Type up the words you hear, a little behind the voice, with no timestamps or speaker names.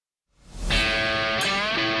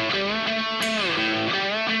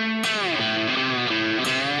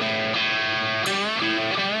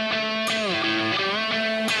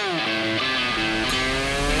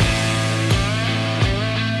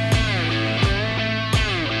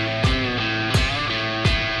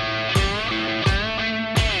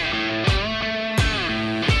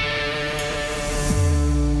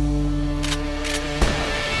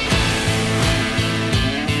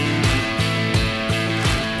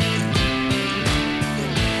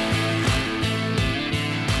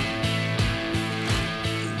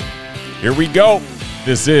Here we go.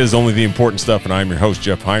 This is Only the Important Stuff, and I'm your host,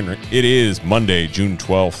 Jeff Heinrich. It is Monday, June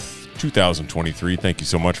 12th, 2023. Thank you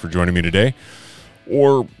so much for joining me today,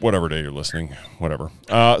 or whatever day you're listening, whatever.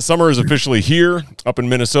 Summer is officially here up in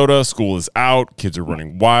Minnesota. School is out. Kids are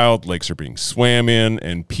running wild. Lakes are being swam in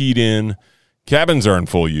and peed in. Cabins are in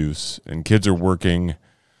full use, and kids are working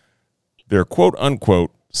their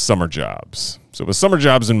quote-unquote summer jobs. So with summer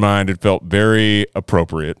jobs in mind, it felt very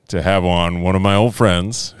appropriate to have on one of my old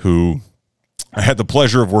friends who I had the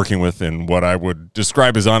pleasure of working with in what I would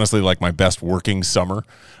describe as honestly like my best working summer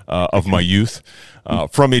of my youth,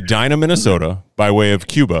 from Edina, Minnesota, by way of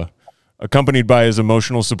Cuba, accompanied by his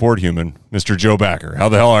emotional support human, Mr. Joe Backer. How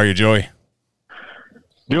the hell are you, Joey?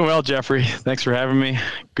 Doing well, Jeffrey. Thanks for having me.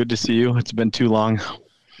 Good to see you. It's been too long.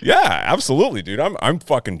 Yeah, absolutely, dude. I'm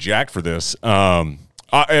fucking jacked for this.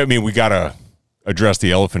 I mean, we gotta address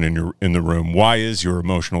the elephant in the room. Why is your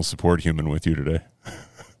emotional support human with you today?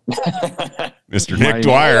 Mr. Nick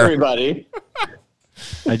Dwyer. Everybody.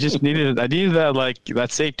 I needed that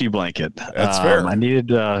safety blanket. That's fair. I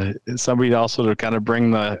needed somebody also to kind of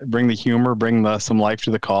bring the humor, some life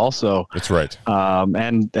to the call. So that's right.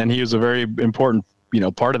 And he was a very important,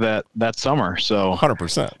 part of that summer. So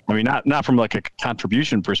 100%. I mean, not from like a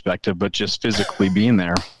contribution perspective, but just physically being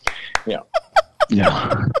there. Yeah.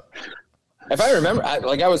 Yeah. If I remember, I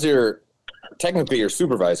was technically your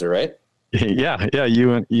supervisor, right? Yeah.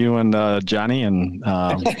 You and Johnny and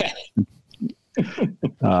Donnie.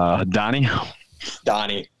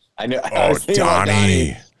 Donnie. I know. Oh,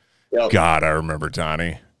 Donnie. Yep. God, I remember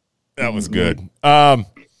Donnie. That was good.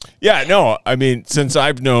 Yeah, no, I mean, since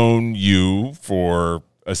I've known you for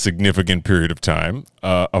a significant period of time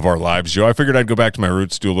of our lives, Joe, I figured I'd go back to my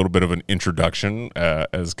roots, do a little bit of an introduction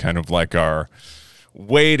as kind of like our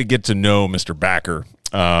way to get to know Mr. Backer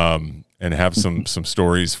and have some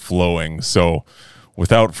stories flowing. So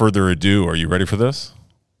without further ado, are you ready for this?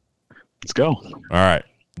 Let's go. All right.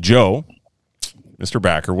 Joe, Mr.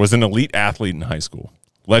 Backer, was an elite athlete in high school.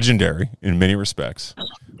 Legendary in many respects.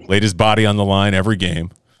 Laid his body on the line every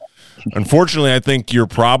game. Unfortunately, I think you're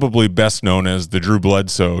probably best known as the Drew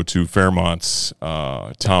Bledsoe to Fairmont's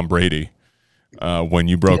Tom Brady when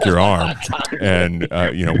you broke your arm. And,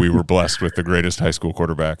 we were blessed with the greatest high school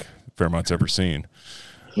quarterback Fairmont's ever seen.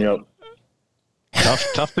 Yep.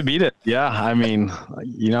 Tough to beat it. Yeah. I mean,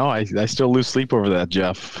 I still lose sleep over that,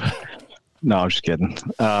 Jeff. No, I'm just kidding.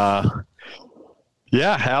 Yeah,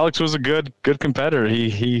 Alex was a good competitor.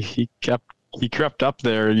 He crept up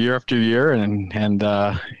there year after year, and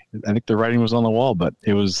I think the writing was on the wall, but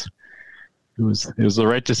it was the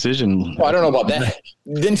right decision. Well, I don't know about that.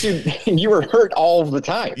 Didn't you were hurt all the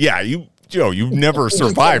time? Yeah, you never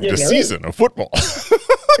survived a season of football.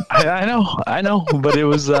 I know, but it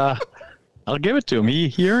was I'll give it to him.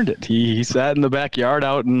 He earned it. He sat in the backyard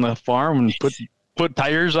out in the farm and put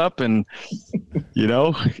tires up, and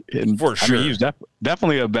and for sure. I mean, he was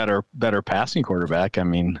definitely a better passing quarterback. I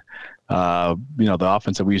mean, the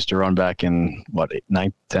offense that we used to run back in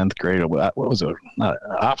 9th, 10th grade. What was it?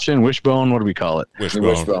 Option, wishbone. What do we call it?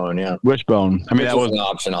 Wishbone. Yeah. Wishbone. I mean, that was an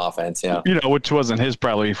option offense. Yeah. Which wasn't his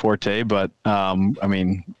probably forte, but I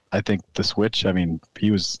mean, I think the switch. I mean,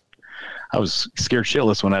 I was scared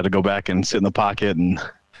shitless when I had to go back and sit in the pocket and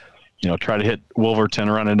try to hit Wolverton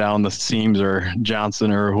running down the seams or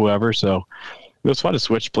Johnson or whoever. So it was fun to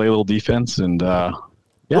switch, play a little defense, and yeah.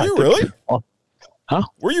 Were you really? Huh?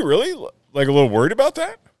 Were you really like a little worried about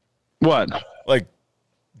that? What? Like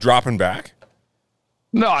dropping back?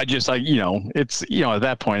 No, I just it's at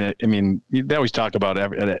that point. I mean, they always talk about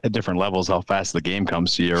at different levels how fast the game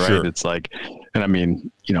comes to you, right? Sure. It's like, and I mean,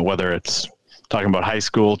 whether it's talking about high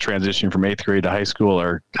school transition from 8th grade to high school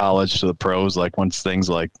or college to the pros, like once things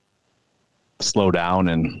like slow down,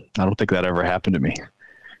 and I don't think that ever happened to me.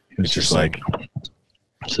 It was just like.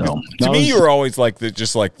 So to me, you were always like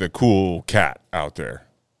the cool cat out there.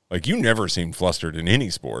 Like you never seemed flustered in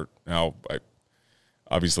any sport. Now,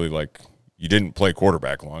 obviously, like you didn't play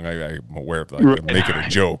quarterback long. I'm aware of like making a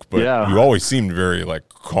joke, but yeah. You always seemed very like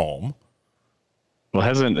calm. Well,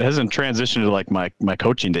 hasn't transitioned to like my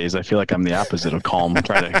coaching days. I feel like I'm the opposite of calm.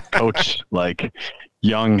 Trying to coach like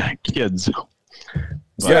young kids.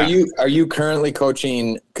 So are you currently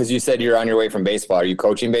coaching? Because you said you're on your way from baseball. Are you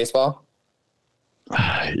coaching baseball?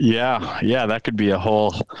 Yeah, that could be a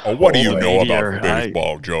whole. What do you know about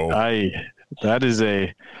baseball, Joe? That is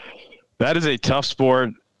a tough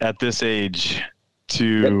sport at this age.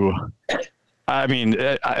 I mean,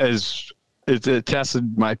 it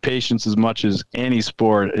tested my patience as much as any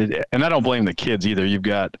sport, and I don't blame the kids either. You've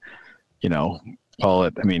got, call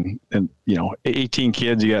it. I mean, 18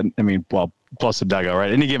 kids. You got. I mean, well, plus the dugout,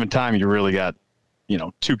 right? Any given time, you really got,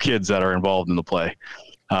 2 kids that are involved in the play.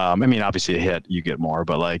 I mean, obviously a hit, you get more,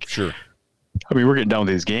 but like, sure. I mean, we're getting done with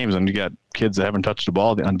these games and you got kids that haven't touched the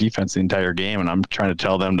ball on defense the entire game. And I'm trying to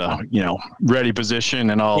tell them to, ready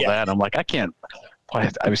position and all that. I'm like, I can't, I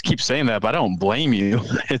just keep saying that, but I don't blame you.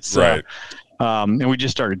 It's right. And they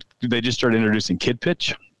just started introducing kid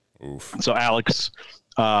pitch. Oof. So Alex,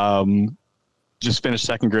 just finished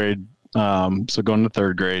 2nd grade. So going to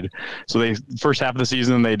 3rd grade. So they first half of the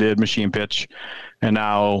season, they did machine pitch, and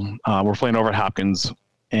now we're playing over at Hopkins,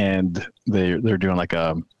 and they're doing like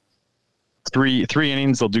a three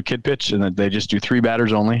innings. They'll do kid pitch, and then they just do 3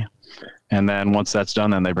 batters only. And then once that's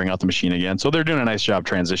done, then they bring out the machine again. So they're doing a nice job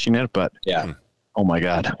transitioning it, but oh my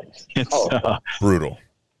God, it's brutal.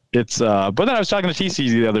 It's but then I was talking to TC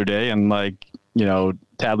the other day, and like,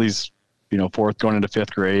 Tadley's, 4th going into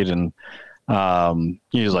 5th grade, and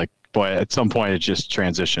he was like, boy, at some point it just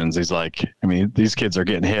transitions. He's like, I mean, these kids are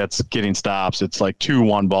getting hits, getting stops. It's like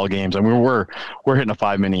 2-1 ball games. I mean, we're hitting a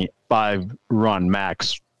 5-run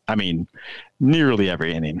max. I mean, nearly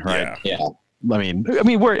every inning, right? Yeah. I mean,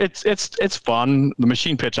 it's fun. The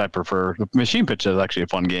machine pitch I prefer. The machine pitch is actually a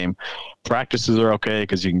fun game. Practices are okay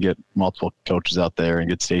because you can get multiple coaches out there and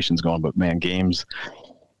get stations going. But man, games,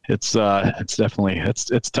 it's definitely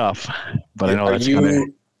it's tough. But I know that's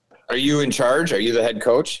Are you in charge? Are you the head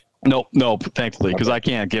coach? Nope. Thankfully, because I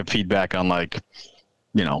can't give feedback on like,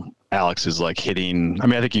 Alex is like hitting. I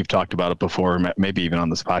mean, I think you've talked about it before, maybe even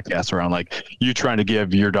on this podcast, around like you trying to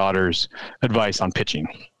give your daughters advice on pitching,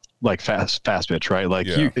 like fast pitch, right? Like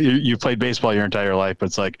you played baseball your entire life, but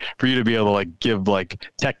it's like for you to be able to like give like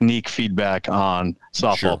technique feedback on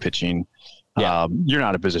softball pitching. You're not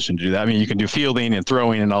in a position to do that. I mean, you can do fielding and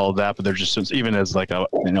throwing and all of that, but there's just, even as like a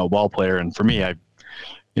ball player, and for me, I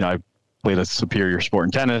played a superior sport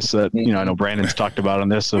in tennis that, I know Brandon's talked about on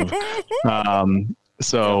this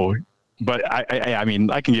but I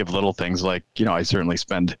mean, I can give little things like, I certainly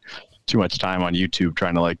spend too much time on YouTube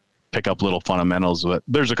trying to like pick up little fundamentals, but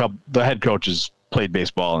there's the head coaches played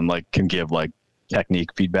baseball and like can give like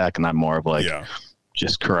technique feedback. And I'm more of like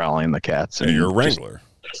just corralling the cats. And you're a wrangler.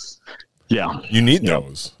 You need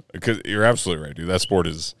those, because you're absolutely right, dude. That sport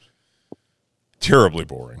is terribly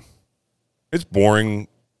boring. It's boring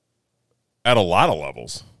at a lot of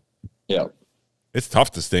levels. Yeah. It's tough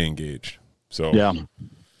to stay engaged. So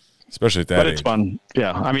especially at that age. But it's fun.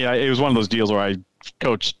 Yeah. I mean, it was one of those deals where I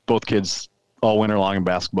coached both kids all winter long in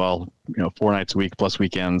basketball, 4 nights a week plus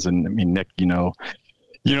weekends. And I mean, Nick,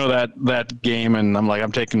 that game, and I'm like,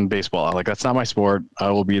 I'm taking baseball. I'm like, that's not my sport. I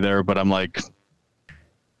will be there, but I'm like,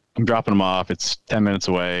 I'm dropping them off. It's 10 minutes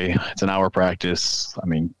away. It's an hour practice. I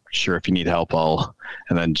mean, sure, if you need help,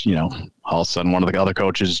 and then, all of a sudden one of the other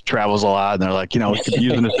coaches travels a lot, and they're like, we could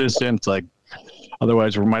use an assistant. It's like,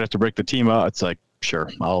 otherwise we might have to break the team up. It's like, sure,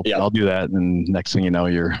 I'll do that. And next thing you know,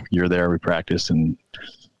 you're there, we practice, and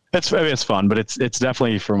it's fun, but it's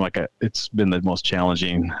definitely it's been the most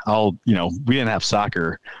challenging. We didn't have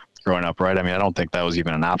soccer growing up, right? I mean, I don't think that was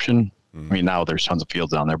even an option. I mean, now there's tons of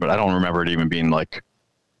fields down there, but I don't remember it even being like,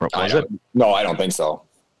 was it? No, I don't think so.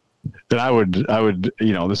 Then I would,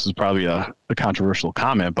 this is probably a controversial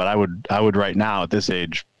comment, but I would right now at this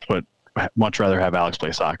age much rather have Alex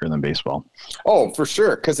play soccer than baseball. Oh, for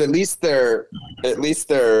sure. Cause at least they're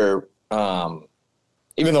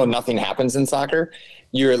even though nothing happens in soccer,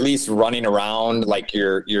 you're at least running around, like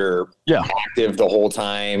you're active the whole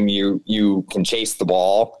time. You can chase the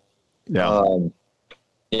ball.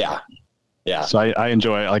 Yeah. So I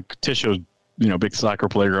enjoy, like, Tisha, big soccer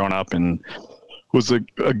player growing up and was a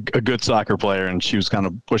good soccer player, and she was kind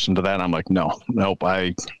of pushing to that. And I'm like, nope.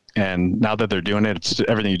 And now that they're doing it, it's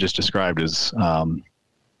everything you just described is,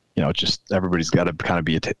 just everybody's got to kind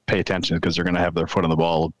of pay attention, because they're going to have their foot on the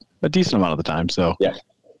ball a decent amount of the time. So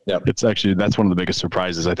it's actually, that's one of the biggest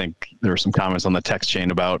surprises. I think there were some comments on the text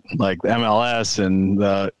chain about like the MLS and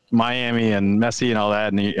the Miami and Messi and all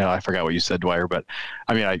that. And I forgot what you said, Dwyer, but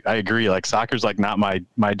I mean, I agree. Like, soccer's like not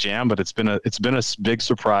my jam, but it's been a big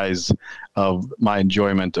surprise of my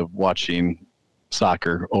enjoyment of watching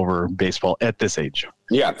soccer over baseball at this age.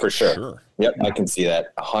 Yeah, for sure. Yep. I can see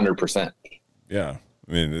that 100%. Yeah.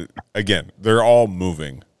 I mean, again, they're all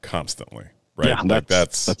moving constantly, right? Yeah, like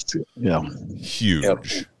that's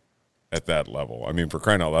huge at that level. I mean, for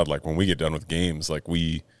crying out loud, like when we get done with games, like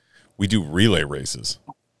we do relay races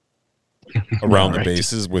around the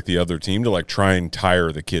bases with the other team to like try and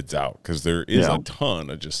tire the kids out, because there is a ton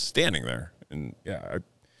of just standing there. And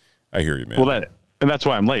I hear you, man. Well, and that's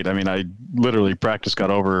why I'm late. I mean, I literally practice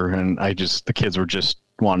got over, and the kids were just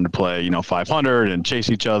wanted to play, 500 and chase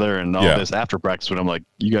each other and all this after practice. But I'm like,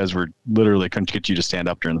 you guys were literally couldn't get you to stand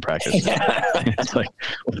up during the practice. It's like,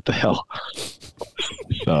 what the hell?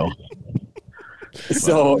 So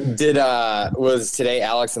was today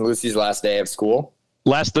Alex and Lucy's last day of school?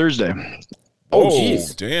 Last Thursday. Oh,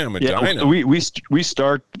 geez. Damn. Yeah, we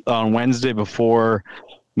start on Wednesday before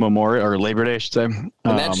Memorial or Labor Day, I should say. And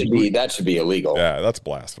that should be illegal. Yeah, that's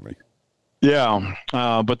blasphemy. Yeah,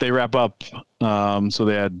 but they wrap up. So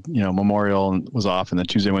they had, Memorial was off, and then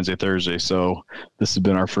Tuesday, Wednesday, Thursday. So this has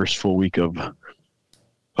been our first full week of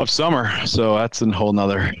summer. So that's a whole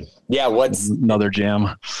nother. Yeah, what's another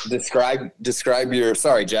jam? Describe your.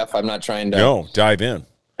 Sorry, Jeff. I'm not trying to. No, dive in.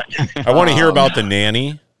 I want to hear about the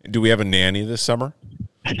nanny. Do we have a nanny this summer?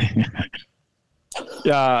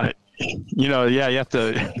 Yeah, you have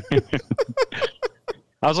to.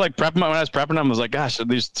 I was like when I was prepping them, I was like, gosh,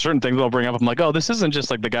 these certain things I'll bring up. I'm like, oh, this isn't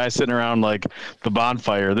just like the guy sitting around like the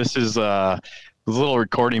bonfire. This is the little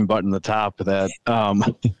recording button at the top of that.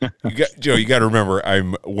 Joe, you got to remember,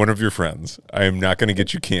 I'm one of your friends. I am not going to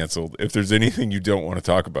get you canceled. If there's anything you don't want to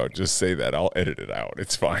talk about, just say that. I'll edit it out.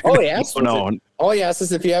 It's fine. Oh, yeah. All he asks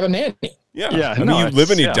is if you have a nanny. Yeah. I mean, you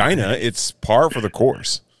live in Edina. It's par for the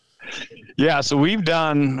course. Yeah, so we've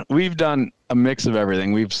done a mix of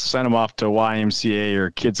everything. We've sent them off to YMCA or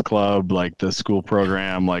kids club, like the school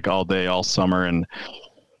program, like all day, all summer, and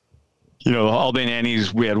all day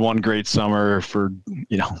nannies. We had one great summer for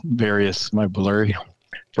various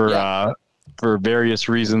various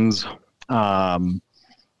reasons. Some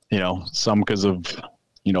because of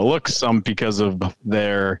looks, some because of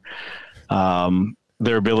their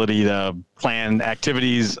ability to plan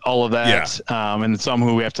activities, all of that. Yeah. And some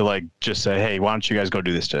who we have to like just say, hey, why don't you guys go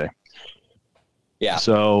do this today? Yeah.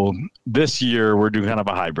 So this year we're doing kind of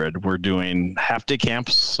a hybrid. We're doing half day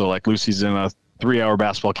camps. So like Lucy's in a 3-hour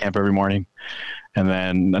basketball camp every morning, and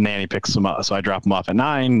then a nanny picks them up. So I drop them off at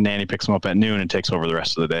 9, nanny picks them up at noon and takes over the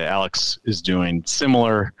rest of the day. Alex is doing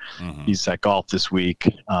similar. Mm-hmm. He's at golf this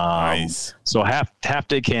week. Nice. So half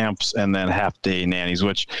day camps and then half day nannies,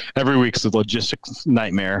 which every week's a logistics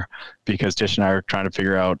nightmare because Tish and I are trying to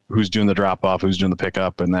figure out who's doing the drop off, who's doing the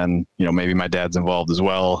pickup. And then, maybe my dad's involved as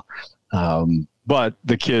well. But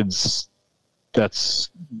the kids,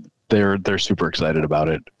 they're super excited about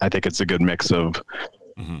it. I think it's a good mix of,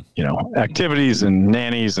 activities and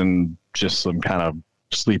nannies and just some kind of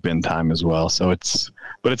sleep in time as well. So it's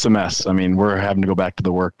a mess. I mean, we're having to go back to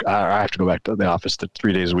the work. I have to go back to the office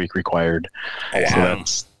 3 days a week required. So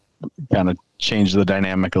that's kind of changed the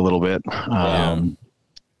dynamic a little bit.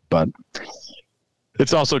 But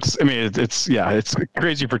it's also, it's a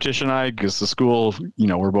crazy for Tish and I because the school,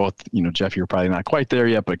 we're both, Jeff, you're probably not quite there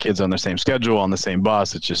yet, but kids on the same schedule, on the same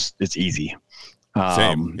bus. It's easy.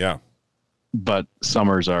 Same. Yeah. But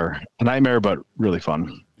summers are a nightmare, but really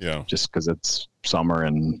fun. Yeah. Just because it's summer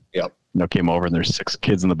and, came over and there's 6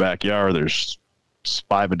 kids in the backyard. There's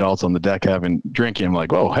 5 adults on the deck having drinking. I'm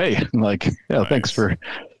like, whoa, hey, I'm like, nice. Thanks for,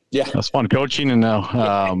 that's fun coaching. And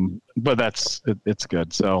now, but it's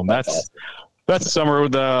good. So that's summer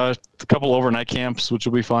with a couple overnight camps, which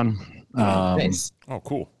will be fun. Nice. Oh,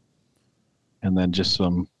 cool. And then just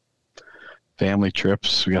some family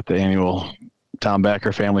trips. We got the annual Tom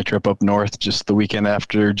Backer family trip up north just the weekend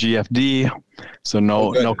after GFD. So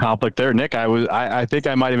no conflict there. Nick, I think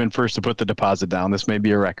I might have been first to put the deposit down. This may be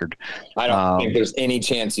a record. I don't think there's any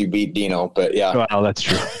chance you beat Dino, but yeah. Well, that's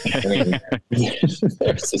true. I mean,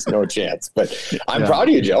 there's just no chance, but I'm proud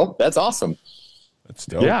of you, Joe. That's awesome. That's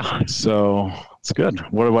dope. Yeah. So it's good.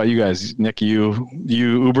 What about you guys? Nick, you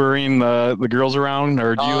Ubering the girls around,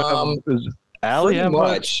 or do you have Allie have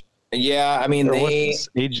much? Yeah. I mean,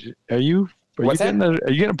 age, are you getting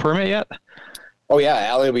a permit yet? Oh yeah,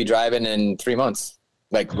 Allie will be driving in 3 months,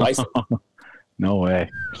 like license. No way.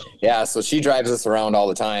 Yeah, so she drives us around all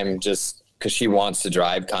the time just because she wants to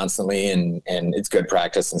drive constantly, and it's good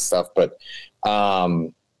practice and stuff. But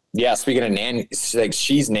speaking of nanny, like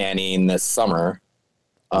she's nannying this summer.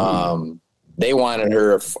 They wanted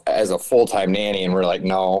her as a full-time nanny, and we're like,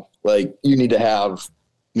 no, like you need to have.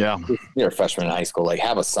 Yeah, you're a freshman in high school, like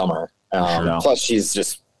have a summer. Plus, she's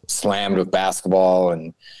just slammed with basketball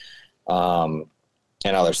and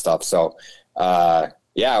other stuff. So, I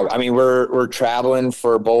mean, we're traveling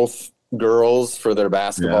for both girls for their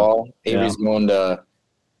basketball. Yeah. Avery's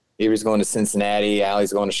going to Cincinnati.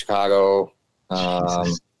 Allie's going to Chicago.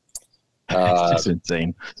 It's just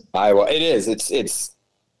insane. Iowa. It is. It's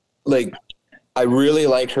like, I really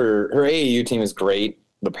like her AAU team is great.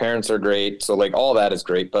 The parents are great. So like all that is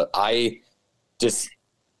great, but I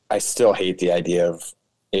still hate the idea of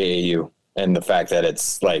AAU and the fact that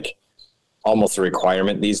it's like almost a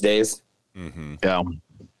requirement these days. Mm-hmm. Yeah.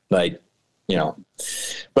 Like,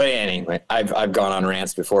 but anyway, I've gone on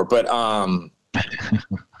rants before, but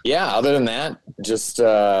yeah, other than that, just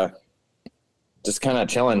kind of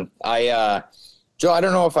chilling. Joe, I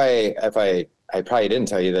don't know if I probably didn't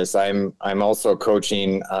tell you this. I'm also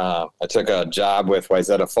coaching. I took a job with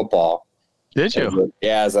Wayzata football. Did you?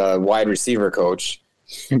 As a wide receiver coach.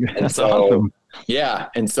 That's awesome. Yeah.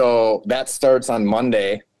 And so that starts on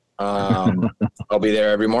Monday. I'll be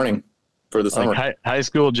there every morning for the summer. Like high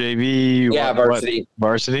school, JV. Yeah. Varsity.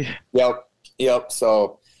 Varsity. Yep.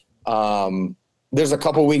 So, there's a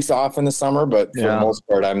couple weeks off in the summer, but for the most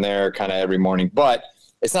part, I'm there kind of every morning. But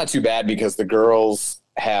it's not too bad because the girls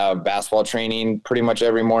have basketball training pretty much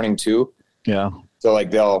every morning too. Yeah. So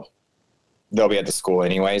like they'll be at the school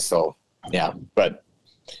anyway. So yeah, but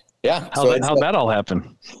yeah. How'd that all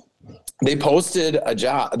happen? They posted a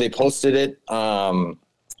job. They posted it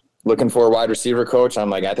looking for a wide receiver coach.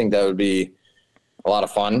 I'm like, I think that would be a lot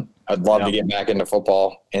of fun. I'd love to get back into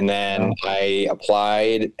football. And then I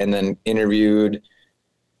applied and then interviewed.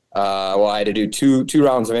 I had to do two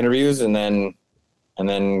rounds of interviews and then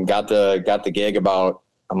got the gig about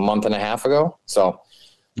a month and a half ago. So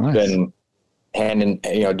nice. Been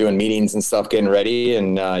doing meetings and stuff, getting ready.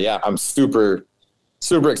 And I'm super,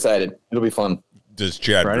 super excited. It'll be fun. Does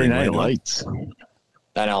Chad Friday Greenway Night know? Lights?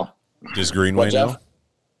 I know. Does Greenway know?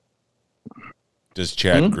 Does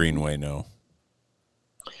Chad Hmm? Greenway know?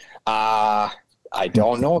 I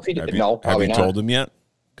don't know if he did. No, Have probably you not. told him yet?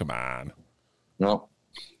 Come on. No.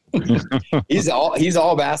 He's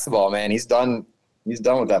all basketball, man. He's done with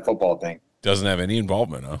that football thing. Doesn't have any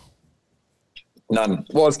involvement, huh? None.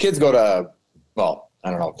 Well, his kids go to, I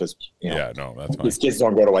don't know if this, Yeah, no, that's fine. his kids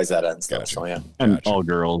don't go to Wayzata and stuff. Gotcha. So yeah. And Gotcha. all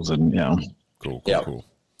girls and Cool. Yeah.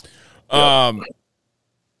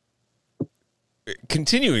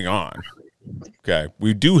 Continuing on. Okay.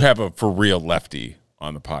 We do have a for real lefty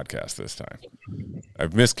on the podcast this time.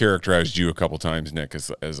 I've mischaracterized you a couple times, Nick,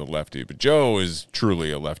 as a lefty, but Joe is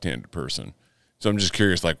truly a left-handed person. So I'm just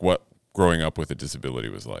curious, like, what growing up with a disability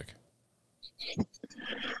was like.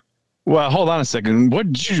 Well, hold on a second.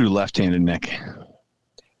 What did you do left-handed, Nick?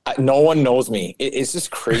 No one knows me. It's just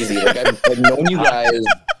crazy. Like I've known you guys.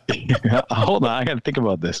 Hold on, I got to think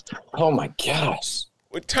about this. Oh my gosh.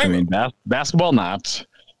 What time? I mean, basketball not,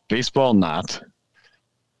 baseball not,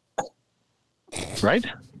 right?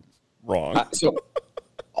 Wrong. So,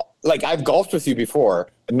 like I've golfed with you before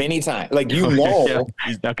many times. Like Yeah.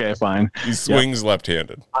 Okay, fine. He swings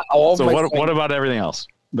left-handed. So what about everything else?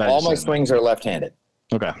 All my swings are left-handed.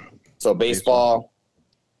 Okay. So baseball,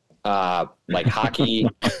 like hockey,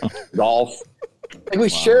 golf. Like we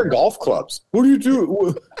share golf clubs. What do you do?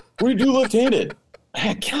 What do you do left-handed?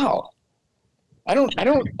 Heck, cow. I don't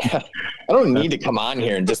need to come on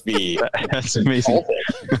here and just be. That's amazing.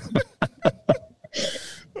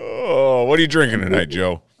 Oh, what are you drinking tonight,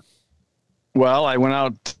 Joe? Well, I went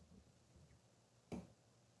out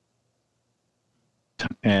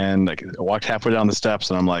and I walked halfway down the steps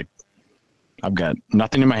and I'm like, I've got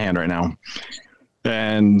nothing in my hand right now.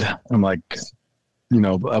 And I'm like,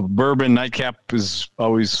 a bourbon nightcap is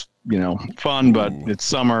always, fun, but it's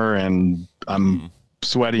summer and I'm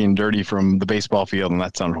sweaty and dirty from the baseball field and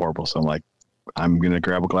that sounded horrible. So I'm like, I'm going to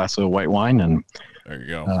grab a glass of white wine and There you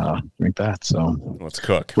go. Drink that. So Let's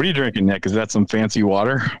cook. what are you drinking, Nick? Is that some fancy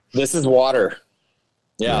water? This is water.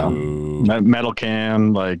 Yeah. Ooh. Metal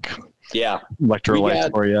can, like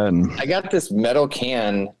electrolytes for you. And I got this metal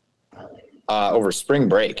can over spring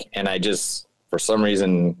break, and I just, for some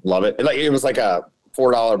reason, love it. Like it was like a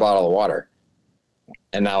 $4 bottle of water,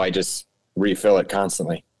 and now I just refill it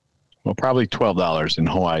constantly. well, probably $12 in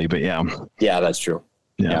Hawaii, but yeah. Yeah, that's true.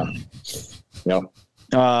 Yeah. Yep.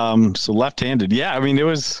 So left-handed. Yeah. I mean, it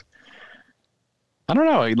was, I don't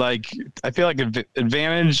know. Like, I feel like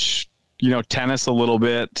advantage, tennis a little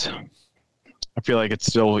bit. I feel like it's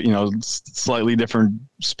still, slightly different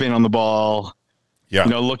spin on the ball. Yeah.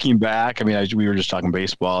 Looking back, I mean, we were just talking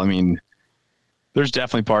baseball. I mean, there's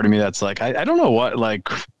definitely part of me that's like, I don't know what, like,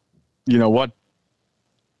 what,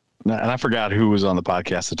 and I forgot who was on the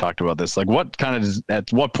podcast that talked about this. Like, what kind of,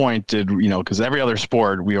 at what point did, because every other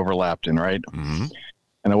sport we overlapped in, right? Mm-hmm.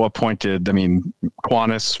 And at what point did,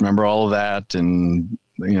 Qantas, remember all of that and,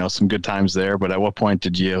 some good times there. But at what point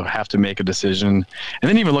did you have to make a decision? And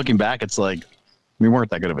then even looking back, it's like, we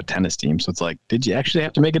weren't that good of a tennis team. So it's like, did you actually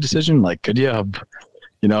have to make a decision? Like, could you have,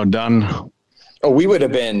 done? Oh, we would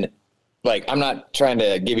have been like, I'm not trying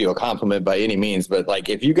to give you a compliment by any means, but like,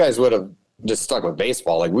 if you guys would have just stuck with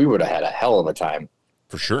baseball, like we would have had a hell of a time.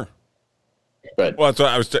 For sure. But Well, that's what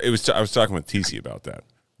I was talking with TC about that,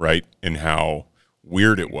 right? And how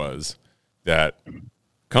weird it was that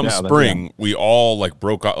Come spring, we all like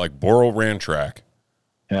broke out. Like Boro ran track.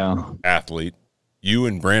 Yeah. Athlete. You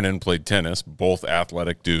and Brandon played tennis, both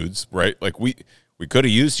athletic dudes, right? Like we could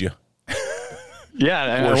have used you.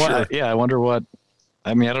 Yeah. Sure. I wonder what,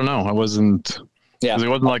 I mean, I don't know. I wasn't, Yeah. it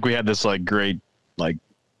wasn't like we had this like great, like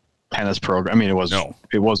tennis program. I mean, it was what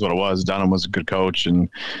it was. Dunham was a good coach, and,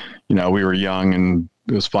 you know, we were young, and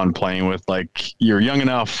it was fun playing with, like, you're young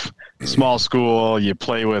enough, small school, you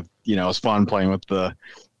play with, you know, it's fun playing with the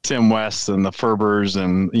Tim West and the Ferbers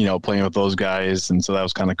and, you know, playing with those guys. And so that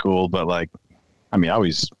was kind of cool. But like, I mean, I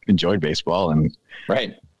always enjoyed baseball, and,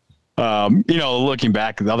 right. You know, looking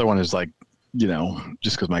back, the other one is like, you know,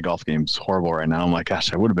 just because my golf game's horrible right now, I'm like,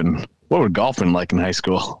 gosh, what would golf been like in high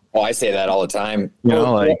school? Oh, I say that all the time. You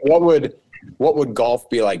know, like, what would golf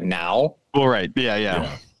be like now? Well, right.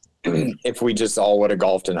 Yeah. If we just all would have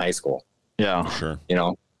golfed in high school. Yeah. Sure. You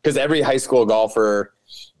know, because every high school golfer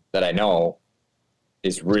that I know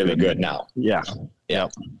is really good now. Yeah.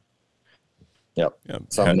 Yep.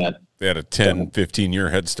 They had a 10, 15-year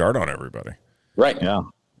head start on everybody. Right. Yeah.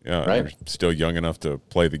 Yeah. Right. They're still young enough to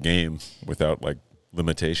play the game without like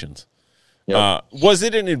limitations. Yep. Was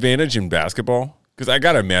it an advantage in basketball? Because I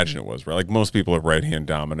got to imagine it was, right? Like most people are right-hand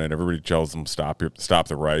dominant. Everybody tells them stop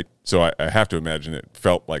the right. So I have to imagine it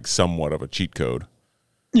felt like somewhat of a cheat code.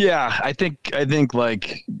 Yeah, I think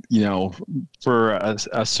like, you know, for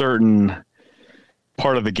a certain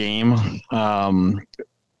part of the game,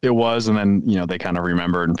 it was, and then, you know, they kind of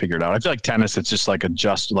remembered and figured out. I feel like tennis, it's just like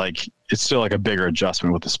it's still like a bigger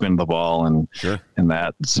adjustment with the spin of the ball and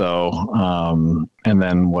that. So, and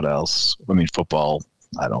then what else? I mean, football,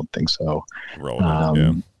 I don't think so.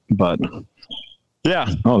 Relevant, But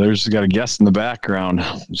yeah. Oh, there's got a guest in the background.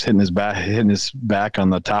 Just hitting his back on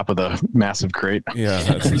the top of the massive crate. Yeah,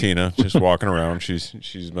 that's Tina, just walking around.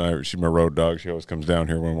 She's my road dog. She always comes down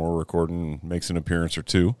here when we're recording and makes an appearance or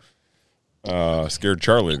two. Scared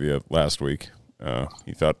Charlie last week.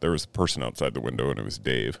 He thought there was a person outside the window, and it was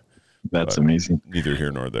Dave. That's amazing. Neither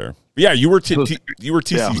here nor there. But yeah, you were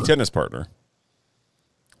TC's tennis partner.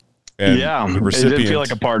 And it didn't feel like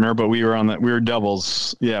a partner, but we were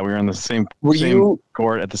doubles. Yeah, we were on the same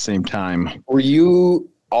court at the same time. Were you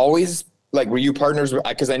always were you partners?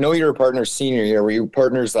 Because I know you were partners senior year. Were you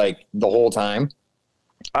partners like the whole time?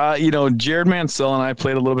 You know, Jared Mansell and I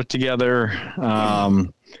played a little bit together.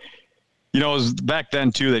 You know, it was back then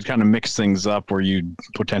too, they'd kind of mix things up where you'd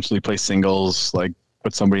potentially play singles, like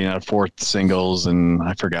put somebody in a fourth singles, and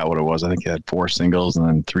I forgot what it was. I think you had 4 singles and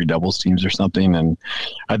then 3 doubles teams or something. And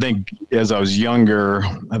I think as I was younger,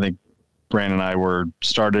 I think Brandon and I were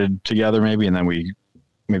started together maybe, and then we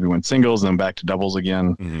maybe went singles and then back to doubles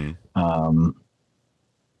again. Mm-hmm.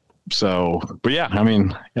 But yeah, I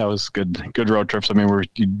mean, it was good road trips. I mean,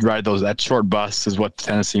 you'd ride that short bus is what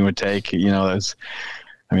Tennessee would take, you know, it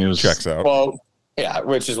was checks out. Well, yeah,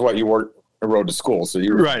 which is what you rode to school. So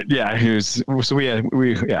you were right. Yeah. We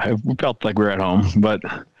felt like we were at home, but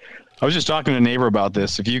I was just talking to a neighbor about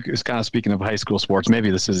this. If you, it's kind of speaking of high school sports, maybe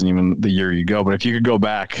this isn't even the year you go, but if you could go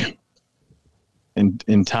back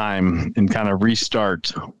in time and kind of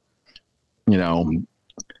restart, you know,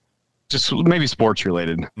 just maybe sports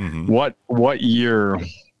related, mm-hmm. what year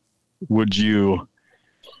would you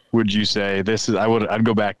say this is, I'd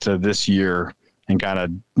go back to this year and kind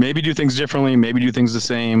of maybe do things differently, maybe do things the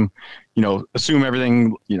same, you know, assume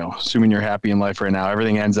everything, you know, assuming you're happy in life right now,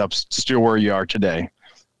 everything ends up still where you are today,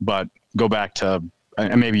 but go back to,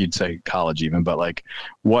 and maybe you'd say college even, but like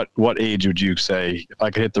what age would you say if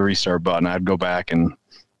I could hit the restart button, I'd go back and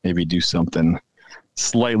maybe do something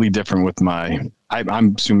slightly different with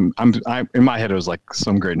I'm in my head, it was like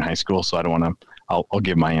some grade in high school. So I don't want to, I'll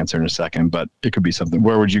give my answer in a second, but it could be something.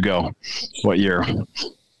 Where would you go? What year?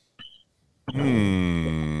 I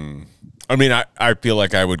mean, I feel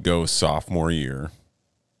like I would go sophomore year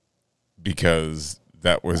because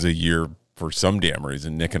that was a year for some damn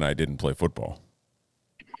reason Nick and I didn't play football.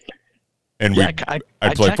 And yeah,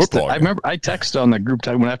 I played football. I remember I texted on the group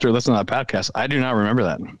when after listening to that podcast. I do not remember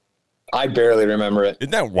that. I barely remember it.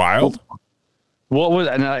 Isn't that wild? What was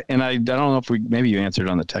and I don't know if maybe you answered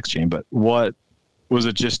on the text chain, but what was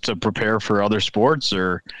it, just to prepare for other sports,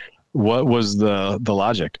 or what was the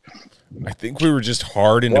logic? I think we were just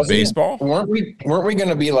hard into baseball. Weren't we going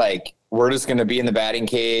to be like, we're just going to be in the batting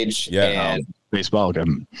cage? Yeah, and baseball, okay.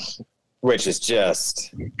 Which is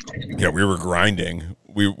just. Yeah, we were grinding.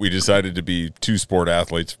 We decided to be 2 sport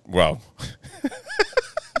athletes. Well,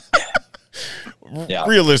 yeah.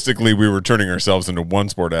 Realistically, we were turning ourselves into 1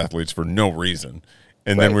 sport athletes for no reason.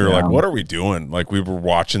 And then we were like, what are we doing? Like, we were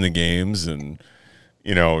watching the games and,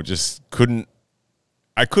 you know, just couldn't.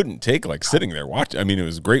 I couldn't take like sitting there watching. I mean, it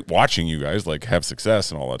was great watching you guys like have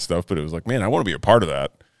success and all that stuff, but it was like, man, I want to be a part of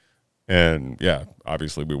that. And yeah,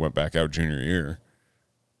 obviously we went back out junior year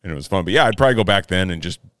and it was fun. But yeah, I'd probably go back then and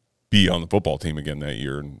just be on the football team again that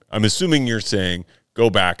year. And I'm assuming you're saying go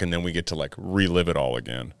back and then we get to like relive it all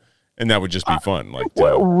again. And that would just be fun. Like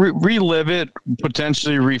relive it,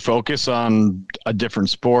 potentially refocus on a different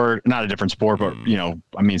sport, not a different sport, but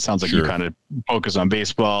I mean, it sounds like you kind of focus on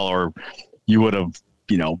baseball, or you would have,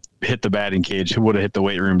 hit the batting cage, would have hit the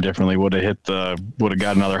weight room differently, would have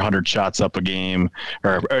got another 100 shots up a game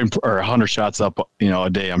or 100 shots up, a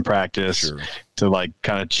day on practice to like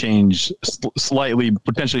kind of change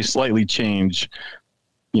potentially slightly change,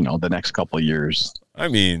 the next couple of years. I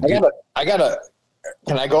mean, I gotta,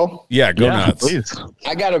 can I go? Yeah, go nuts. Please.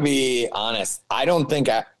 I gotta be honest. I don't think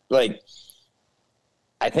I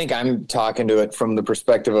think I'm talking to it from the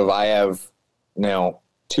perspective of I have,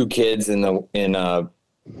 2 kids in a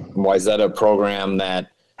Wayzata program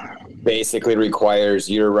that basically requires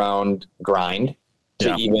year-round grind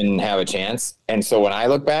to even have a chance. And so when I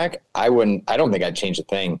look back, I don't think I'd change a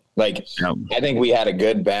thing. Like, I think we had a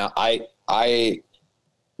good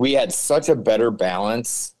we had such a better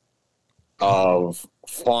balance of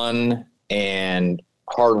fun and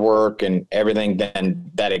hard work and everything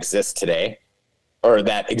than that exists today, or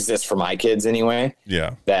that exists for my kids anyway.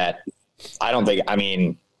 Yeah. That I don't think, I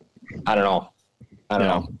mean, I don't know.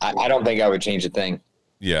 I don't think I would change a thing.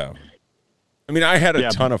 Yeah. I mean, I had a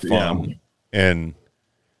ton of fun, and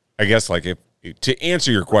I guess like if to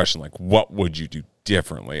answer your question, like what would you do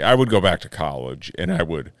differently? I would go back to college and I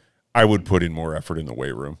would put in more effort in the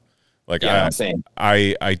weight room. Like I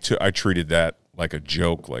treated that like a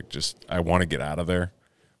joke, like just I want to get out of there,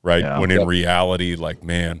 right? Yeah. When in reality, like,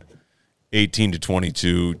 man, 18 to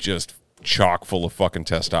 22, just chock full of fucking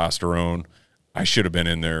testosterone. I should have been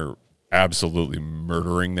in there absolutely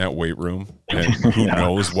murdering that weight room, and who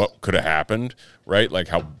knows what could have happened, right? Like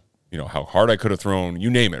how hard I could have thrown, you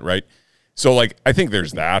name it, right? So like I think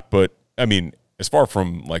there's that, but I mean, as far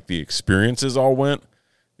from like the experiences all went,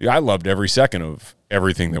 I loved every second of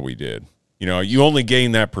everything that we did. You only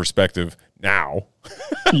gain that perspective now.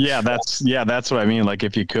 That's what I mean. Like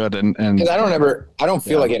if you could, and I don't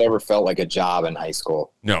feel like it ever felt like a job in high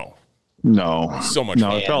school. No, so much.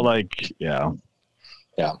 No, it felt like No,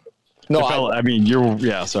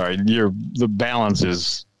 the balance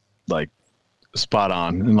is like spot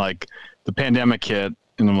on, and like the pandemic hit,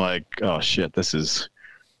 and I'm like, oh shit, this is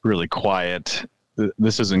really quiet.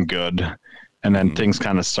 This isn't good. And then things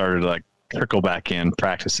kind of started to like trickle back in.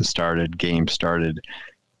 Practices started, games started.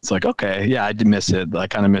 It's like, okay, yeah, I did miss it. I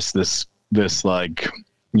kind of missed this like,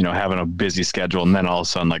 having a busy schedule. And then all of a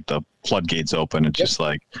sudden, like the floodgates open. It's just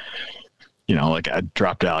like, like I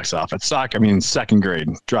dropped Alex off at soccer. I mean, second grade,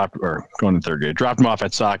 going to third grade, dropped him off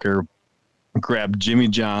at soccer, grabbed Jimmy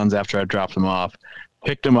John's after I dropped him off,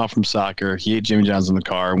 picked him up from soccer. He ate Jimmy John's in the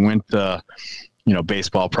car, went to,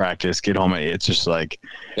 baseball practice, get home. It's just like,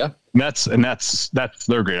 that's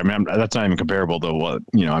third grade. I mean, that's not even comparable to what,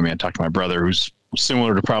 I talked to my brother who's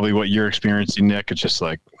similar to probably what you're experiencing, Nick. It's just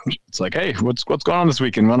like, hey, what's going on this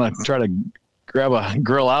weekend? Want to try to grab a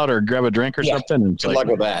girl out or grab a drink or something? And good luck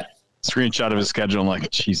with that. Screenshot of his schedule. I'm like,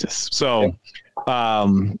 Jesus. So, for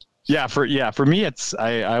me, it's,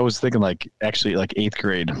 I was thinking like actually like 8th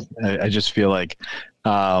grade. I just feel like,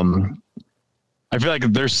 I feel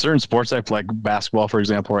like there's certain sports like basketball, for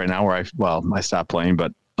example, right now where I stopped playing,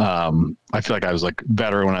 but I feel like I was like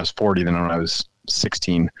better when I was 40 than when I was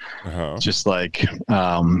 16. Just like,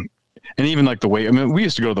 and even like the weight, I mean, we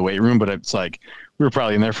used to go to the weight room, but it's like, we were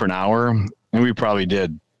probably in there for an hour and we probably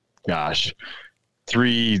did,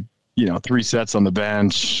 3 sets on the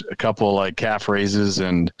bench, a couple like calf raises.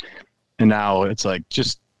 And now it's like,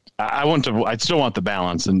 just, I'd still want the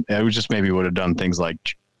balance, and I would just maybe would have done things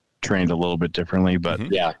like trained a little bit differently, but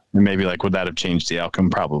maybe like, would that have changed the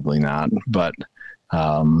outcome? Probably not. But,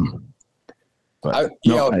 I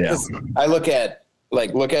look at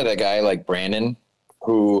a guy like Brandon,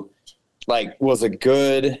 who like was a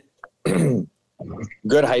good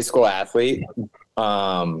high school athlete.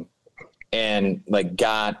 And like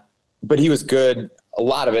but he was good. A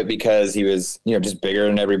lot of it because he was, just bigger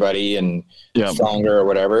than everybody and stronger or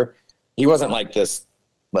whatever. He wasn't like this,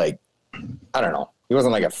 like, I don't know. He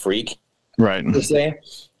wasn't like a freak, right? Per se.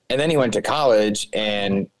 And then he went to college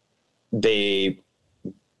and they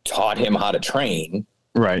taught him how to train.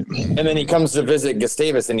 Right. And then he comes to visit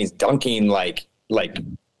Gustavus and he's dunking like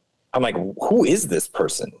I'm like, who is this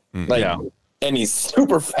person? And he's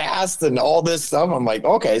super fast and all this stuff. I'm like,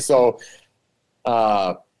 okay, so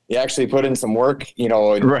you actually put in some work,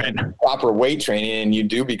 right, proper weight training, and you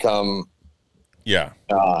do become Yeah.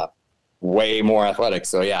 Way more athletic.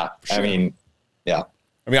 So yeah, Sure. I mean, yeah.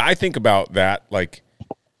 I think about that, like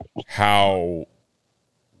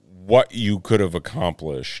what you could have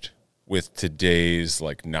accomplished with today's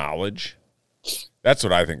like knowledge. That's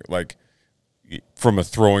what I think. Like from a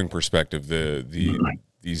throwing perspective,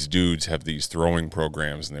 these dudes have these throwing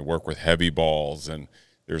programs and they work with heavy balls, and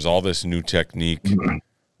there's all this new technique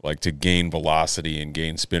like to gain velocity and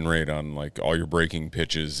gain spin rate on like all your breaking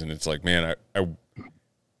pitches. And it's like, man, I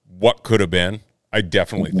what could have been? I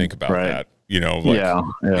definitely think about that. Like,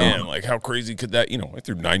 man, like how crazy could that, I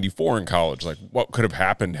threw 94 in college. Like what could have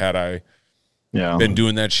happened had I been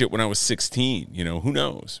doing that shit when I was 16? Who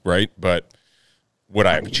knows, right? But would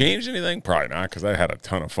I have changed anything? Probably not, because I had a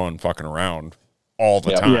ton of fun fucking around all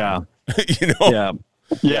the time. Yeah.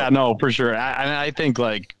 Yeah, no, for sure. I think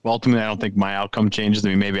like ultimately, I don't think my outcome changes. I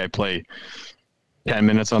mean, maybe I play 10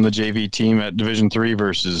 minutes on the JV team at Division III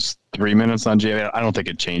versus 3 minutes on JV. I don't think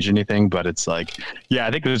it changed anything, but it's like,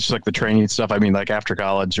 I think it's just like the training stuff. I mean, like after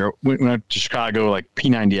college or when I went to Chicago, like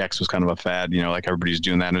P90X was kind of a fad, like everybody's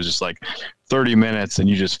doing that. And it was just like 30 minutes and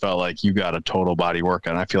you just felt like you got a total body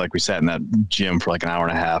workout. And I feel like we sat in that gym for like an hour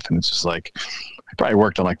and a half, and it's just like, I probably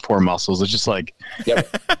worked on like 4 muscles. It's just like,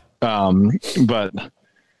 but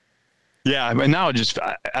yeah, but now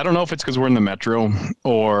I don't know if it's because we're in the metro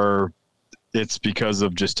or it's because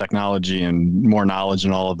of just technology and more knowledge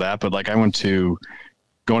and all of that. But like going to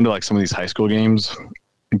like some of these high school games,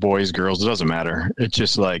 boys, girls, it doesn't matter. It's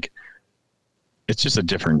just like, it's just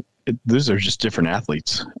these are just different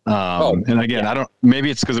athletes. And again,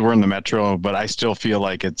 maybe it's because we're in the metro, but I still feel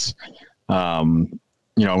like it's, I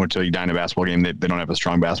went to a Edina basketball game. They don't have a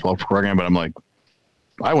strong basketball program, but I'm like,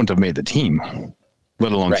 I wouldn't have made the team,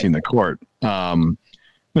 let alone seen the court.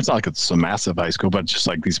 It's not like it's a massive high school, but just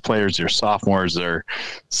like these players, they're sophomores, they're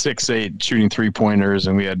 6'8", shooting 3-pointers.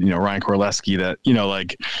 And we had, Ryan Korleski that,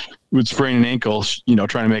 like would sprain an ankle, trying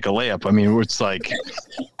to make a layup. I mean, it's like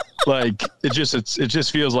it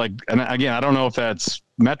just feels like, and again, I don't know if that's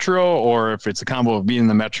metro or if it's a combo of being in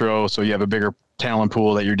the metro. So you have a bigger talent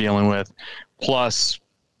pool that you're dealing with, plus,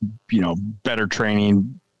 better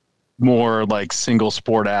training, more like single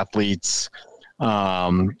sport athletes.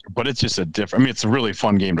 But it's just it's a really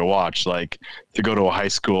fun game to watch. Like to go to a high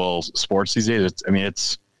school sports these days,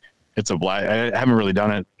 it's a blast. I haven't really done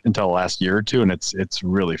it until the last year or two, and it's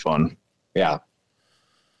really fun. Yeah.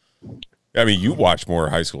 I mean, you watch more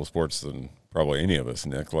high school sports than probably any of us,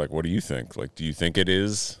 Nick. Like, what do you think? Like, do you think it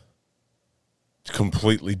is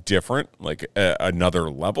completely different, like another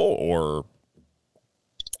level, or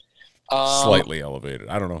slightly elevated?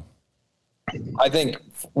 I don't know. I think,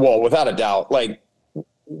 well, without a doubt, like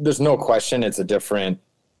there's no question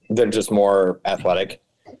they're just more athletic.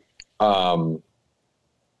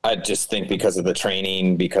 I just think because of the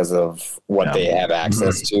training, because of what they have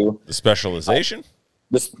access to. The specialization?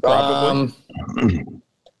 Probably.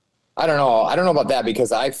 I don't know. I don't know about that,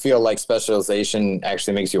 because I feel like specialization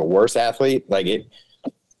actually makes you a worse athlete.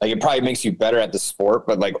 It probably makes you better at the sport,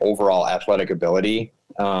 but like overall athletic ability,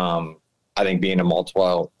 I think being a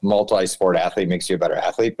multi-sport athlete makes you a better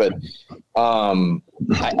athlete. But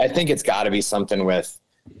I think it's got to be something with,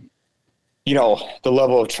 the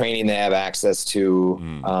level of training they have access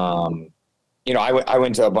to. I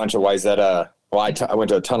went to a bunch of Wayzata. Well, I went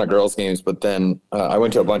to a ton of girls games, but then I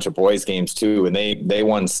went to a bunch of boys games too, and they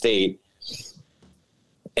won state.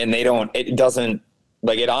 And it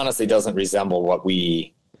honestly doesn't resemble what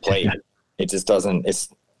we played. It just doesn't.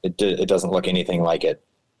 It doesn't look anything like it.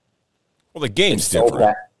 Well, the game's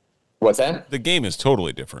different. What's that? The game is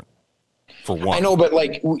totally different. For one, I know, but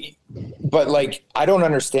I don't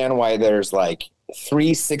understand why there's like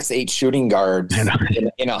 3 6'8" shooting guards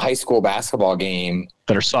in a high school basketball game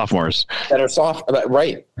that are sophomores.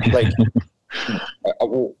 Right?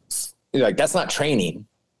 Like that's not training.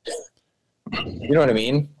 You know what I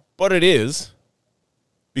mean? But it is,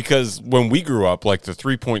 because when we grew up, like the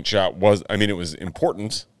 3-point shot was, it was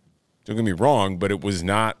important. Don't get me wrong, but it was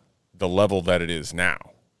not the level that it is now.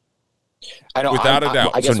 I know, without a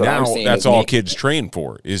doubt. So now that's all kids train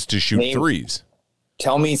for, is to shoot threes.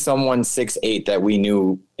 Tell me someone 6'8" that we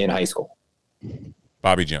knew in high school.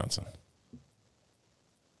 Bobby Johnson.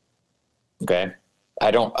 Okay.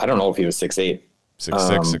 I don't know if he was 6'8".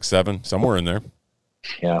 6'6", 6'7", somewhere in there.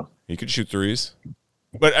 Yeah. He could shoot threes.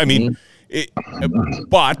 But no,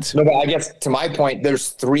 but I guess to my point, there's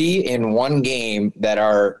 3 in one game that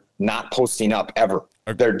are not posting up ever.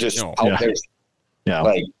 They're just out there.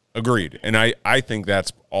 Yeah. Agreed. And I think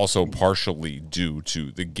that's also partially due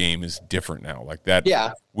to the game is different now. Like that.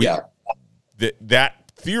 Yeah.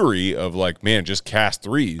 That theory of like, man, just cast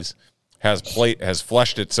threes has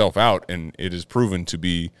fleshed itself out, and it is proven to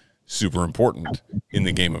be super important in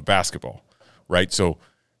the game of basketball, right? So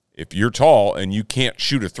if you're tall and you can't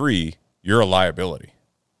shoot a three, you're a liability.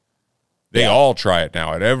 They all try it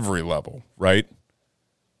now at every level, right?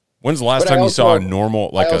 When's the last time you saw a normal,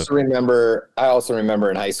 like I also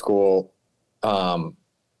remember in high school,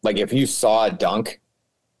 like if you saw a dunk,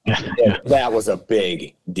 that was a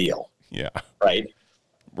big deal. Yeah. Right.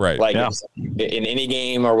 Like in any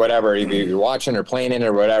game or whatever, if you're watching or playing in it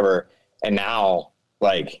or whatever, and now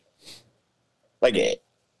like it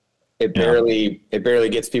barely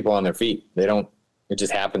gets people on their feet. It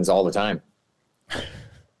just happens all the time.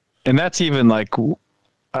 And that's even like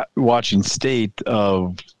watching state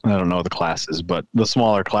of, I don't know the classes, but the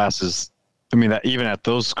smaller classes. I mean, that even at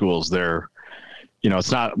those schools, they're,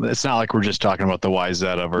 it's not like we're just talking about the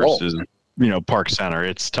YZ versus, Park Center.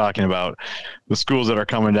 It's talking about the schools that are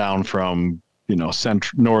coming down from,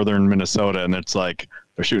 northern Minnesota, and it's like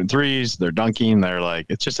they're shooting threes, they're dunking, they're like,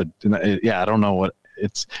 it's just I don't know what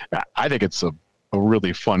it's. I think it's a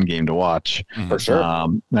really fun game to watch for sure.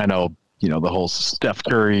 I know. The whole Steph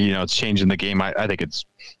Curry, it's changing the game. I think it's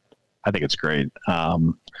great.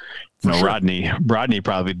 Sure. Rodney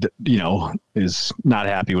probably, is not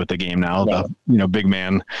happy with the game now. No. The, big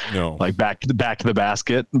man, like back to the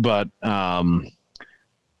basket, but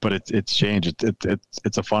it's changed.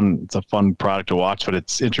 It's a fun product to watch, but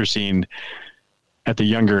it's interesting at the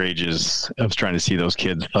younger ages. I was trying to see those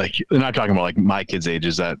kids, like, they're not talking about like my kids'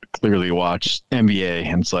 ages that clearly watch NBA,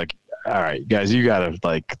 and it's like, all right, guys, you gotta,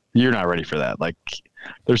 like, you're not ready for that. Like,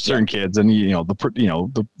 there's certain kids, and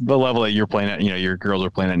the level that you're playing at, your girls are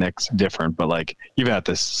playing at next different. But like, even at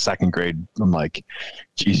this second grade, I'm like,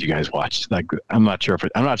 geez, you guys watch. Like, I'm not sure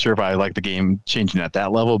if I like the game changing at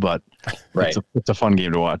that level, but it's a fun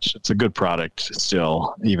game to watch. It's a good product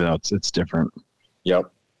still, even though it's different.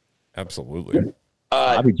 Yep, absolutely.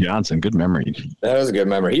 Bobby Johnson, good memory. That was a good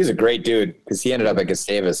memory. He's a great dude because he ended up at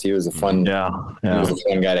Gustavus. He was a fun, he was a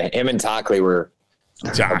fun guy. Him and Tockley were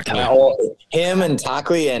him and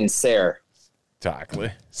Tockley and Sayre.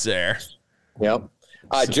 Sayre. Yep.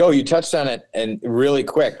 Joe, you touched on it and really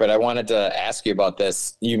quick, but I wanted to ask you about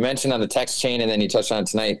this. You mentioned on the text chain, and then you touched on it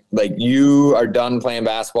tonight. Like, you are done playing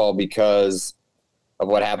basketball because of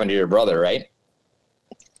what happened to your brother, right?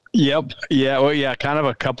 Yep. Yeah. Well, yeah. Kind of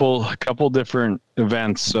a couple different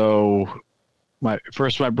events. So my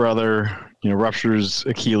brother, ruptures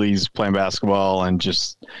Achilles playing basketball, and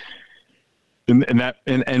just,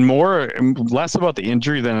 and more and less about the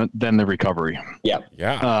injury than the recovery. Yeah.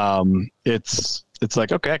 Yeah. It's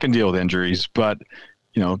like, okay, I can deal with injuries, but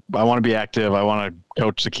I want to be active. I want to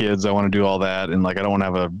coach the kids. I want to do all that. And like, I don't want to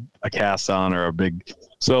have a cast on or a big,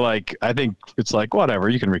 so like, I think it's like, whatever,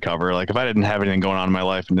 you can recover. Like, if I didn't have anything going on in my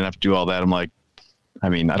life and didn't have to do all that, I'm like, I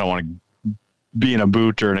mean, I don't want to be in a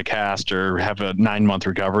boot or in a cast or have a 9-month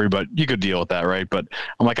recovery, but you could deal with that. Right. But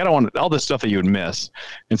I'm like, I don't want all this stuff that you would miss.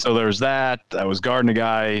 And so there's that. I was guarding a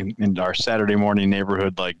guy in our Saturday morning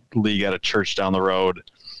neighborhood, like, league at a church down the road,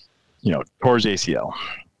 towards ACL.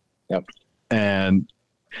 Yep. And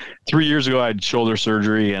 3 years ago, I had shoulder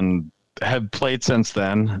surgery and have played since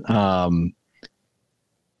then.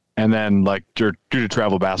 And then, like, due to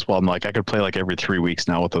travel basketball, I'm like, I could play like every 3 weeks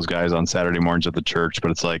now with those guys on Saturday mornings at the church.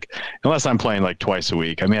 But it's like, unless I'm playing like twice a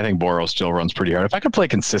week, I mean, I think Boro still runs pretty hard. If I could play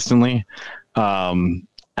consistently, I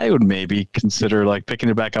would maybe consider like picking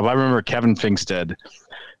it back up. I remember Kevin Finkstead,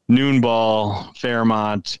 noon ball,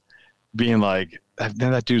 Fairmont, being like,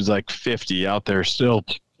 that dude's like 50 out there still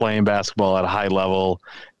playing basketball at a high level,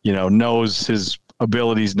 knows his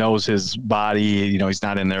abilities, knows his body, he's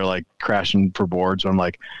not in there like crashing for boards. So I'm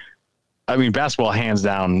like, I mean, basketball, hands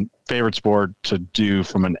down, favorite sport to do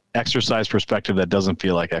from an exercise perspective that doesn't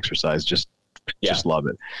feel like exercise. Just love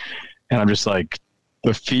it. And I'm just like,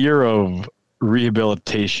 the fear of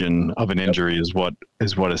rehabilitation of an injury is what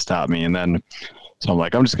has stopped me. And then, so I'm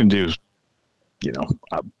like, I'm just going to do,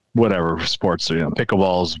 whatever sports,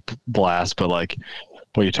 pickleball's blast, but like,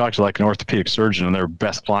 well, you talk to like an orthopedic surgeon and their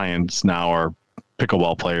best clients now are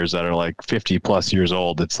pickleball players that are like 50 plus years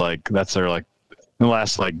old. It's like, that's their, like, in the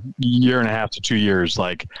last like year and a half to 2 years,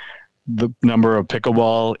 like, the number of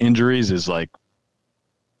pickleball injuries is like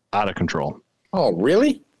out of control. Oh,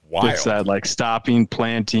 really? Wild. It's that like stopping,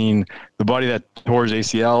 planting. The buddy that tore his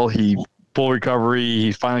ACL, he full recovery.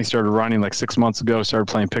 He finally started running like 6 months ago,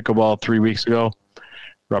 started playing pickleball 3 weeks ago,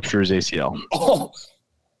 ruptured his ACL. Oh.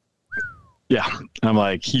 Yeah. I'm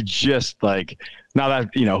like, he just like, now that,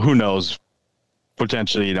 who knows,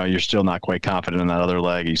 potentially, you're still not quite confident in that other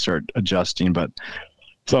leg. You start adjusting, but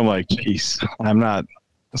so I'm like, geez, I'm not.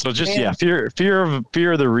 So just, fear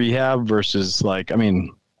of the rehab versus like, I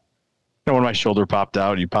mean, when my shoulder popped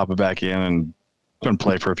out, you pop it back in and couldn't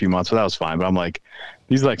play for a few months, but that was fine. But I'm like,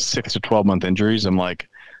 these are like 6 to 12 month injuries. I'm like,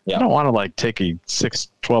 I don't want to like take a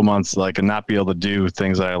 12 months, like, and not be able to do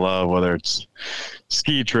things that I love, whether it's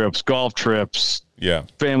ski trips, golf trips,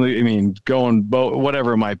 family. I mean, going boat,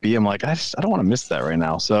 whatever it might be. I'm like, I don't want to miss that right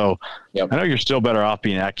now. So I know you're still better off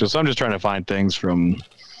being active. So I'm just trying to find things from,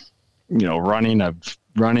 running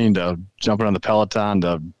to jumping on the Peloton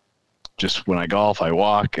to just when I golf, I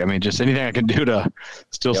walk. I mean, just anything I can do to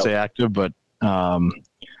still stay active. But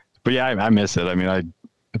yeah, I miss it. I mean,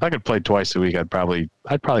 if I could play twice a week, I'd probably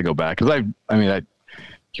go back. Cause you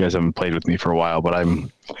guys haven't played with me for a while, but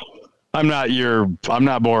I'm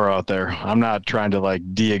not Bora out there. I'm not trying to like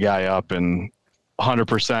D a guy up and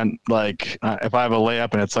 100%. Like if I have a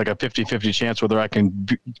layup and it's like a 50-50 chance whether I can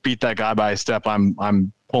beat that guy by a step,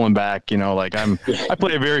 I'm pulling back, like I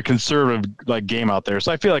play a very conservative like game out there.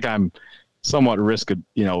 So I feel like I'm somewhat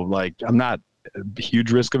like I'm not a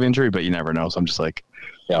huge risk of injury, but you never know. So I'm just like,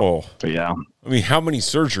 but yeah. I mean, how many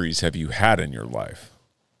surgeries have you had in your life?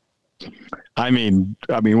 I mean,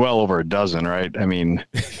 well over a dozen, right? I mean,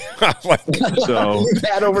 so you've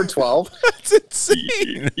had over 12. That's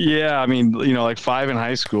insane. Yeah, I mean, like 5 in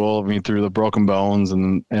high school. I mean, through the broken bones,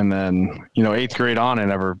 and then 8th grade on, I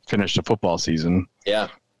never finished a football season. Yeah.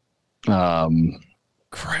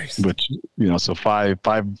 Christ. Which so five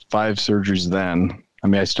surgeries. Then I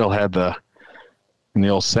mean, I still had in the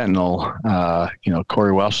old Sentinel.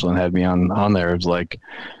 Corey Welshland had me on there. It was like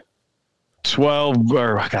 12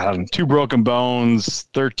 or 2 broken bones,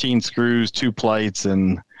 13 screws, 2 plates,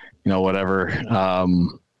 and whatever.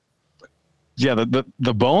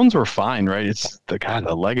 The bones were fine, right? It's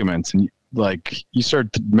the ligaments, and like you start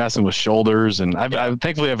messing with shoulders, and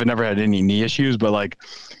thankfully I've never had any knee issues, but like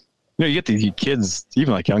you get these kids,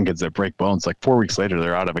 even like young kids that break bones, like 4 weeks later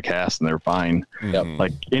they're out of a cast and they're fine.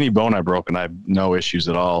 Like any bone I've broken, I have no issues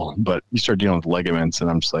at all, but you start dealing with ligaments and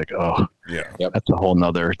I'm just like, that's a whole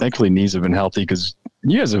nother. Thankfully knees have been healthy, because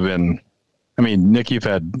you guys have been, I mean, Nick, you've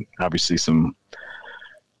had obviously some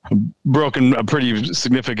broken, a pretty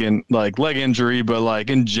significant like leg injury, but like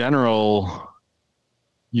in general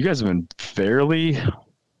you guys have been fairly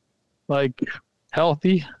like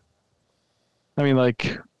healthy. I mean,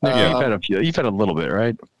 like you've had a little bit,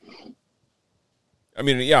 right? I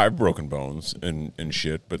mean, I've broken bones and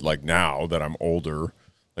shit, but like now that I'm older,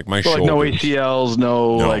 like my shoulders, like no ACLs,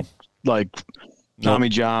 no. like Tommy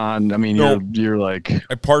John. I mean, you're like,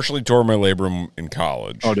 I partially tore my labrum in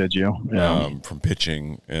college. Oh, did you? Yeah. From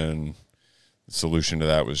pitching, and the solution to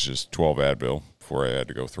that was just 12 Advil before I had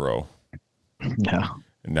to go throw. Yeah.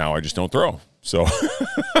 And now I just don't throw. So,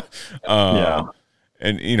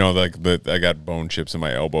 and I got bone chips in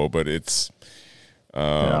my elbow, but it's,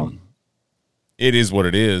 it is what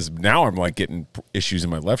it is. Now I'm like getting issues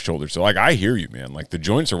in my left shoulder. So like, I hear you, man. Like the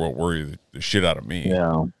joints are what worry the shit out of me.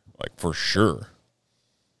 Yeah. Like for sure.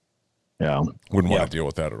 Yeah. Wouldn't want to deal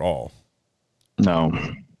with that at all. No.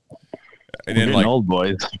 And then like old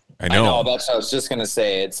boys. I know. That's what I was just going to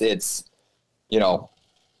say. It's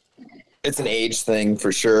it's an age thing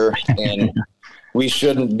for sure. And we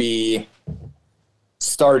shouldn't be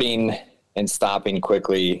starting and stopping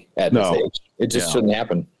quickly at this age. It just shouldn't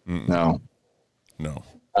happen. No.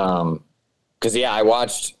 Because I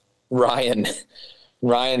watched Ryan.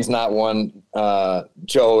 Ryan's not one.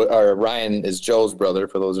 Ryan is Joe's brother.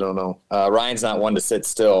 For those who don't know, Ryan's not one to sit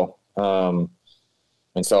still. And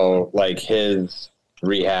so like his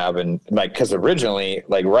rehab and like, because originally,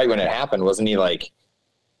 like right when it happened, wasn't he like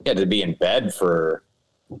he had to be in bed for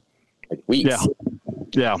like weeks?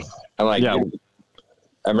 Yeah. I'm like,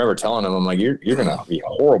 I remember telling him, I'm like, you're gonna be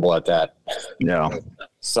horrible at that. Yeah.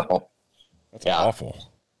 So that's awful.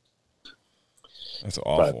 That's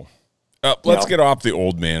awful. Let's get off the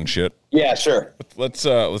old man shit. Yeah, sure. Let's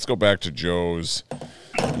go back to Joe's,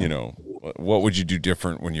 what would you do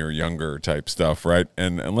different when you're younger type stuff, right?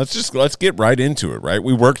 And let's get right into it, right?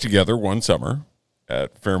 We worked together one summer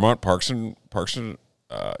at Fairmont City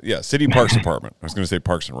Parks Department. I was going to say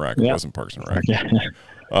Parks and Rec. It wasn't Parks and Rec.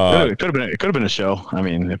 It could have been a show. I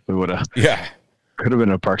mean, if we would have. Yeah. Could have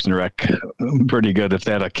been a Parks and Rec. Pretty good if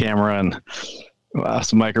they had a camera and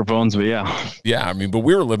some microphones, but yeah. I mean, but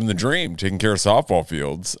we were living the dream, taking care of softball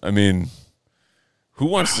fields. I mean, who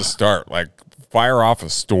wants to start? Like, fire off a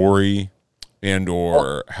story,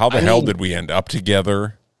 or how the hell did we end up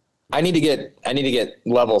together? I need to get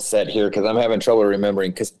level set here because I'm having trouble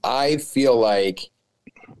remembering. Because I feel like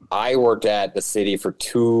I worked at the city for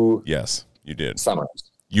 2. Yes, you did. Summers.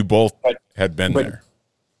 You both had been there.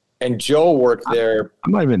 And Joe worked there. I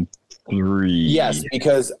might have been 3. Yes,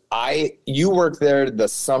 because you worked there the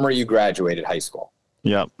summer you graduated high school.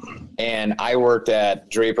 Yep. And I worked at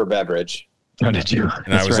Draper Beverage. Oh, did you?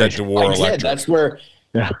 And I was at DeWar Electric. That's where.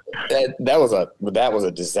 Yeah. That was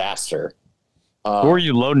a disaster. Were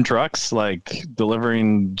you loading trucks, like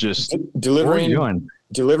delivering?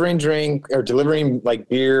 Delivering drink or delivering like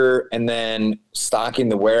beer, and then stocking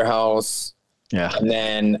the warehouse. Yeah. And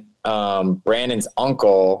then Brandon's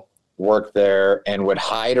uncle worked there and would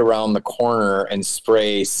hide around the corner and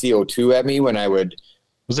spray CO2 at me when I would.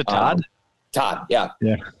 Was it Todd? Todd, yeah.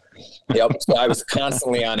 Yeah. Yep. So I was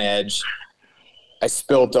constantly on edge. I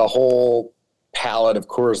spilt a whole pallet of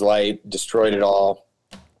Coors Light, destroyed it all.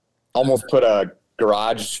 Almost put a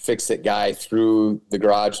garage fix-it guy through the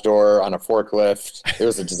garage door on a forklift. It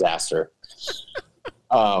was a disaster.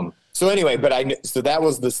 So anyway, that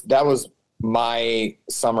was my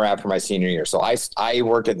summer after my senior year. So I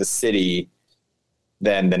worked at the city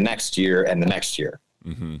then the next year and the next year.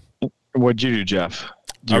 Mm-hmm. What'd you do, Jeff?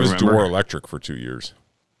 I was DeWar Electric for 2 years.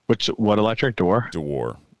 What electric? DeWar?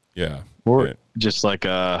 DeWar. Yeah. Or just like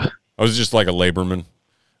a... I was just like a laborman.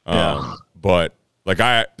 Yeah. But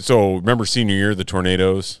so remember senior year, the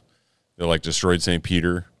tornadoes that like destroyed St.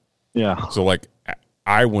 Peter? Yeah. So like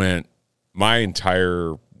I went my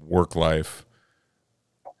entire work life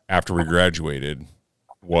after we graduated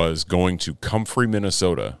was going to Comfrey,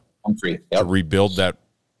 Minnesota to rebuild that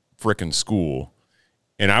frickin' school.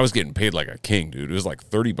 And I was getting paid like a king, dude. It was like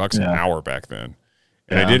 $30 an hour back then.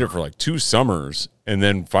 And I did it for like 2 summers. And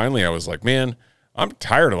then finally I was like, man, I'm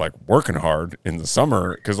tired of like working hard in the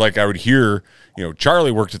summer. Cause like I would hear,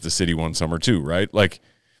 Charlie worked at the city one summer too, right? Like,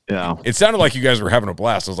 yeah, it sounded like you guys were having a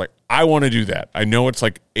blast. I was like, I want to do that. I know it's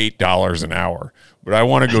like $8 an hour, but I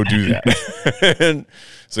want to go do that. And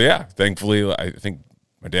so, yeah, thankfully, I think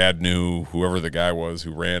my dad knew whoever the guy was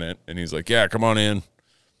who ran it. And he's like, yeah, come on in.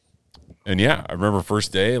 And yeah, I remember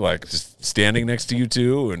first day, like just standing next to you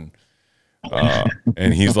two.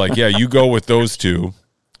 And he's like, yeah, you go with those two.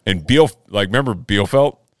 And remember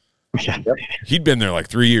Bielfeldt? Yeah. He'd been there like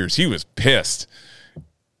 3 years. He was pissed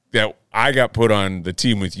that I got put on the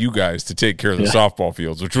team with you guys to take care of the softball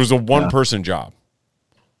fields, which was a one-person job.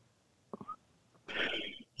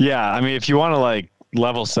 Yeah, I mean, if you want to like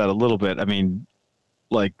level set a little bit, I mean,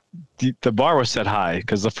 like the bar was set high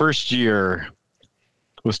because the first year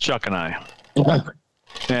was Chuck and I.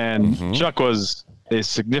 And Chuck was a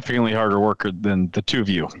significantly harder worker than the two of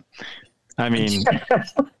you. I mean,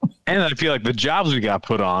 and I feel like the jobs we got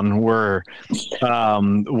put on were,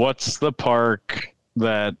 what's the park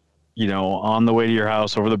that, on the way to your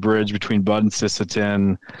house over the bridge between Bud and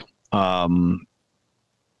Sisseton,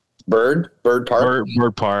 Bird Park.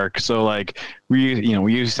 Bird Park. So like we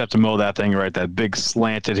used to have to mow that thing, right? That big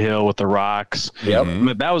slanted hill with the rocks. Yep.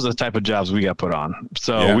 But that was the type of jobs we got put on.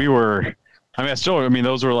 So we were,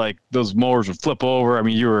 those were like, those mowers would flip over. I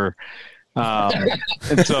mean, you were,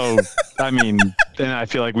 and so, I mean, and I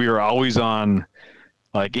feel like we were always on,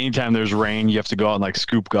 like anytime there's rain, you have to go out and like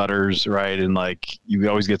scoop gutters, right? And like you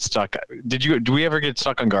always get stuck. Do we ever get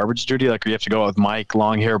stuck on garbage duty? Like you have to go out with Mike,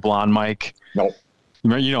 long hair, blonde Mike? Nope.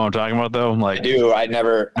 You know what I'm talking about though? Like I do. I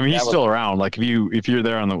mean, he's still around. Like if you're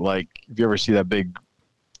there on the, like, if you ever see that big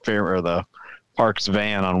fair or the Parks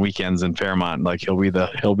van on weekends in Fairmont, like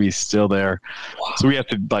he'll be still there. Wow. So we have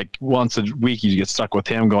to, like, once a week you get stuck with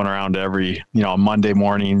him going around every, Monday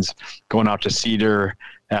mornings, going out to Cedar.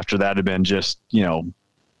 After that had been just,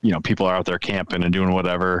 people are out there camping and doing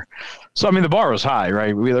whatever. So, I mean, the bar was high,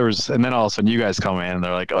 right? And then all of a sudden you guys come in and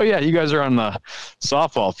they're like, oh yeah, you guys are on the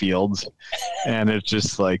softball fields. And it's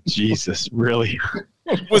just like, Jesus, really?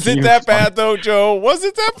 Was it that bad though, Joe? Was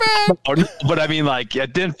it that bad? But I mean, like,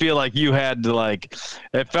 it didn't feel like you had to, like,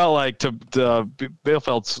 it felt like to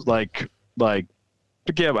Bielfeldt's like,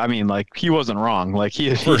 I mean, like, he wasn't wrong. Like he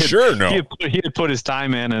had put his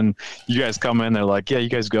time in, and you guys come in, they're like, yeah, you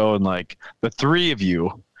guys go, and like the three of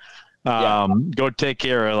you go take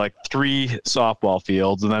care of like 3 softball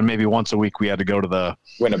fields, and then maybe once a week we had to go to the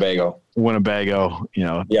Winnebago,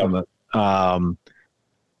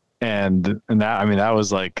 and that, I mean, that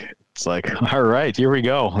was like, it's like, all right, here we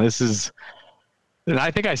go. This is, and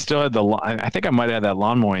I think I still had I think I might have had that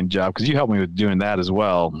lawn mowing job because you helped me with doing that as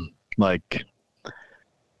well. Like,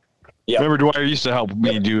 remember Dwyer used to help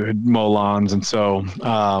me do mow lawns, and so,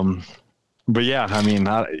 but yeah, I mean,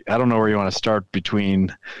 I don't know where you want to start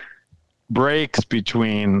between breaks,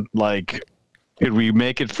 between like, could we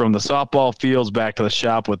make it from the softball fields back to the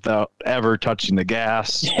shop without ever touching the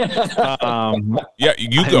gas? Yeah,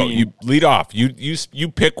 you go. You lead off. You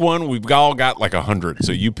pick one. We've all got like 100,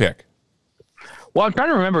 so you pick. Well, I'm trying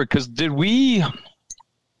to remember because did we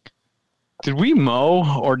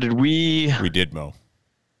mow or did we? We did mow.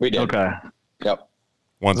 We did. Okay. Yep.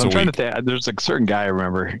 once a week. I'm trying to think. There's a certain guy I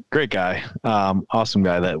remember, great guy, awesome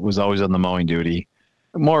guy that was always on the mowing duty,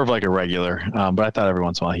 more of like a regular. But I thought every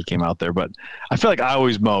once in a while he came out there. But I feel like I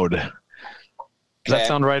always mowed. Does that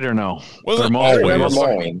sound right or no? Wasn't I remember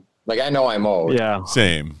mowing. Like I know I mowed. Yeah.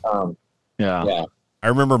 Same. Yeah. I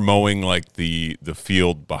remember mowing like the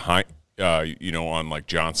field behind, on like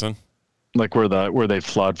Johnson. Like where they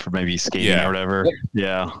flood for maybe skating or whatever.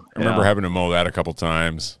 Yeah. I remember having to mow that a couple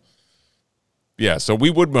times. Yeah, so we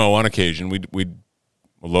would mow on occasion. We'd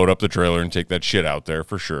load up the trailer and take that shit out there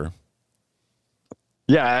for sure.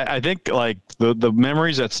 Yeah, I think like the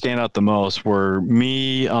memories that stand out the most were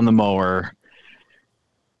me on the mower,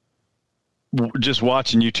 just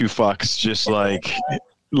watching you two fucks, just like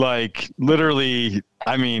literally.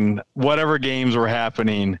 I mean, whatever games were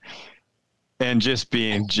happening, and just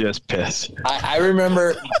being pissed. I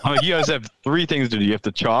remember. You guys have three things to do. You have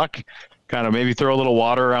to chalk, kind of maybe throw a little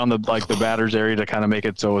water around the batter's area to kind of make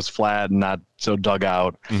it so it's flat and not so dug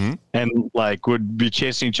out, and like would be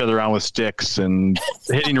chasing each other around with sticks and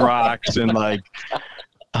hitting rocks and like.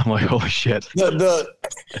 I'm like, holy shit. The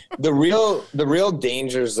real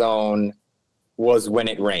danger zone was when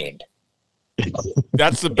it rained.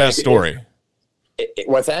 That's the best story.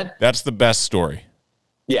 What's that? That's the best story.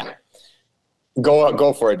 Yeah.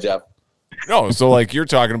 Go for it, Jeff. No, so like you're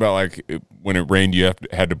talking about like when it rained, you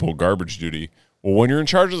had to pull garbage duty. Well, when you're in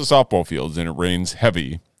charge of the softball fields and it rains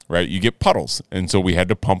heavy, right, you get puddles. And so we had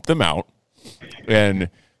to pump them out. And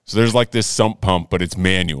so there's like this sump pump, but it's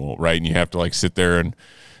manual, right? And you have to like sit there and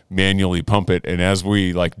manually pump it. And as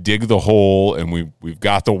we like dig the hole and we've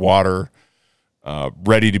got the water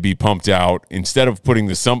ready to be pumped out, instead of putting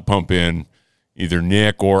the sump pump in, either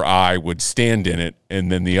Nick or I would stand in it,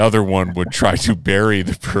 and then the other one would try to bury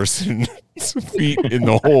the person's feet in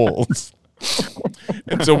the holes.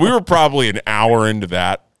 And so we were probably an hour into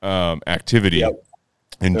that activity.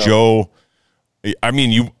 And Joe, I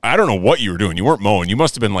mean, I don't know what you were doing. You weren't mowing. You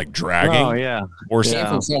must have been like dragging or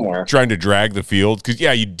somewhere. Trying to drag the field. Because,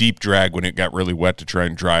 you deep drag when it got really wet to try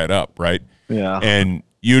and dry it up, right? Yeah. And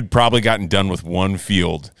you'd probably gotten done with one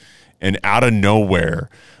field, and out of nowhere,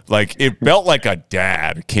 like it felt like a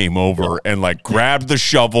dad came over and like grabbed the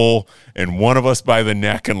shovel and one of us by the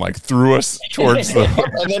neck and like threw us towards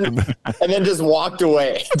the and then just walked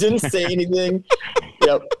away. Didn't say anything.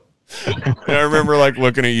 Yep. And I remember like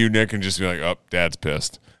looking at you, Nick, and just be like, "Oh, Dad's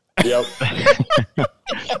pissed." Yep.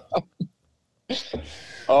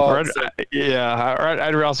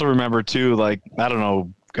 I'd also remember too, like, I don't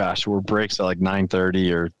know, gosh, were breaks at like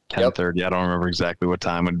 9:30 or 10:30. I don't remember exactly what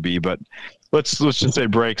time it would be, but let's just say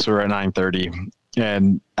breaks were at 9:30.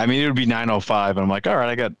 And I mean, it would be 9:05. And I'm like, all right,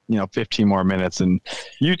 I got, 15 more minutes. And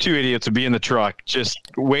you two idiots would be in the truck just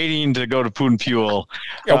waiting to go to Food and Fuel.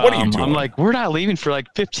 Yeah, what are you doing? I'm like, we're not leaving for like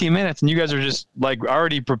 15 minutes. And you guys are just like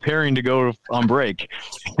already preparing to go on break.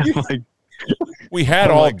 Like, we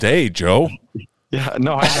had all day, Joe. Yeah,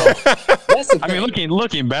 no, I know. I mean,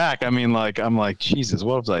 looking back, I mean, like, I'm like, Jesus,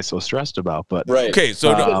 what was I so stressed about? But right. Okay,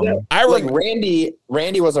 so Randy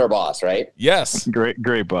was our boss, right? Yes.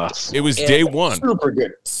 Great boss. It was day one.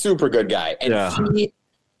 Super good guy. And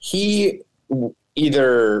he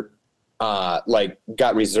either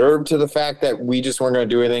got reserved to the fact that we just weren't going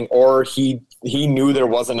to do anything, or he knew there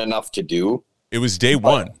wasn't enough to do. It was day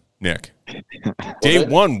one, Nick. Day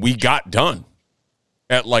one, we got done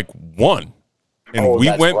at like 1. And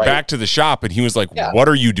we went back to the shop, and he was like, "What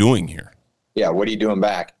are you doing here?" Yeah, what are you doing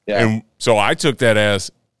back? Yeah. And so I took that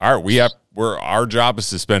as, all right, our job is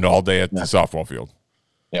to spend all day at the softball field.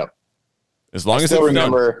 Yep. As long as it's still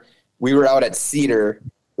remember, we were out at Cedar,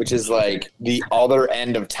 which is like the other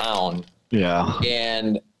end of town. Yeah.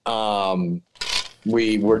 And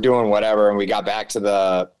we were doing whatever, and we got back to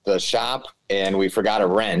the shop, and we forgot a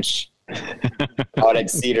wrench out at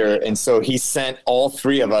Cedar, and so he sent all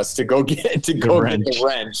three of us to go get the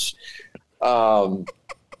wrench. The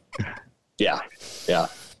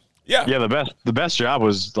best job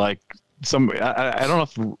was like I don't know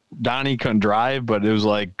if Donnie couldn't drive, but it was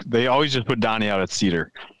like they always just put Donnie out at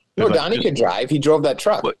Cedar. No, Donnie could drive. He drove that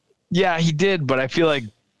truck. Yeah, he did, but I feel like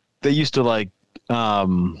they used to like I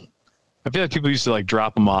feel like people used to like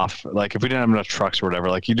drop him off, like if we didn't have enough trucks or whatever,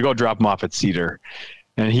 like you'd go drop him off at Cedar.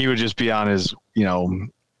 And he would just be on his,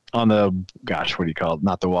 on the, gosh, what do you call it?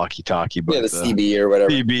 Not the walkie-talkie, but the CB or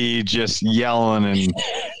whatever. CB, just yelling.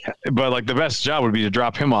 But like the best job would be to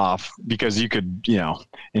drop him off, because you could,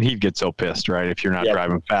 and he'd get so pissed, right? If you're not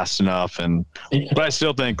driving fast enough. But I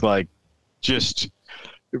still think like just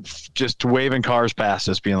waving cars past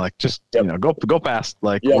us, being like, just, go past.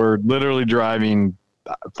 Like we're literally driving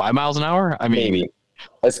 5 miles an hour. I mean, maybe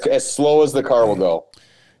as slow as the car will go.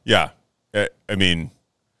 Yeah. I mean,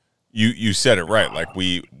 You said it right. Like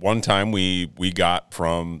one time we got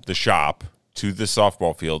from the shop to the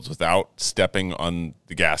softball fields without stepping on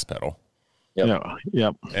the gas pedal. Yep.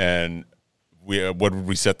 Yep. And what did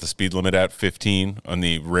we set the speed limit at? 15 on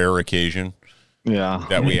the rare occasion. Yeah.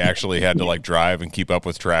 That we actually had to like drive and keep up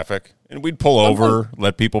with traffic. And we'd pull over,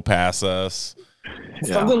 let people pass us.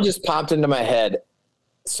 Something just popped into my head.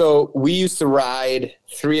 So we used to ride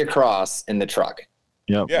 3 across in the truck.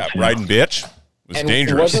 Yep. Yeah, riding bitch. It was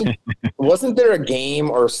dangerous. Wasn't there a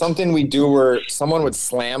game or something we do where someone would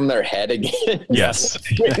slam their head against? Yes.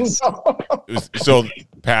 So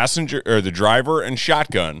passenger or the driver and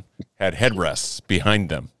shotgun had headrests behind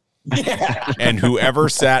them. Yeah. And whoever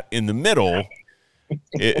sat in the middle,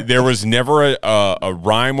 there was never a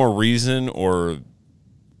rhyme or reason or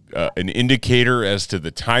an indicator as to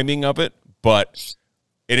the timing of it, but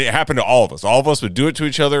it happened to all of us. All of us would do it to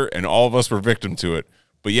each other, and all of us were victim to it.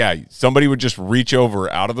 But yeah, somebody would just reach over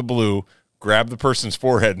out of the blue, grab the person's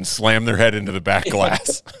forehead, and slam their head into the back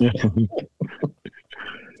glass.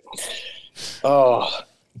 Oh,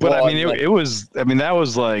 but well, I mean, it was. I mean, that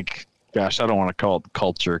was like, gosh, I don't want to call it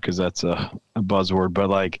culture because that's a buzzword,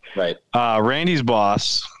 but like, right. Randy's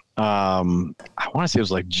boss. I want to say it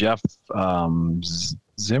was like Jeff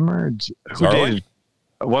Zimmer. Who dated?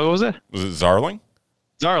 What was it? Was it Zarling?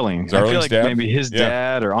 Zarling. I feel like dad? Maybe his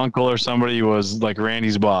dad or uncle or somebody was like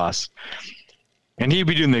Randy's boss, and he'd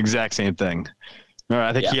be doing the exact same thing.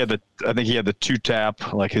 I think he had the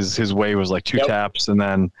 2-tap, like his way was like 2 taps, and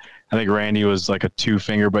then I think Randy was like a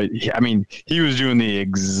 2-finger. But he was doing the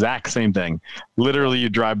exact same thing. Literally, you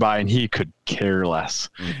drive by and he could care less.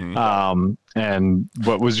 Mm-hmm.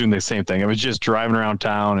 But was doing the same thing. It was just driving around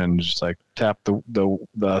town and just like tap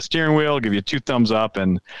the steering wheel, give you 2 thumbs up,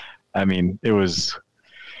 and I mean it was.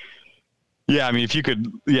 Yeah, I mean, if you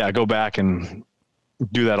could, go back and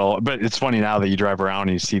do that all. But it's funny now that you drive around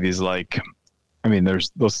and you see these, like, I mean,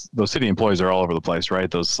 there's those city employees are all over the place,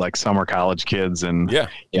 right? Those like summer college kids, and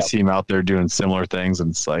you see them out there doing similar things, and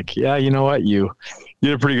it's like, you know what, you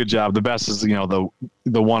did a pretty good job. The best is, the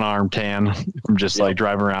one arm tan from just like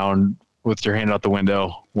driving around with your hand out the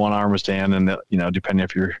window. One arm was tan, and depending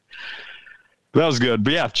if you're. That was good.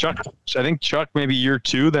 But yeah, Chuck, I think Chuck maybe year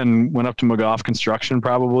 2, then went up to McGough Construction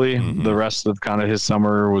probably. Mm-hmm. The rest of kind of his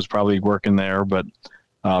summer was probably working there. But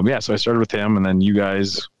so I started with him, and then you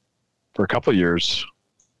guys for a couple of years.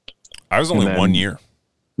 I was only 1 year.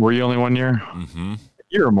 Were you only 1 year? Mm-hmm.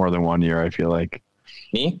 You were more than 1 year, I feel like.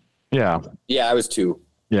 Me? Yeah. Yeah, I was 2.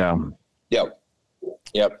 Yeah. Yep.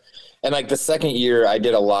 And like the second year, I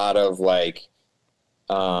did a lot of like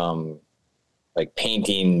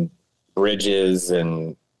painting bridges,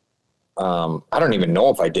 and I don't even know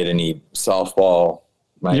if I did any softball.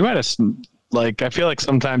 You might have, like, I feel like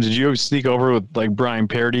sometimes did you sneak over with like Brian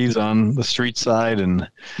Paradis on the street side? And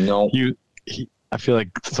no, I feel like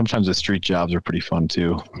sometimes the street jobs are pretty fun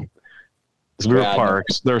too.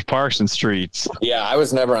 There's parks and streets. Yeah, I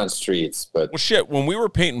was never on streets, but well, shit. When we were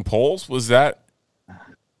painting poles, was that?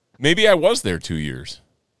 Maybe I was there 2 years.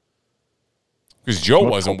 Because Joe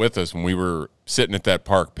wasn't with us when we were sitting at that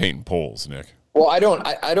park painting poles, Nick. Well, I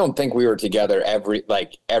don't think we were together every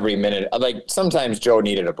minute. Like sometimes Joe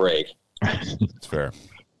needed a break. That's fair.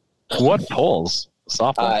 What poles?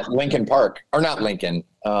 Softball. Lincoln Park, or not Lincoln.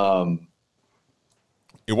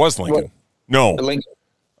 It was Lincoln. No, Lincoln.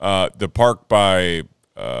 The park by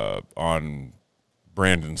on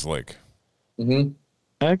Brandon's Lake. Mm-hmm.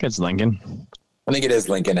 I think it's Lincoln. I think it is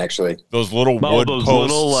Lincoln, actually. Those little wood posts.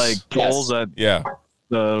 Little like poles that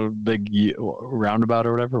the big roundabout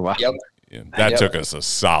or whatever. Wow. Yep. Yeah, that took us a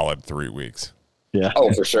solid 3 weeks. Yeah.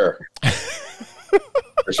 Oh, for sure.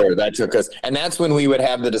 For sure. That took us. And that's when we would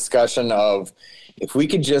have the discussion of if we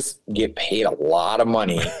could just get paid a lot of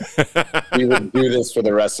money, we would do this for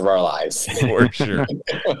the rest of our lives. For sure.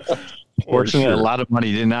 Fortunately, a lot of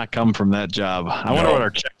money did not come from that job. I wonder what our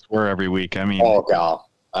checks were every week. I mean, oh, God.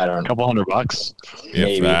 I don't know. A couple $100.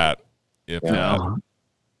 If that.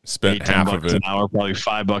 Spent half of it an hour, probably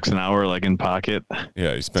 $5 an hour, like in pocket.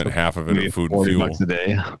 Yeah, you spent half of it on food and fuel. $40 a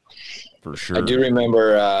day. For sure. I do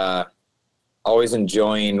remember always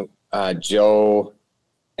enjoying Joe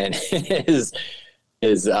and his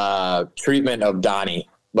treatment of Donnie.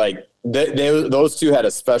 Like those two had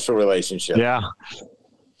a special relationship. Yeah.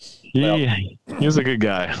 He was a good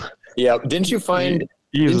guy. Yeah. Didn't you find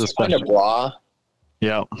a bra?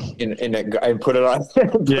 Yeah. And put it on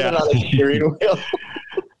it on the steering wheel.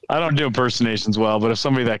 I don't do impersonations well, but if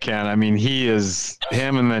somebody that can, I mean,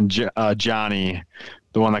 him and then Johnny,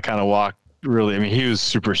 the one that kind of walked really, I mean, he was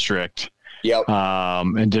super strict. Yep.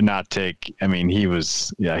 And did not take, I mean, he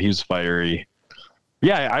was fiery.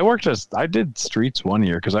 Yeah, I did streets one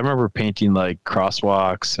year because I remember painting like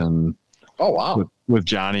crosswalks and Oh wow. with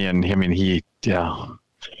Johnny and him, and that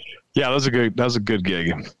was a good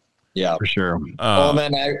gig. Yeah, for sure. And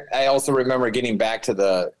then I also remember getting back to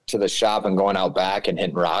the shop and going out back and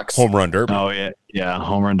hitting rocks. Home run derby. Oh yeah,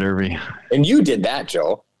 home run derby. And you did that,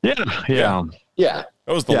 Joe. Yeah.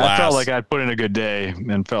 That was the last. I felt like I'd put in a good day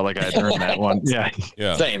and felt like I'd earned that one. Yeah.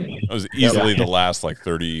 Same. It was easily the last like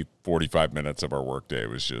 30, 45 minutes of our workday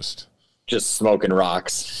was just smoking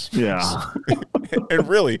rocks. Yeah. And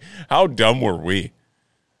really, how dumb were we?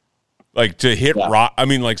 Like to hit rock. I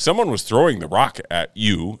mean, like someone was throwing the rock at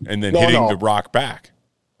you and then hitting the rock back.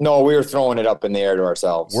 No, we were throwing it up in the air to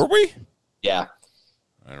ourselves. Were we? Yeah.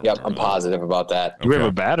 Yep, I'm positive about that. Do we have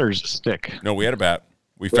a bat or just a stick? No, we had a bat.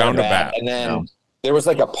 We found a bat. And then there was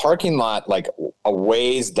like a parking lot like a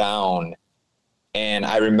ways down. And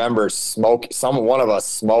I remember one of us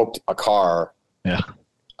smoked a car. Yeah.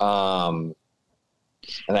 And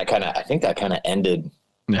I think that kind of ended.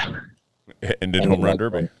 Yeah. Ended home run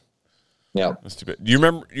derby. Yeah. That's too bad. Do you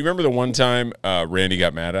remember the one time Randy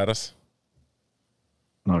got mad at us?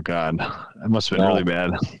 Oh God. That must have been really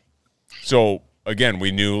bad. So again,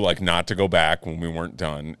 we knew like not to go back when we weren't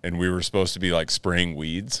done, and we were supposed to be like spraying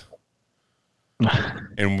weeds.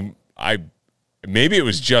 And maybe it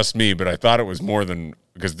was just me, but I thought it was more than,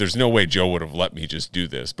 because there's no way Joe would have let me just do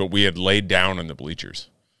this, but we had laid down in the bleachers.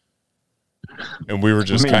 And we were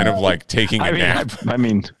just kind of like taking a nap.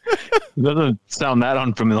 It doesn't sound that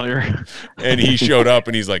unfamiliar. And he showed up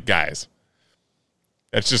and he's like, guys,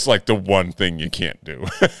 that's just like the one thing you can't do.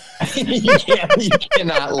 You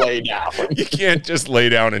cannot lay down. You can't just lay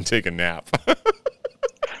down and take a nap.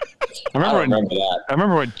 I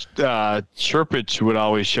remember when Chirpich would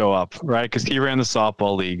always show up, right? Because he ran the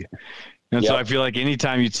softball league. And so I feel like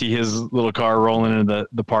anytime you'd see his little car rolling into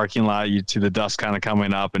the parking lot, you'd see the dust kind of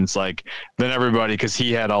coming up. And it's like, then everybody, because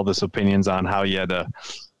he had all this opinions on how you had to,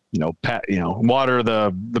 water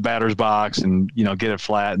the batter's box and, get it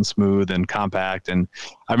flat and smooth and compact. And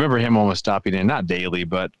I remember him almost stopping in, not daily,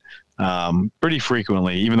 but pretty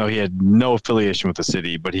frequently, even though he had no affiliation with the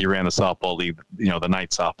city, but he ran the softball league, the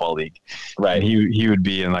night softball league. Right. And he would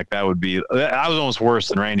be, and like, that was almost worse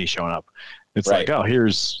than Randy showing up. It's like, oh,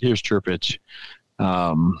 here's Chirpich.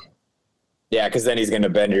 Yeah, because then he's going to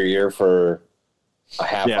bend your ear for a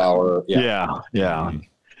half hour. Yeah.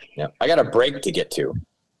 I got a break to get to.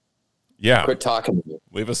 Yeah. Quit talking to me.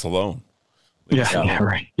 Leave us alone.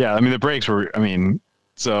 Right. Yeah, the breaks were,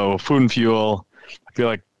 so food and fuel, I feel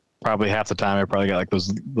like probably half the time I probably got like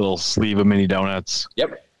those little sleeve of mini donuts.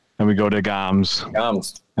 Yep. And we go to Goms.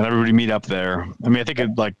 And everybody meet up there. I think it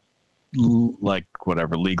like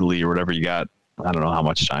whatever, legally or whatever you got. I don't know how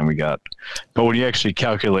much time we got. But when you actually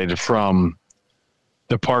calculate it from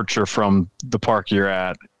departure from the park you're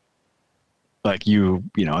at, like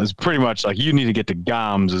it's pretty much like you need to get to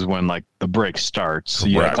Goms is when like the break starts. So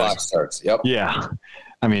the clock starts. Yep. Yeah.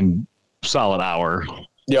 Solid hour.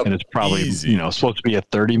 Yep. And it's probably, supposed to be a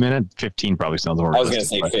 30-minute, 15 probably sounds more. I was going to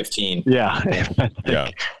say 15. Yeah. Yeah.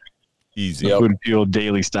 Easy. Food and fuel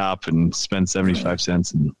daily stop and spend 75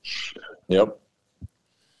 cents. And yep.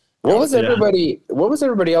 What was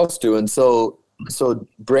everybody else doing? So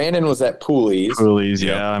Brandon was at Pooley's.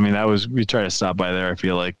 Yeah. We try to stop by there. I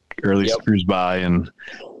feel like early cruise by and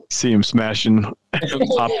see him smashing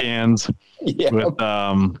pop cans with,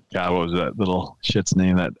 God, what was that little shit's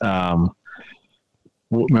name that,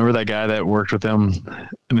 remember that guy that worked with him?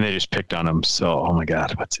 They just picked on him. So, oh my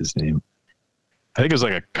God, what's his name? I think it was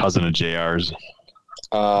like a cousin of JR's.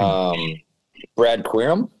 Brad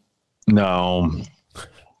Queerum? No.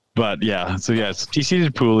 But yeah, so it's TC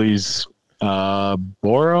to Pooley's,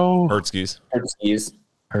 Boro? Hertzke's.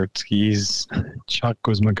 Chuck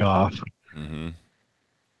was McGough. Mm-hmm.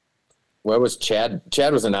 Where was Chad?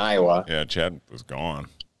 Chad was in Iowa. Yeah, Chad was gone.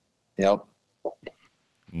 Yep. What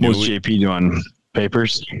was JP doing?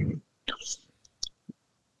 Papers?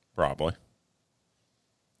 Probably.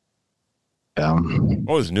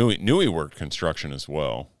 What was Newey worked construction as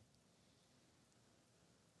well.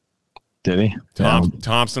 Did he?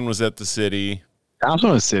 Thompson was at the city.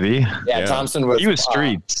 Thompson was city. Yeah, Thompson was. He was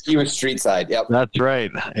streets. He was street side. Yep. That's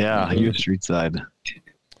right. Yeah, he was street side.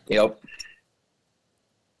 Yep.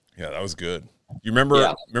 Yeah, that was good. You remember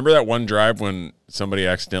that one drive when somebody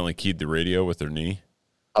accidentally keyed the radio with their knee?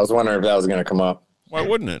 I was wondering if that was going to come up. Why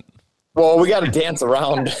wouldn't it? Well, we got to dance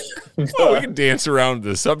around. Well, we can dance around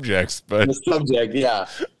the subjects, but the subject, yeah.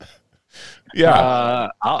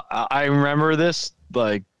 I remember this.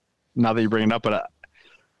 Like, now that you bring it up, but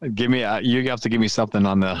you have to give me something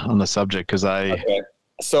on the subject because Okay.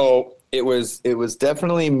 So it was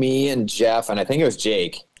definitely me and Jeff, and I think it was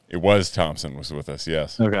Jake. It was Thompson was with us.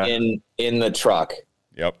 Yes. Okay. In the truck.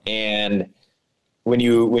 Yep. And when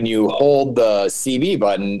you hold the CV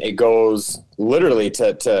button, it goes literally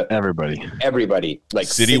to everybody. Like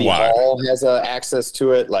City Hall has access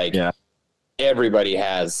to it. Like everybody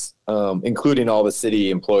has, including all the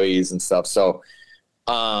city employees and stuff. So,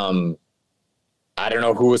 I don't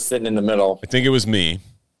know who was sitting in the middle. I think it was me.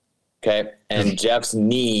 Okay. And Jeff's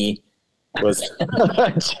knee was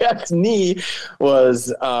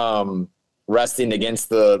resting against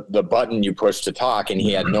the button you push to talk, and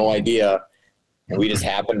he had no idea. And we just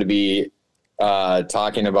happened to be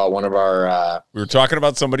talking about one of our we were talking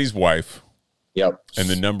about somebody's wife. Yep. And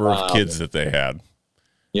the number of kids that they had.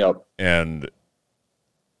 Yep. And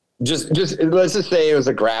just let's just say it was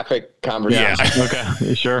a graphic conversation. Yeah.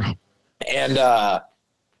 Okay. Sure. And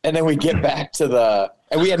then we get back to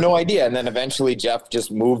and we had no idea. And then eventually Jeff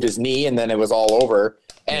just moved his knee, and then it was all over.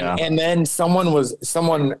 And then someone went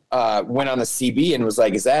on the CB and was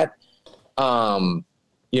like, "Is that,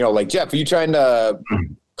 like, Jeff, are you trying to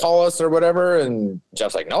call us or whatever?" And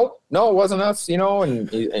Jeff's like, "No, it wasn't us," and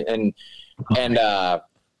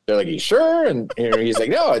they're like, "Are you sure?" And he's like,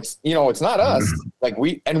 "No, it's not us." Like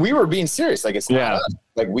we were being serious. Like, it's not us.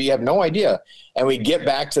 Like, we have no idea. And we get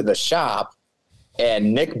back to the shop,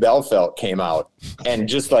 and Nick Belfelt came out and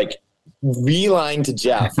just like beeline to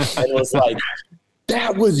Jeff and was like,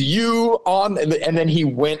 "That was you on," and then he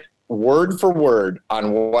went word for word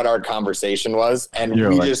on what our conversation was. And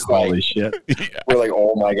we just holy shit. We're like,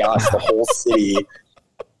 "Oh my gosh, the whole city."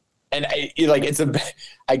 And I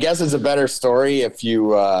guess it's a better story if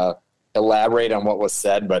you elaborate on what was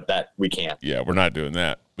said, but that we can't. Yeah, we're not doing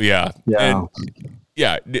that. Yeah. And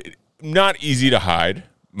not easy to hide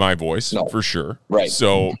my voice, for sure. Right.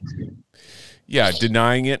 So,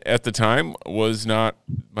 denying it at the time was not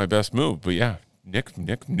my best move. But yeah, Nick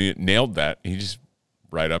nailed that. He just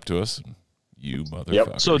right up to us. You motherfuckers.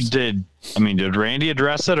 Yep. So did Randy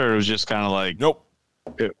address it, or it was just kind of like, nope.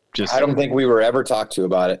 I don't think we were ever talked to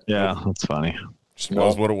about it. Yeah, that's funny. Just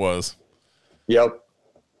was what it was. Yep.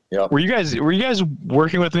 Were you guys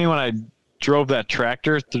working with me when I drove that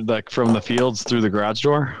tractor through, from the fields through the garage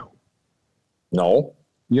door? No.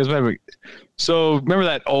 You guys remember? So remember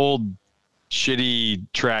that old shitty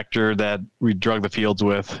tractor that we drug the fields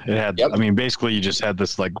with? It had, basically you just had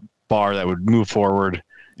this like bar that would move forward.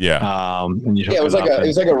 Yeah. And it was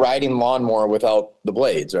like a riding lawnmower without the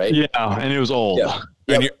blades, right? Yeah, and it was old. Yeah.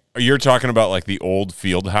 And you're talking about like the old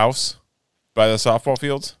field house by the softball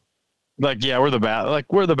fields? Like, where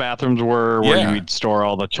the bathrooms were, where you would store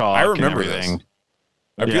all the chalk. I remember and everything.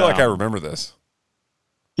 This. I feel like I remember this.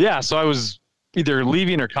 Yeah, so I was either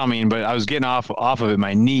leaving or coming, but I was getting off of it.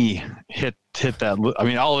 My knee hit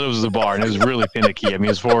that. All it was a bar, and it was really finicky. It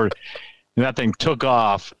was forward, and that thing took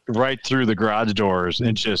off right through the garage doors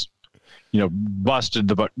and just, busted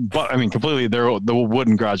completely. The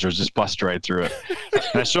wooden garage doors just busted right through it.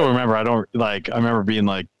 And I still remember. I remember being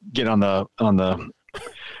like getting on the.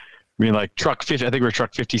 Truck 50. I think we're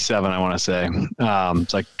truck 57. I want to say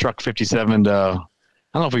it's like truck 57 to.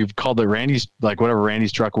 I don't know if we called it Randy's, like whatever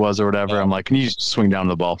Randy's truck was or whatever. I'm like, can you just swing down to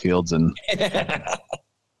the ball fields and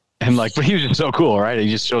but he was just so cool, right? He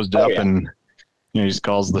just shows up and he just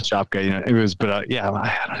calls the shop guy. It was, but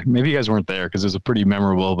maybe you guys weren't there because it was a pretty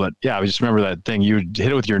memorable. But yeah, I just remember that thing. You would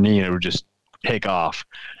hit it with your knee and it would just take off.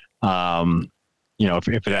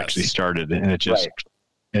 If it actually started, and it just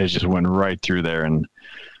went right through there and.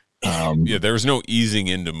 There was no easing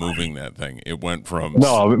into moving that thing. It went from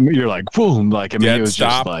you're like boom, like it was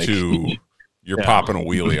stop just like to you're popping a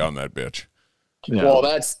wheelie on that bitch. Yeah. Well,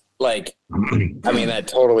 that's like, that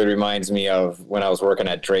totally reminds me of when I was working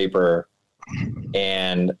at Draper,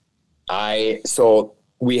 and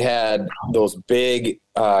we had those big,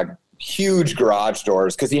 huge garage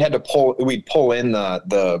doors because we'd pull in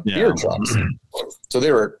the beer trucks, so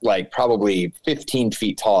they were like probably 15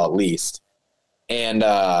 feet tall at least. And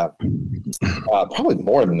probably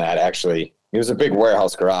more than that, actually. It was a big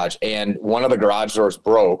warehouse garage, and one of the garage doors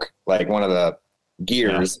broke, like one of the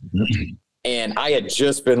gears. Yeah. And I had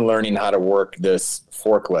just been learning how to work this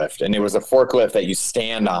forklift, and it was a forklift that you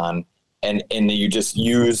stand on, and you just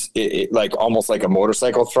use it like almost like a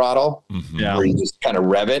motorcycle throttle, where you just kind of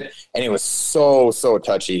rev it. And it was so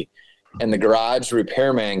touchy. And the garage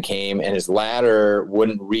repairman came, and his ladder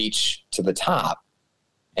wouldn't reach to the top.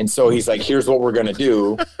 And so he's like, "Here's what we're going to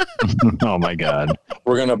do." Oh my God.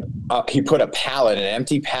 We're going to, he put an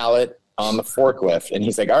empty pallet on the forklift. And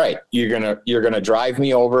he's like, "All right, you're going to drive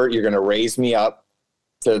me over. You're going to raise me up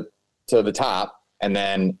to the top." And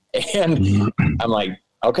I'm like,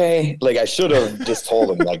 okay. Like I should have just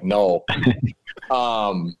told him like, no.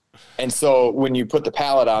 And so when you put the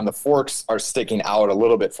pallet on, the forks are sticking out a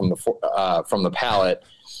little bit from the pallet,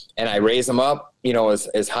 and I raise him up,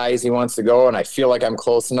 as high as he wants to go. And I feel like I'm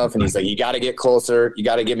close enough. And he's like, you got to get closer. You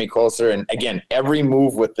got to get me closer. And again, every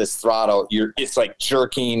move with this throttle, it's like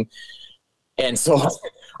jerking. And so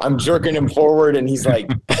I'm jerking him forward, and he's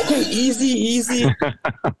like, okay, easy.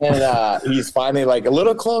 And he's finally like a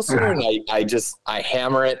little closer, and I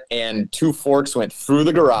hammer it, and 2 forks went through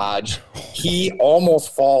the garage. He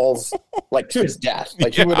almost falls like to his death.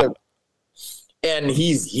 Like he would have. And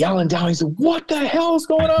he's yelling down. He's like, what the hell is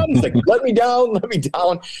going on? He's like, let me down.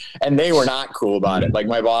 And they were not cool about it. Like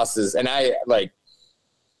my bosses, and I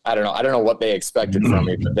don't know what they expected from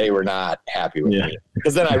me, but they were not happy with me.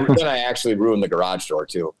 Because then I actually ruined the garage door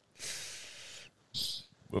too.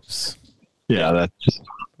 Whoops. Yeah, that's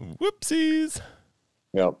whoopsies.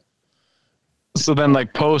 Yep. So then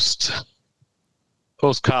like post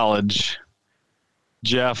college,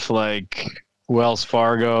 Jeff, like Wells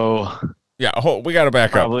Fargo. Yeah, we got to back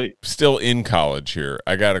Probably. up. Still in college here.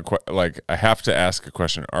 I have to ask a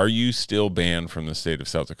question. Are you still banned from the state of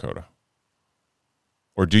South Dakota?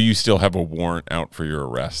 Or do you still have a warrant out for your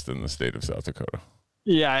arrest in the state of South Dakota?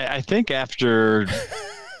 Yeah, I think after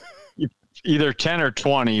either 10 or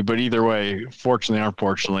 20, but either way, fortunately or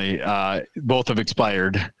unfortunately, both have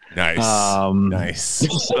expired. Nice.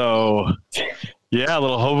 Nice. So, yeah,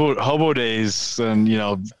 little hobo days. And,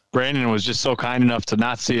 Brandon was just so kind enough to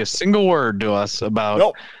not say a single word to us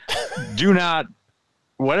about do not,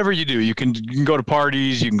 whatever you do, you can go to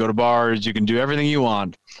parties, you can go to bars, you can do everything you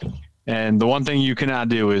want. And the one thing you cannot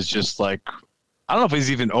do is just like, I don't know if it's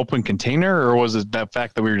even open container or was it that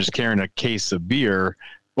fact that we were just carrying a case of beer,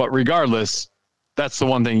 but regardless, that's the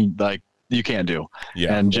one thing like you can't do.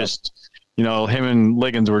 Yeah. And just, him and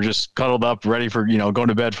Liggins were just cuddled up ready for, going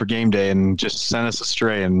to bed for game day and just sent us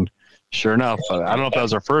astray. And sure enough, I don't know if that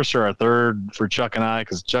was our first or our third for Chuck and I,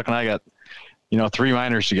 because Chuck and I got, 3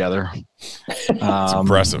 minors together. It's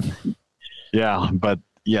impressive. Yeah. But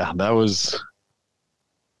yeah, that was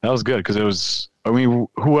good because it was,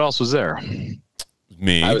 who else was there?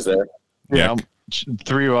 Me. I was there. Yeah.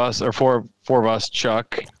 3 of us or 4 of us,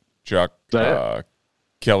 Chuck,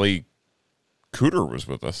 Kelly Cooter was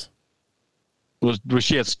with us. Was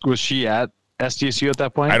she at SDSU at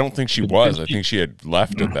that point? I don't think she was. I think she had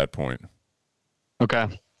left at that point.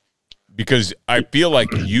 Okay. Because I feel like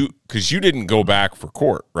you didn't go back for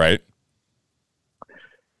court, right?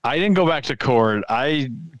 I didn't go back to court.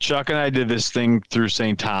 Chuck and I did this thing through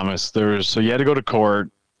St. Thomas. So you had to go to court,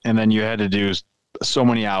 and then you had to do so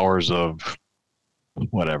many hours of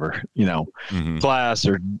whatever, class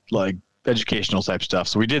or like educational type stuff.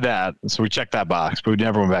 So we did that. So we checked that box, but we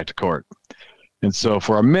never went back to court. And so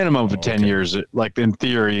for a minimum of 10 years, like in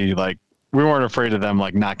theory, like we weren't afraid of them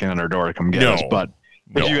like knocking on our door to come get us. But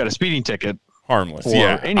if you got a speeding ticket, harmless, or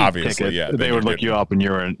any obviously, ticket, they would look you up and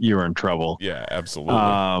you were in trouble. Yeah, absolutely.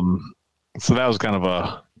 So that was kind of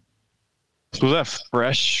was that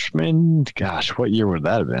freshman? Gosh, what year would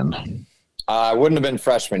that have been? Wouldn't have been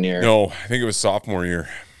freshman year. No, I think it was sophomore year.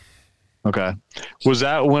 Okay. Was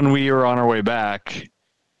that when we were on our way back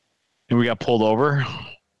and we got pulled over?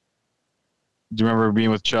 Do you remember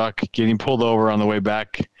being with Chuck, getting pulled over on the way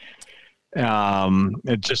back?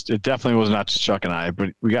 It definitely was not just Chuck and I,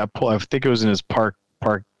 but we got pulled. I think it was in his Park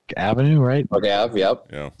Avenue, right? Park Ave, yep.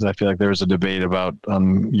 Yeah. I feel like there was a debate about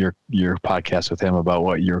your podcast with him about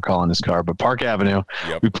what you were calling his car, but Park Avenue.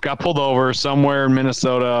 Yep. We got pulled over somewhere in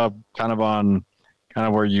Minnesota, kind of where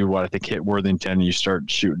I think hit Worthington. And you start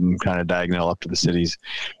shooting kind of diagonal up to the cities,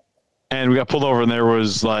 and we got pulled over, and there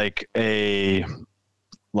was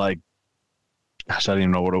gosh, I don't even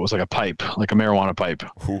know what it was, like a pipe, like a marijuana pipe.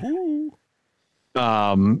 Ooh.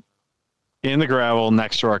 In the gravel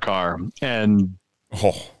next to our car. And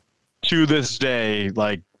to this day,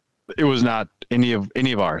 like it was not any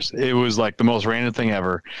of ours. It was like the most random thing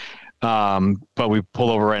ever. But we pulled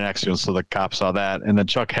over right next to him, so the cop saw that. And then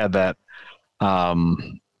Chuck had that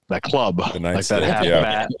club, like that half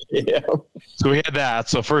bat. Yeah. So we had that.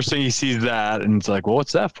 So first thing he sees that, and it's like, well,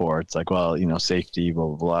 what's that for? It's like, well, safety, blah,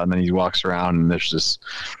 blah, blah. And then he walks around, and there's this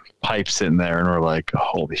pipe sitting there, and we're like,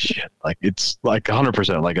 holy shit. Like, it's like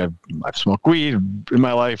 100%. Like, I've smoked weed in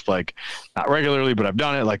my life, like, not regularly, but I've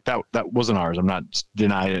done it. Like, that wasn't ours. I'm not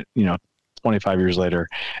denying it, 25 years later.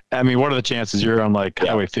 I mean, what are the chances you're on, like,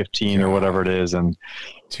 Highway 15 or whatever it is? And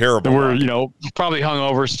terrible. And we're, probably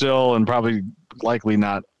hungover still and probably likely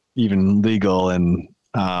not even legal. And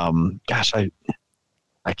gosh, I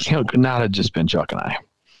could not have just been Chuck and I.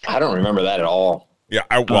 I don't remember that at all. Yeah,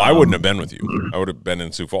 I wouldn't have been with you. I would have been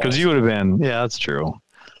in Sioux Falls. Because you would have been, yeah, that's true.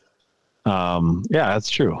 Yeah, that's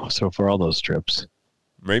true. So for all those trips,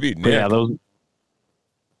 Maybe Nick. but yeah, those.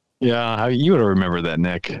 Yeah, you would remember that,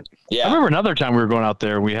 Nick. Yeah. I remember another time we were going out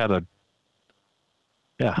there. We had a.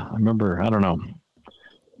 Yeah, I remember. I don't know.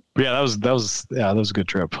 But yeah, that was a good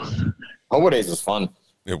trip. Hobo Days was fun.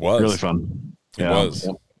 It was Really fun. It was.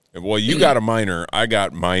 Well, you got a minor. I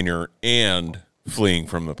got minor and fleeing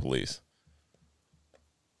from the police.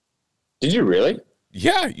 Did you really?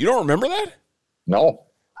 Yeah, you don't remember that? No.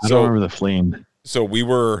 I don't remember the fleeing. So we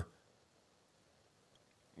were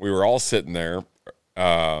all sitting there,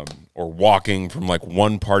 or walking from like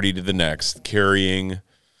one party to the next, carrying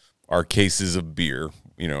our cases of beer,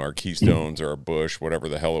 our Keystones or our Bush, whatever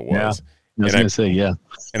the hell it was. Yeah. I was going to say, yeah.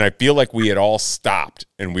 And I feel like we had all stopped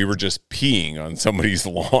and we were just peeing on somebody's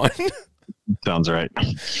lawn. Sounds right.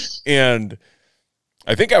 And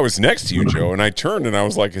I think I was next to you, Joe, and I turned and I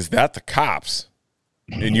was like, is that the cops?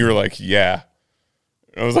 And you were like, yeah.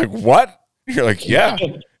 And I was like, what? You're like, yeah.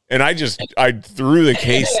 And I threw the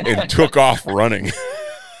case and took off running.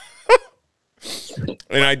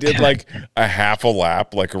 And I did like a half a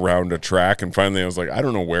lap, like around a track. And finally I was like, I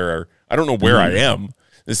don't know where I am.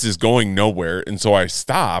 This is going nowhere. And so I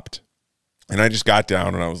stopped and I just got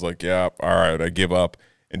down and I was like, yeah, all right, I give up.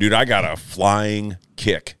 And dude, I got a flying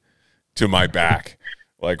kick to my back,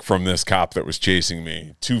 like from this cop that was chasing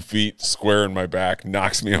me. 2 feet square in my back,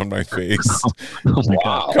 knocks me on my face,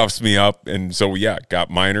 cuffs me up. And so, yeah,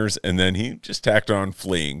 got minors. And then he just tacked on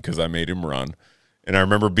fleeing because I made him run. And I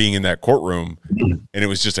remember being in that courtroom and it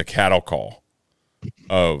was just a cattle call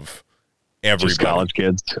of everybody. Just college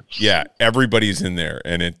kids. Yeah, everybody's in there,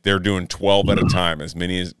 and they're doing 12 at a time, as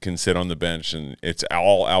many as can sit on the bench, and it's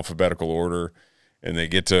all alphabetical order, and they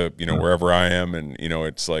get to, wherever I am, and,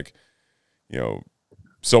 it's like,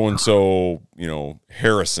 so-and-so,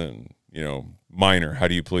 Harrison, minor, how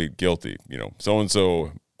do you plead guilty?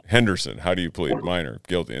 So-and-so Henderson, how do you plead minor,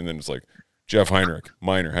 guilty? And then it's like, Jeff Heinrich,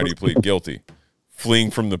 minor, how do you plead guilty?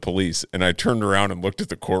 Fleeing from the police. And I turned around and looked at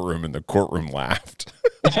the courtroom, and the courtroom laughed.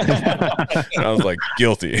 And I was like,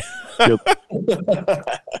 guilty.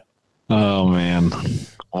 Oh, man.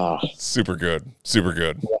 Super good.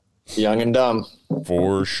 Young and dumb.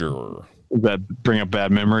 For sure. Does that bring up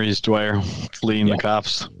bad memories, Dwyer? Fleeing the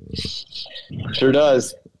cops? Sure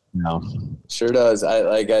does. No. Sure does.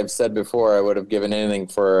 Like I've said before, I would have given anything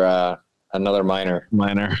for another minor.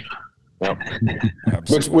 Yep.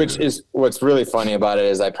 Which is what's really funny about it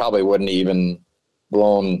is I probably wouldn't even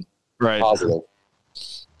blown positive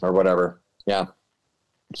or whatever. Yeah.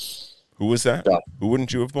 Who was that? Yeah. Who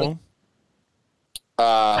wouldn't you have blown?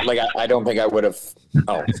 I don't think I would have.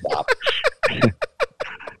 Oh, stop.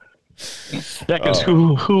 Yeah, because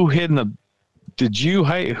who hid in the? Did you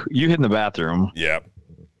hide? You hid in the bathroom. Yep.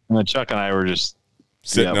 And then Chuck and I were just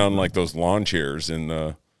sitting on like those lawn chairs in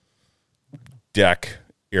the deck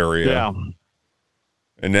area. Yeah.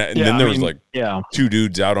 And then there was two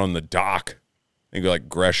dudes out on the dock. I think like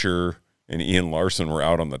Gresher and Ian Larson were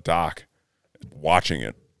out on the dock watching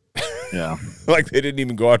it. Yeah. Like they didn't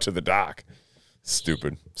even go out to the dock.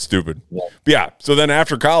 Stupid. Yeah. But yeah. So then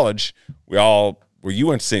after college, you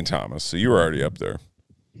went to St. Thomas, so you were already up there.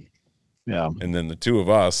 Yeah. And then the two of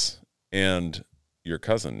us and your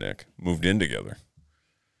cousin Nick moved in together.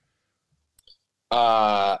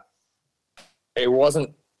 It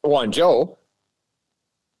wasn't one Joe.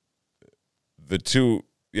 The two,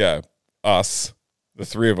 us, the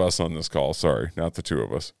three of us on this call. Sorry, not the two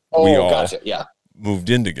of us. Oh, we all gotcha. Yeah. Moved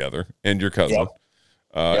in together, and your cousin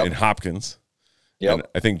in Hopkins. Yep. And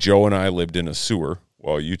I think Joe and I lived in a sewer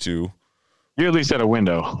while you two. You at least had a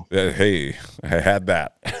window. Hey, I had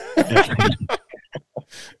that.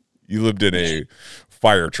 You lived in a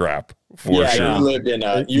fire trap for sure.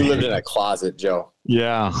 You lived in a closet, Joe.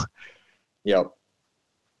 Yeah. Yep.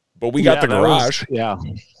 But we got the garage.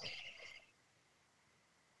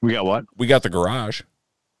 We got what? We got the garage.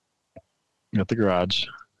 Got the garage.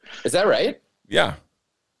 Is that right? Yeah.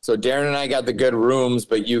 So Darren and I got the good rooms,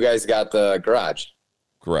 but you guys got the garage.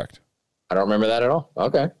 Correct. I don't remember that at all.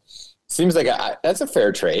 Okay. Seems like that's a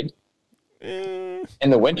fair trade. In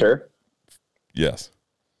the winter. Yes.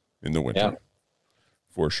 In the winter. Yeah.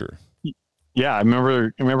 For sure. Yeah, I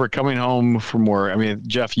remember coming home from work. I mean,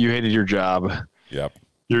 Jeff, you hated your job. Yep.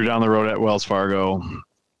 You were down the road at Wells Fargo.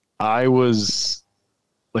 I was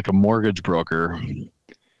like a mortgage broker.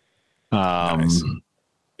 Nice.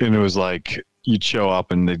 And it was like you'd show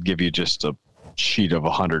up and they'd give you just a sheet of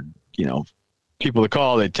 100, people to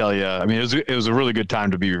call. They'd tell you. I mean, it was a really good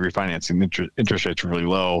time to be refinancing. Interest rates were really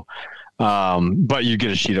low, but you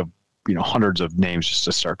get a sheet of hundreds of names just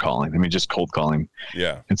to start calling. I mean, just cold calling.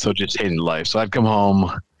 Yeah. And so just hated life. So I'd come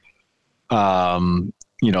home,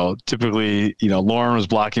 typically, Lauren was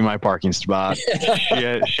blocking my parking spot. She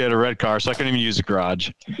had a red car, so I couldn't even use the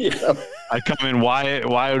garage. Yeah. I'd come in, Wyatt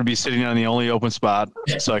would be sitting on the only open spot,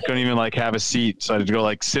 so I couldn't even have a seat. So I had to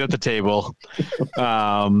go sit at the table.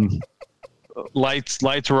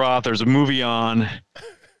 Lights were off. There's a movie on.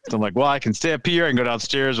 So I'm like, well, I can stay up here. I can go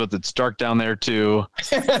downstairs, but it's dark down there too.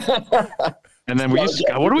 And then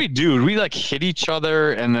what do we do? We hit each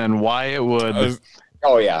other, and then Wyatt would.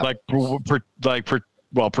 Oh yeah.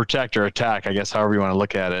 Protect or attack, I guess, however you want to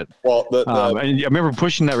look at it. Well, and I remember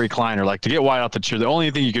pushing that recliner, to get Wyatt out the chair. The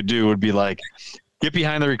only thing you could do would be get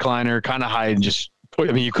behind the recliner, kind of hide, and just put.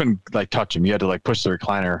 I mean, you couldn't touch him. You had to push the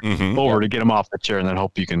recliner over to get him off the chair, and then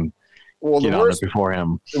hope you can get on it before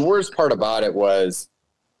him. The worst part about it was,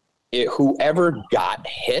 whoever got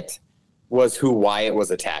hit was who Wyatt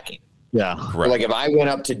was attacking. Yeah, right. If I went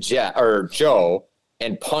up to Joe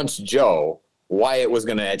and punched Joe, Wyatt was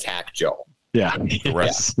going to attack Joe. Yeah.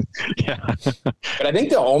 Correct. Yeah. But I think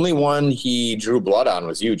the only one he drew blood on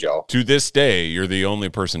was you, Joe. To this day, you're the only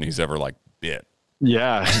person he's ever bit.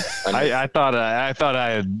 Yeah. I thought I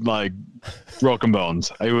had broken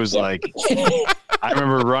bones. I was I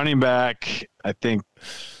remember running back, I think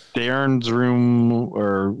Darren's room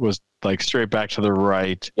was straight back to the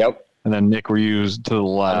right. Yep. And then Nick were used to the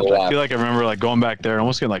left. I feel like I remember going back there and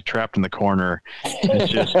almost getting trapped in the corner. And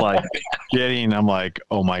just getting, I'm like,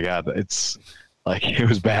 oh my God, it's it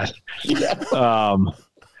was bad. Yeah.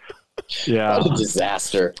 Yeah. What a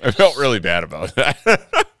disaster. I felt really bad about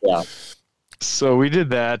that. Yeah. So we did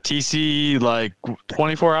that. TC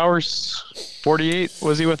 24 hours, 48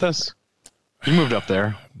 was he with us? He moved up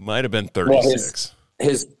there. Might have been 36. Well,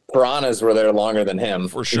 his piranhas were there longer than him.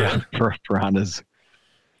 For sure. Yeah, piranhas.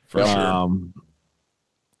 For sure.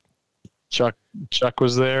 Chuck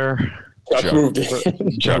was there. Chuck moved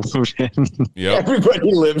in. Chuck moved in. Yep.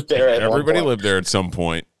 Everybody lived there. Everybody lived there at some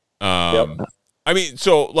point. I mean,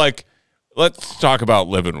 so let's talk about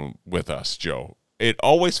living with us, Joe. It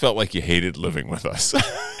always felt like you hated living with us.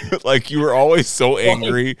 You were always so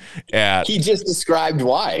angry at. He just described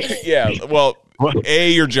why. Yeah. Well,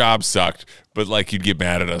 your job sucked, but you'd get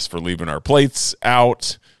mad at us for leaving our plates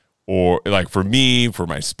out. Or for me, for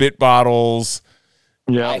my spit bottles.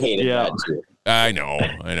 Yeah, I hated that too. I know.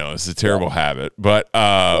 It's a terrible habit. But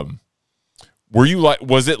were you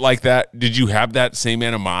was it like that? Did you have that same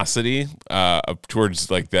animosity towards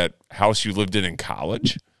that house you lived in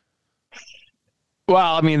college?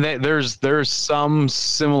 Well, I mean, there's some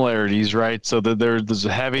similarities, right? So there's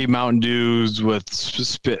heavy Mountain Dews with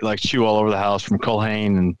spit chew all over the house from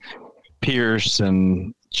Culhane and Pierce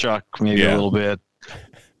and Chuck, maybe a little bit.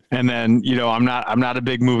 And then, I'm not a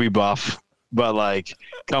big movie buff, but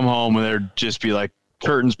come home and there'd just be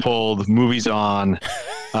curtains pulled, movies on,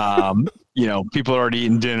 people are already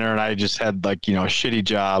eating dinner and I just had a shitty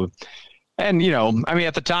job. And, I mean,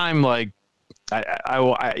 at the time, I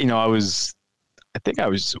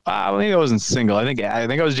wasn't single. I think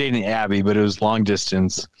I was dating Abby, but it was long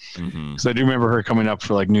distance. Because I do remember her coming up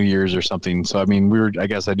for New Year's or something. So, I mean, I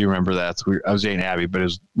guess I do remember that. So I was dating Abby, but it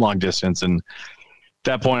was long distance. And at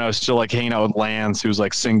that point I was still hanging out with Lance, who was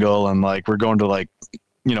single, and we're going to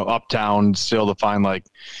uptown still to find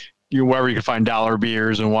wherever you could find dollar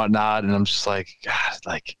beers and whatnot. And I'm just God,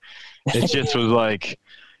 it just was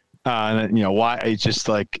why it's just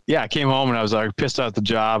I came home and I was pissed out at the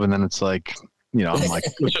job, and then it's I'm let's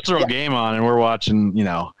just throw a game on, and we're watching,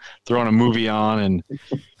 throwing a movie on, and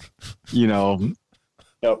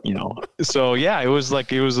Yep. So yeah, it was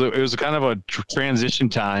kind of a transition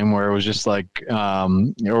time where it was just or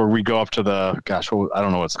we go up to the I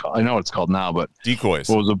don't know what it's called. I know what it's called now, but decoys.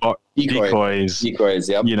 What was the decoys? Decoys.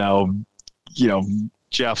 Yep.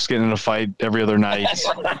 Jeff's getting in a fight every other night.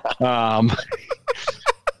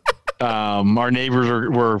 Our neighbors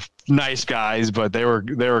were nice guys, but they were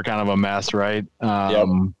kind of a mess, right? Yep.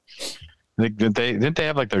 Didn't they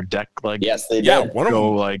have their deck Yes, they did. Yeah, one of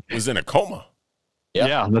them was in a coma. Yep.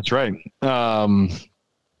 Yeah, that's right.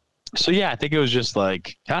 So yeah, I think it was just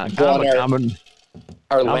kind of a common.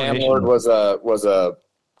 Our landlord was a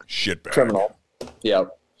shitbag criminal.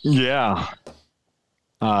 Yep. Yeah.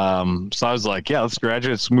 So I was let's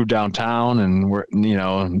graduate, let's move downtown, and we're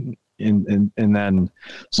and then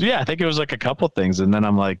so yeah, I think it was a couple of things, and then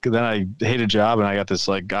I'm then I hate a job, and I got this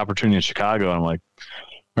opportunity in Chicago, and I'm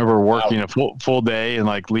remember working a full day and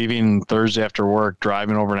leaving Thursday after work,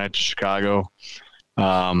 driving overnight to Chicago.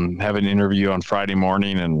 Have an interview on Friday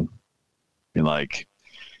morning and be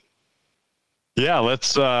yeah,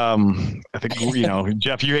 let's I think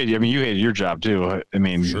Jeff, you hated your job too. I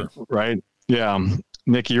mean, sure. Right? Yeah.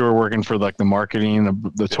 Nick, you were working for like the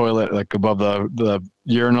marketing, the toilet, like above the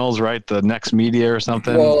urinals, right? The Next Media or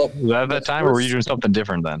something. Well, was that at that time, or were you doing something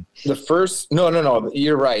different then? No,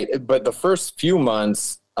 you're right. But the first few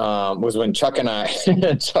months was when Chuck and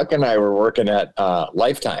I were working at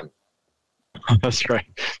Lifetime. That's right.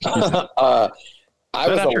 That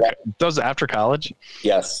was after college.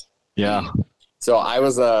 Yes. Yeah. So I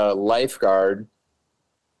was a lifeguard,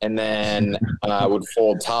 and then I would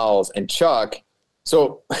fold towels. And Chuck,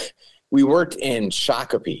 so we worked in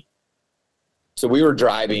Shakopee. So we were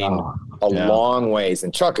driving a long ways,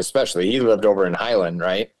 and Chuck especially, he lived over in Highland,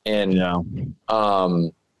 right? And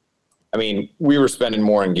I mean, we were spending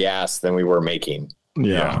more in gas than we were making.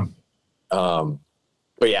 Yeah.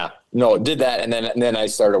 But yeah, no, did that, and then I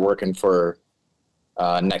started working for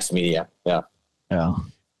Next Media. Yeah. Yeah.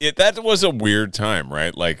 That was a weird time,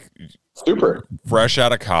 right? Like super fresh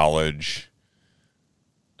out of college.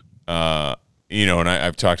 You know, and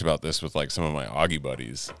I've talked about this with like some of my Augie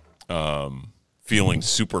buddies. Feeling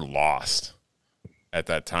super lost at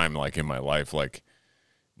that time, like in my life, like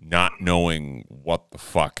not knowing what the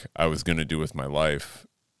fuck I was going to do with my life.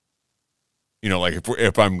 You know, like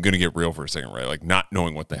if I'm going to get real for a second, right? Like not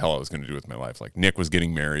knowing what the hell I was going to do with my life. Like Nick was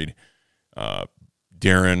getting married.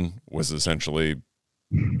 Darren was essentially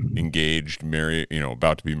engaged, married, you know,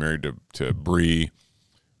 about to be married to Bree.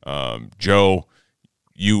 Joe,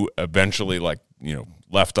 you eventually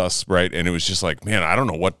left us, right? And it was just like, man, I don't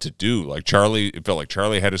know what to do. Like it felt like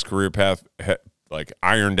Charlie had his career path like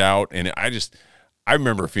ironed out. And I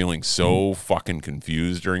remember feeling so fucking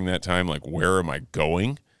confused during that time. Like, where am I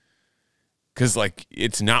going? Because like,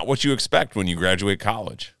 it's not what you expect when you graduate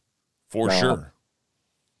college, for sure.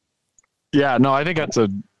 Yeah, no, I think that's a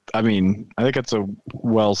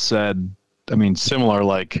well said. I mean, similar,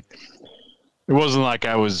 like, it wasn't like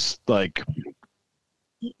I was like,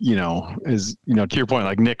 to your point,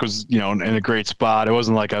 like Nick was, in a great spot. It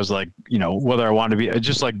wasn't like I was like, whether I wanted to be, it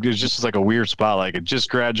was just like a weird spot. Like it just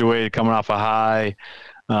graduated, coming off a high.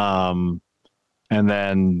 And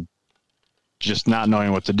then just not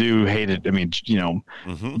knowing what to do, hated,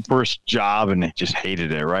 first job, and they just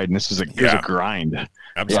hated it. Right. And this is it was a grind,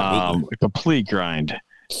 absolutely, a complete grind.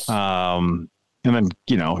 And then,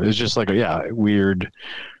 it was just like, weird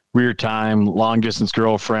time, long distance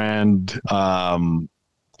girlfriend.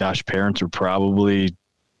 Parents were probably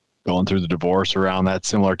going through the divorce around that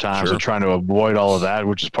similar time. Sure. So trying to avoid all of that,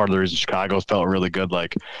 which is part of the reason Chicago felt really good.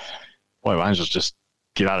 Like, boy, might as well just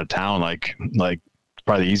get out of town. Like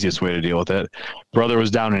probably the easiest way to deal with it. Brother was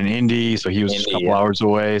down in Indy, so he was just a couple hours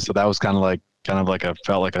away. So that was kind of like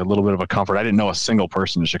felt like a little bit of a comfort. I didn't know a single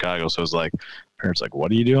person in Chicago. So it was like, parents like, what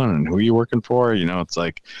are you doing? And who are you working for? It's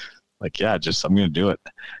like, yeah, just, I'm going to do it.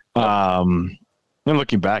 Then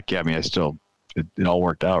looking back, yeah, I mean, it all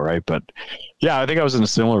worked out, right? But yeah, I think I was in a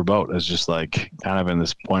similar boat as just like kind of in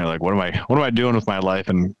this point, like what am I doing with my life?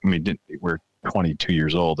 And I mean, we're 22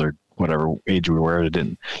 years old or whatever age we were. It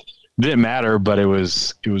didn't matter, but it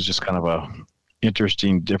was just kind of a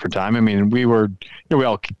interesting, different time. I mean, we were, we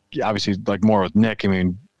all obviously like more with Nick. I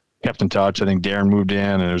mean, kept in touch. I think Darren moved in,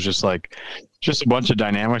 and it was just a bunch of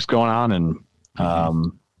dynamics going on, and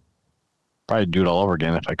probably do it all over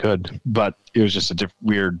again if I could. But it was just a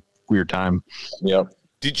weird time. Yep.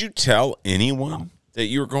 Did you tell anyone that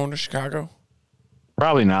you were going to Chicago?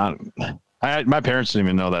 Probably not. My parents didn't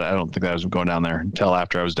even know that. I don't think that I was going down there until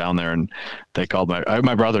after I was down there, and they called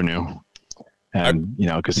my brother knew, and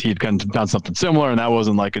because he'd done something similar, and that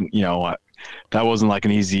wasn't like that wasn't like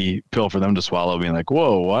an easy pill for them to swallow. Being like,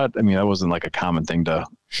 whoa, what? I mean, that wasn't like a common thing to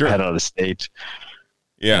head out of state.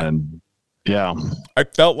 Yeah, and yeah, I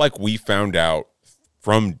felt like we found out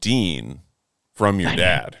from Dean, from your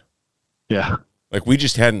dad. Yeah. Like we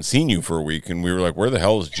just hadn't seen you for a week, and we were like, "Where the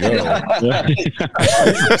hell is Joe?" He's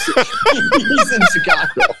in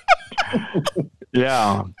Chicago.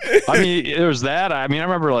 Yeah, I mean, there's that. I mean, I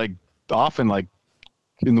remember like often like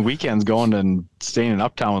in the weekends going and staying in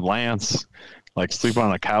Uptown with Lance, like sleeping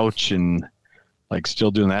on a couch and like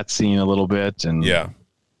still doing that scene a little bit. And yeah.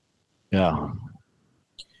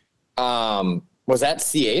 Was that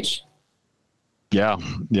CH? Yeah.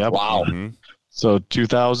 Yep. Wow. Mm-hmm. So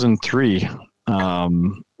 2003. Is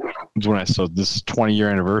when so this is 20-year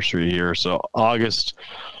anniversary here. So August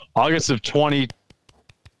of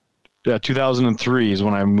 2003 is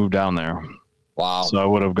when I moved down there. Wow. So I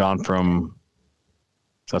would have gone from,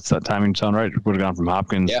 that's that timing sound right? Would have gone from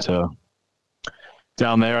Hopkins to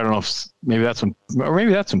down there. I don't know if maybe that's when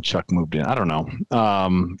Chuck moved in. I don't know.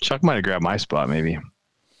 Chuck might have grabbed my spot maybe.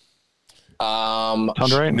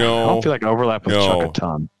 Right? No. I don't feel like I overlap with Chuck a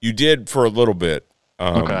ton. You did for a little bit.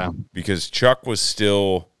 Okay. Because Chuck was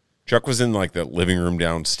still Chuck was in like that living room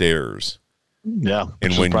downstairs. Yeah.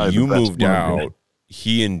 And when you moved out,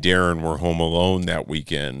 he and Darren were home alone that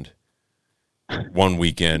weekend, one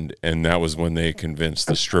weekend, and that was when they convinced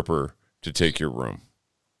the stripper to take your room.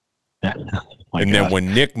 Yeah. And then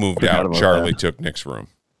when Nick moved out, Charlie took Nick's room.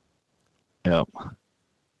 Yep.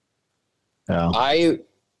 Yeah. I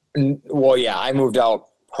moved out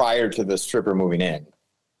prior to the stripper moving in.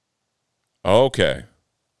 Okay.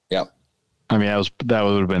 Yep. I mean, that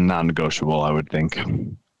would have been non-negotiable, I would think.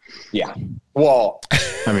 Yeah. Well,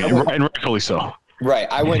 I mean, and rightfully so. Right.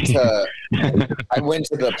 I went to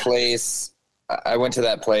that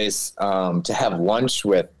place to have lunch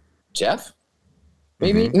with Jeff.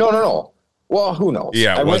 Maybe no. Well, who knows?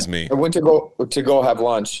 Yeah, it was me. I went to go have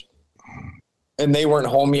lunch, and they weren't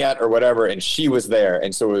home yet or whatever, and she was there,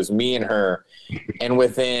 and so it was me and her. And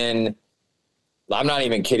I'm not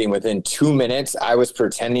even kidding, within 2 minutes, I was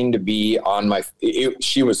pretending to be on my.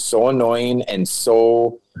 She was so annoying and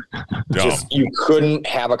so just you couldn't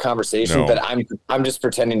have a conversation. No. But I'm just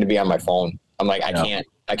pretending to be on my phone. I'm like, I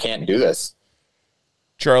can't do this.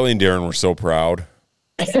 Charlie and Darren were so proud.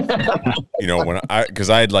 Because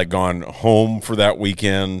I had like gone home for that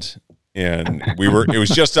weekend, and it was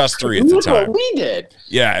just us three at the time. We did.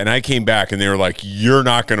 Yeah, and I came back, and they were like, "You're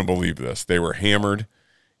not going to believe this." They were hammered.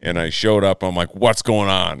 And I showed up. I'm like, "What's going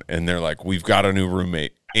on?" And they're like, "We've got a new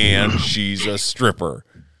roommate, and she's a stripper."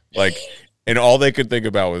 Like, and all they could think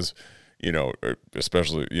about was,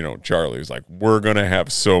 especially, Charlie was like, "We're gonna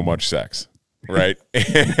have so much sex, right?"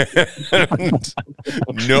 And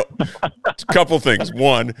no, a couple things.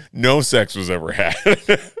 One, no sex was ever had.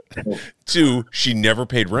 Two, she never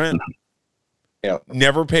paid rent. Yeah,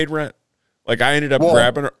 never paid rent. Like, I ended up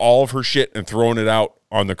grabbing all of her shit and throwing it out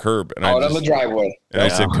on the curb. And on the driveway. And I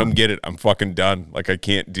said, "Come get it. I'm fucking done. Like, I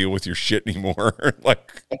can't deal with your shit anymore."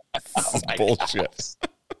 Like, bullshit.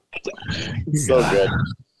 So good.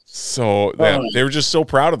 So they were just so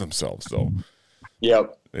proud of themselves, though.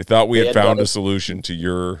 Yep. They thought we had found a solution to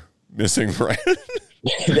your missing rent.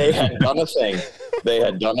 They had done a thing.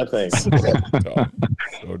 So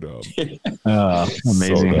dumb.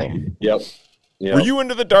 Amazing. So dumb. Yep. Were you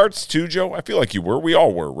into the darts too, Joe? I feel like you were. We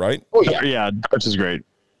all were, right? Oh yeah. Yeah, darts is great.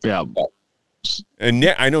 Yeah. And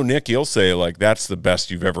Nick, I know Nick, you'll say like that's the best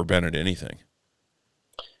you've ever been at anything.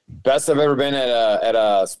 Best I've ever been at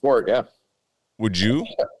a sport. Yeah. Would you?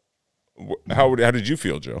 How did you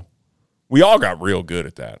feel, Joe? We all got real good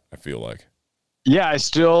at that, I feel like. Yeah, I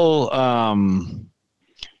still 2-3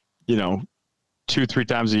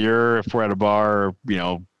 times a year if we're at a bar,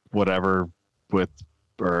 whatever,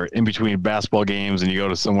 or in between basketball games, and you go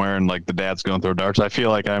to somewhere and like the dad's going to throw darts, I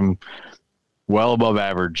feel like I'm well above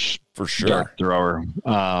average for sure dart thrower.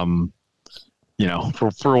 For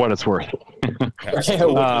what it's worth.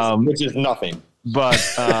 Which is nothing. But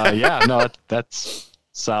that's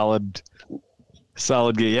solid.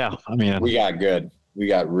 Yeah, I mean, we got good. We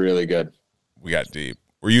got really good. We got deep.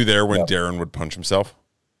 Were you there when Darren would punch himself?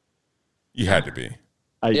 You had to be.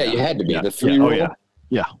 You had to be. Yeah. The three rule.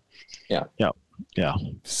 Yeah.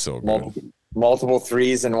 So good. Multiple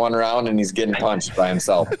threes in one round, and he's getting punched by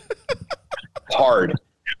himself. Hard.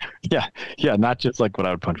 Yeah. Not just like what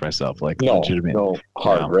I would punch myself, like legitimate. No,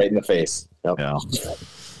 hard, right in the face. Yep. Yeah.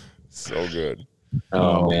 So good.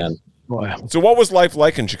 Oh man. Boy. So what was life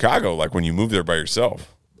like in Chicago, like when you moved there by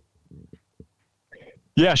yourself?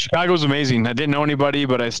 Yeah, Chicago was amazing. I didn't know anybody,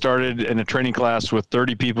 but I started in a training class with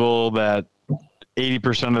 30 people that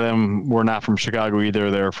 80% of them were not from Chicago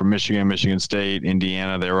either. They were from Michigan, Michigan State,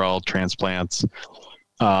 Indiana. They were all transplants.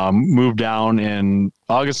 Moved down in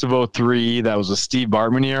August of 2003. That was a Steve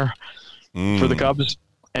Bartman year for the Cubs.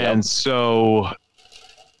 And so,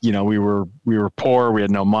 we were poor. We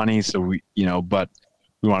had no money. So but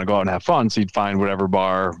we want to go out and have fun. So you'd find whatever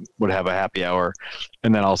bar would have a happy hour.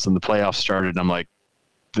 And then all of a sudden the playoffs started. And I'm like,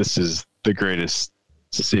 this is the greatest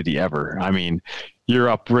city ever. I mean, you're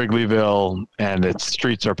up Wrigleyville and its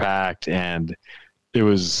streets are packed, and it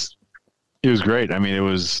was great. I mean,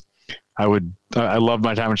 I loved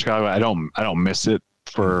my time in Chicago. I don't miss it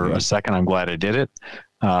for a second. I'm glad I did it.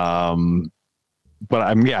 But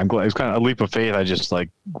I'm glad. It was kind of a leap of faith. I just like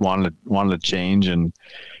wanted to change, and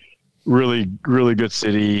really, really good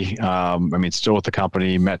city. I mean, still with the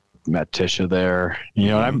company, met Tisha there,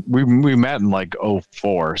 and we met in like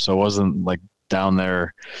 2004. So it wasn't like down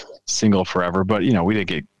there single forever, but we didn't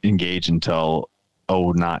get engaged until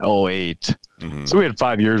 2009, 2008. So we had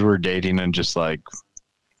 5 years we were dating and just like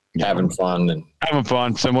having fun.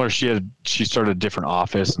 Similar. She started a different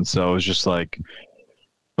office. And so it was just like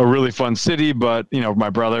a really fun city, but my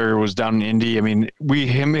brother was down in Indy. I mean,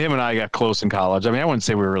 him and I got close in college. I mean, I wouldn't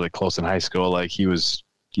say we were really close in high school. Like he was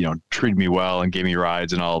treated me well and gave me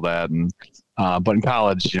rides and all that. And, but in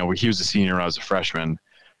college, he was a senior when I was a freshman,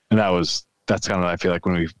 and that's kind of, I feel like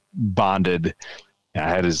when we bonded, I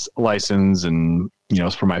had his license and,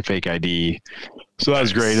 it's for my fake ID. So that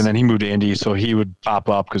was great. And then he moved to Indy, so he would pop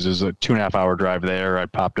up because it was a 2.5 hour drive there.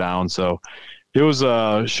 I'd pop down. So it was,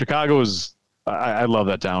 Chicago was, I love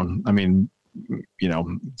that town. I mean,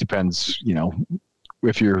 depends,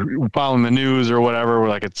 if you're following the news or whatever,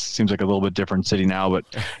 like it seems like a little bit different city now, but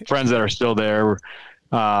friends that are still there,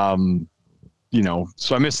 so I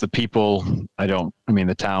miss the people.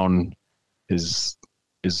 The town is,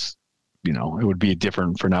 it would be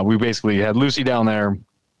different for now. We basically had Lucy down there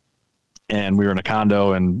and we were in a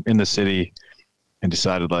condo and in the city and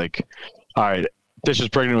decided like, all right, Tish is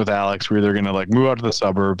pregnant with Alex. We're either going to like move out to the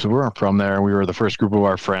suburbs. We weren't from there. We were the first group of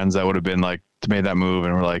our friends that would have been like to make that move.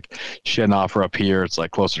 And we're like, she had an offer up here. It's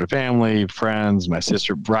like closer to family, friends. My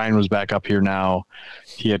sister Brian was back up here now.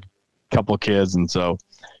 He had a couple of kids. And so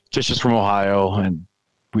Tish is from Ohio, and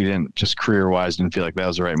we didn't, just career wise, didn't feel like that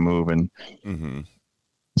was the right move. And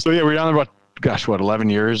so, yeah, we're down there about, 11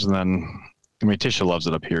 years. And then, Tisha loves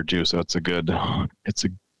it up here too. So it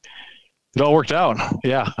all worked out.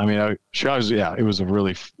 Yeah. It was a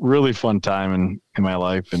really, really fun time in my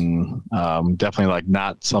life. And definitely like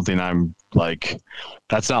not something I'm like,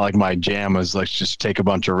 that's not like my jam is like just take a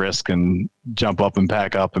bunch of risk and jump up and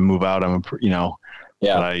pack up and move out.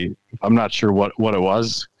 But I'm not sure what it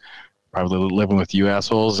was. Probably living with you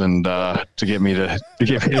assholes and to get me to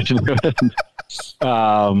do it.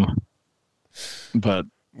 But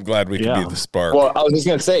I'm glad we could be the spark. Well, I was just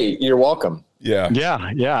going to say, you're welcome. Yeah.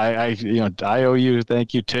 I owe you.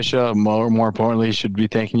 Thank you, Tisha. More importantly, should be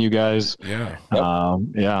thanking you guys. Yeah.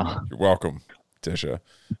 You're welcome, Tisha.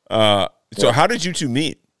 So how did you two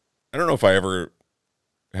meet? I don't know if I ever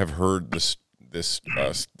have heard this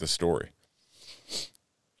story.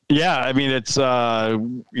 Yeah. It's,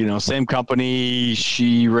 same company.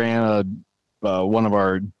 She ran one of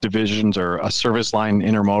our divisions, or a service line,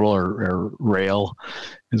 intermodal or rail,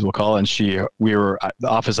 as we'll call it. And the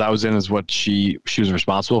office I was in is what she was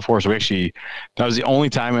responsible for. So that was the only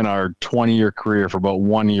time in our 20-year career, for about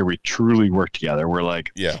 1 year, we truly worked together. We're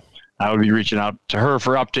like, I would be reaching out to her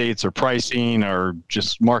for updates or pricing or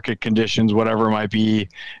just market conditions, whatever it might be,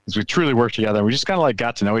 as we truly worked together. We just kind of like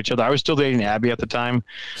got to know each other. I was still dating Abby at the time.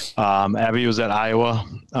 Abby was at Iowa,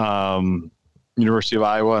 University of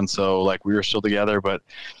Iowa. And so like we were still together, but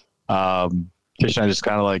Tish and I just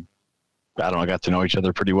kind of like, I got to know each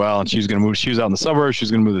other pretty well. And she was going to move. She was out in the suburbs. She was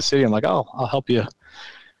going to move to the city. I'm like, oh, I'll help you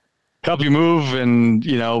move. And,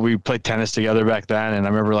 we played tennis together back then. And I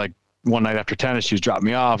remember like one night after tennis, she was dropping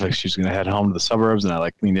me off. Like she was going to head home to the suburbs. And I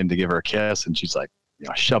like leaned in to give her a kiss. And she's like,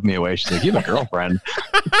 shoved me away. She's like, you have a girlfriend?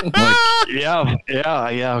 I'm like,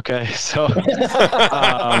 yeah. Okay. So,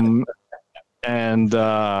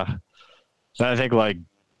 I think like,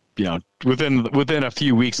 within a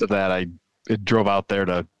few weeks of that, it drove out there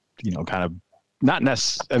to, kind of not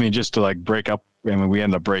necessarily, just to like break up. We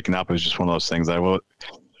ended up breaking up. It was just one of those things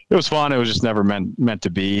it was fun. It was just never meant to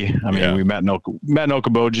be. We met in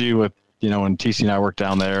Okoboji with, when TC and I worked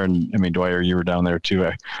down there, and Dwyer, you were down there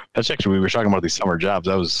too. That's actually, we were talking about these summer jobs.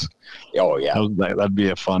 That was, that'd be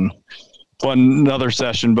a fun another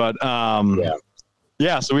session. But,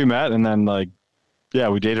 so we met, and then like,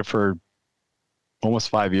 we dated for almost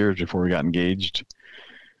 5 years before we got engaged.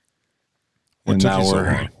 What took you so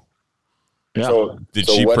long? Yeah. So, did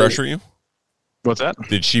she pressure you? What's that?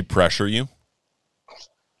 Did she pressure you?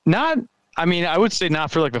 Not, I would say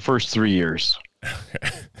not for like the first 3 years.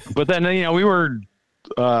 But then, we were,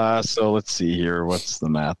 so let's see here. What's the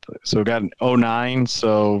math? So we got an 09,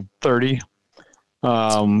 so 30,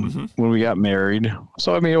 when we got married.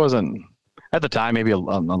 So, it wasn't, at the time, maybe a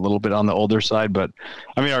little bit on the older side, but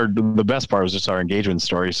the best part was just our engagement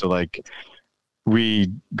story. So like,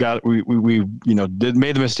 we made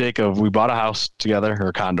the mistake of, we bought a house together, or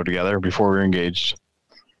a condo together, before we were engaged.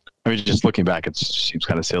 Just looking back, it seems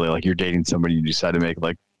kind of silly. Like, you're dating somebody, you decide to make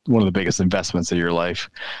like one of the biggest investments of your life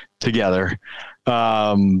together.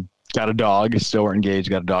 Got a dog, still weren't engaged,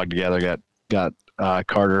 got a dog together, got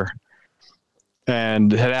Carter,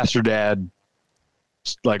 and had asked her dad,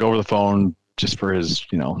 like over the phone, just for his,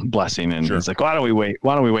 blessing. And he's like, why don't we wait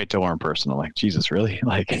till we're in person? I'm like, Jesus, really?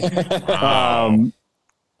 Like, so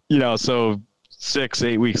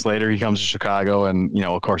 6-8 weeks later, he comes to Chicago, and,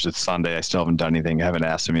 of course it's Sunday. I still haven't done anything. I haven't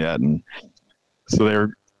asked him yet. And so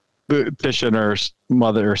Tish and her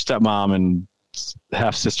mother, her stepmom and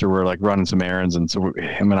half sister were like running some errands. And so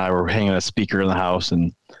him and I were hanging a speaker in the house.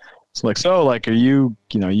 And it's like, so like, are you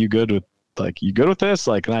good with, like, you good with this?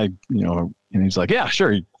 Like, and I, and he's like, yeah,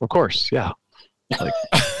 sure. Of course. Yeah. Like,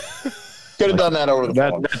 could have done that over the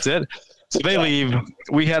phone. That's it. So they leave.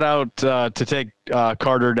 We head out to take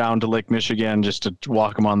Carter down to Lake Michigan just to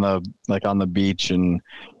walk him on the beach and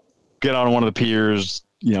get on one of the piers.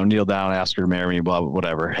 Kneel down, ask her to marry me. Blah,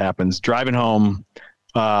 whatever happens. Driving home,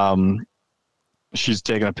 she's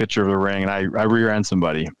taking a picture of the ring, and I rear-end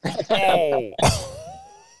somebody.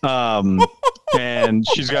 And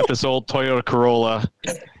she's got this old Toyota Corolla.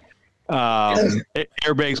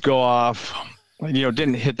 Airbags go off.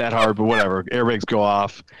 Didn't hit that hard, but whatever. Airbags go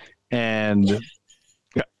off, and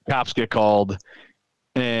cops get called,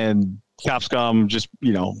 and cops come, just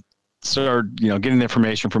start getting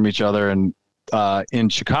information from each other. And in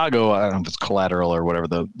Chicago, I don't know if it's collateral or whatever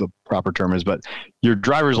the proper term is, but your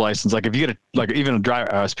driver's license, like if you get even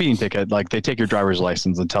a speeding ticket, like they take your driver's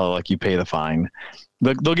license until you pay the fine.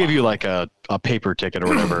 They'll give you like a paper ticket or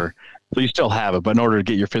whatever. So you still have it, but in order to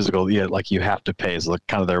get your physical, you have to pay. Is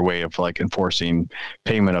kind of their way of enforcing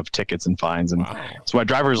payment of tickets and fines. And so my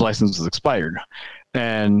driver's license was expired,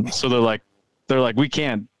 and so they're like we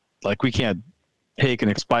can't take an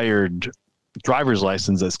expired driver's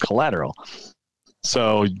license as collateral.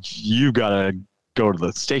 So you gotta go to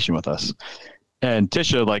the station with us. And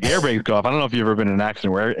Tisha, airbags go off. I don't know if you've ever been in an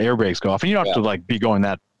accident where airbags go off, and you don't have to be going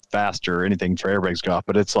that fast or anything for airbags to go off,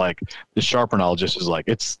 but it's the sharpener just is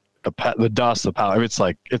it's the dust, the powder.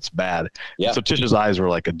 It's bad. Yeah. So Tisha's eyes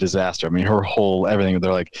were a disaster. I mean, her whole everything.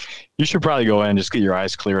 They're like, you should probably go in and just get your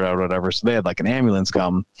eyes cleared out or whatever. So they had an ambulance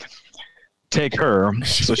come take her.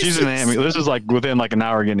 So she's in an ambulance. This is within an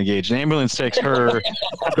hour getting engaged. An ambulance takes her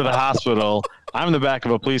to the hospital. I'm in the back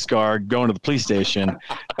of a police car going to the police station.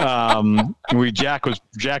 Jack was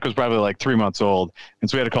probably 3 months old, and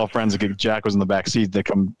so we had to call friends. Jack was in the back seat to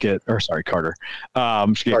come get, Carter.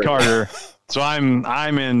 Get Carter. So I'm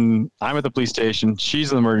at the police station.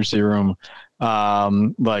 She's in the emergency room.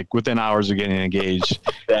 Within hours of getting engaged,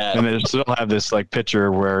 and they still have this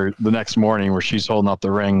picture where the next morning where she's holding up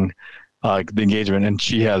the ring, the engagement, and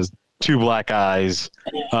she has 2 black eyes,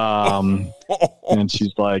 and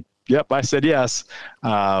she's like, "Yep, I said yes."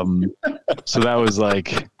 So that was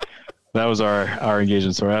our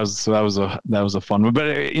engagement story. That was a fun one. But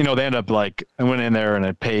they ended up I went in there and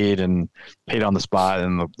I paid on the spot,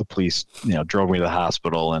 and the police drove me to the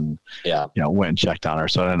hospital and went and checked on her.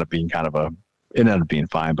 So it ended up being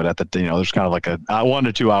fine. But at the there's kind of a 1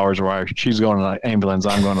 to 2 hours where she's going in an ambulance,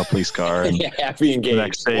 I'm going in a police car, and happy engaged. The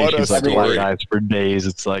next day she's black eyes for days.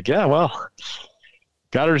 It's got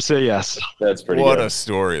her to say yes. That's pretty. What good. a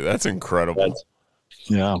story! That's incredible.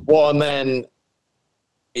 Yeah. Well, and then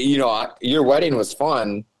your wedding was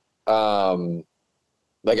fun. I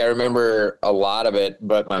remember a lot of it,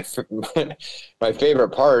 but my favorite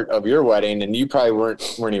part of your wedding, and you probably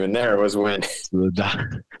weren't even there, was when it's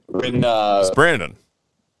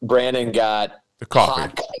Brandon got the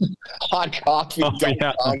coffee, hot coffee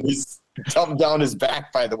dumped down his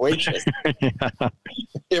back by the waitress. Yeah.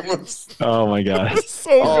 It was oh my god,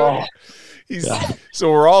 so good.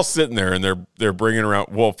 So we're all sitting there, and they're bringing around.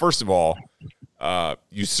 Well, first of all,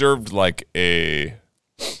 you served a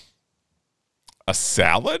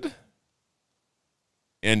salad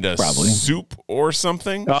and a soup or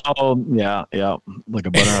something. Oh yeah, like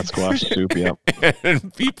a butternut squash soup. Yep.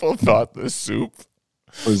 And people thought the soup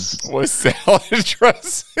was salad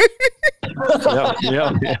dressing.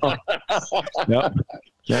 Yep.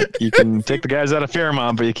 Yeah, you can take the guys out of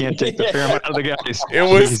Fairmont, but you can't take the Fairmont out of the guys. It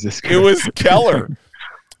was Keller.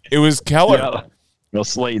 It was Keller. Yeah. Well,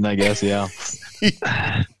 Slayton, I guess. Yeah.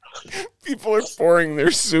 People are pouring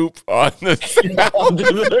their soup on the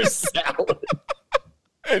salad.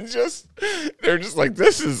 And they're just like,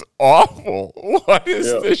 this is awful. What is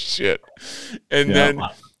this shit? And then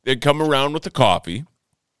they come around with the coffee,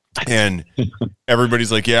 and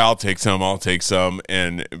everybody's like, yeah, I'll take some.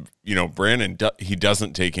 And, Brandon, he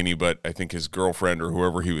doesn't take any, but I think his girlfriend or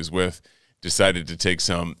whoever he was with decided to take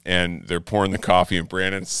some, and they're pouring the coffee, and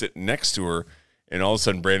Brandon's sitting next to her. And all of a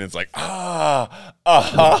sudden, Brandon's like, Well,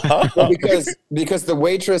 because the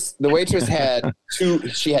waitress had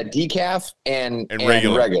she had decaf and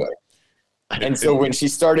regular. And so when she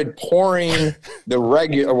started pouring the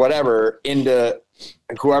regular or whatever into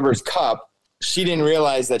whoever's cup, she didn't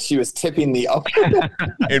realize that she was tipping the up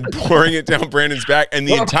and pouring it down Brandon's back. And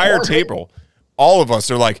the entire table, all of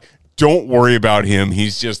us are like, don't worry about him.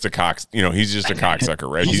 He's just a he's just a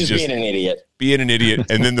cocksucker, right? He's just being an idiot.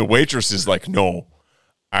 And then the waitress is like, no,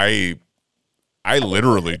 I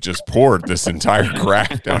literally just poured this entire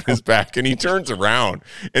crap down his back. And he turns around,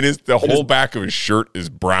 and the whole back of his shirt is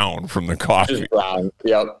brown from the coffee. Just brown.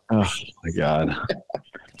 Yep. Oh my God.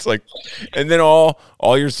 It's and then all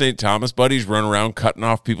your St. Thomas buddies run around cutting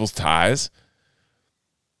off people's ties.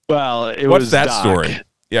 Well, what's was that Doc. story?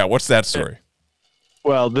 Yeah, what's that story?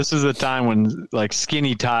 Well, this is a time when like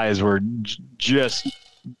skinny ties were just a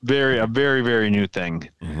very, very new thing.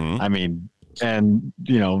 Mm-hmm. I mean, and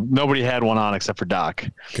nobody had one on except for Doc.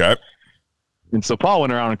 Okay. And so Paul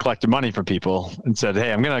went around and collected money from people and said,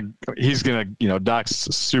 "Hey, he's gonna, Doc's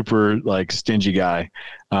super like stingy guy,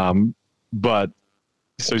 but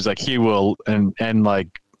so he's like he will and like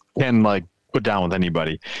can like put down with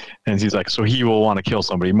anybody, and he's like so he will want to kill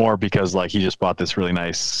somebody more because like he just bought this really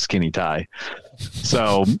nice skinny tie,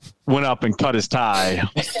 so went up and cut his tie."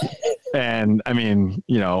 And I mean,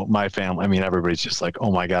 my family, I mean, everybody's just like,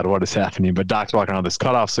 oh my God, what is happening? But Doc's walking on this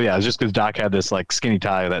cutoff. So yeah, it's just because Doc had this like skinny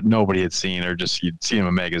tie that nobody had seen, or just you'd see him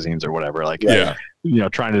in magazines or whatever. Like,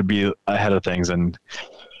 trying to be ahead of things. And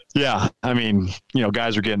yeah, I mean,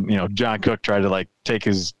 guys are getting, John Cook tried to like I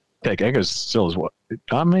think it was still his wife.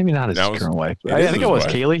 Maybe not his current wife. I think it was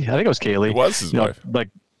Kaylee. I think it was Kaylee. It was his wife. Like,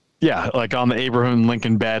 yeah, like on the Abraham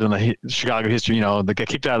Lincoln bed in the Chicago history, they got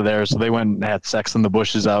kicked out of there, so they went and had sex in the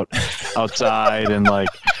bushes outside, and like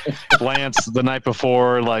Lance the night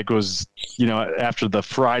before, like was after the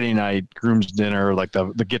Friday night groom's dinner, like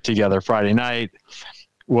the get together Friday night,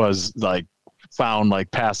 was like found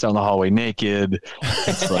like passed out in the hallway naked.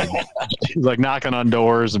 It's like knocking on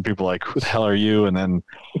doors, and people like, who the hell are you? And then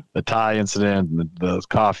the tie incident, and the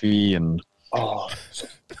coffee, and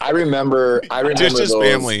I remember Just his those,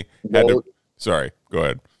 family had to. Sorry, go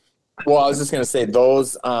ahead. Well, I was just gonna say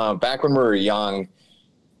those back when we were young,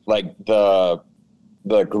 like the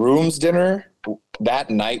groom's dinner that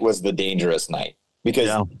night was the dangerous night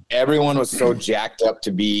because everyone was so jacked up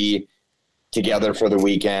to be together for the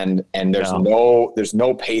weekend, and there's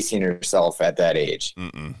no pacing yourself at that age.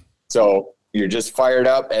 Mm-mm. So you're just fired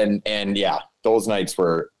up, and yeah, those nights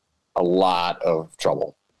were a lot of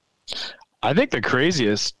trouble. I think the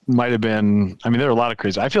craziest might have been, I mean, there were a lot of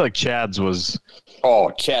crazy. I feel like Chad's was. Oh,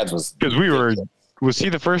 Chad's was. Because was he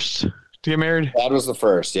the first to get married? Chad was the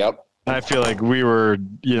first, yep. I feel like we were,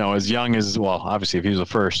 as young as, well, obviously if he was the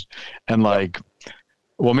first. And like,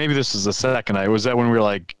 well, maybe this is the second night. Was that when we were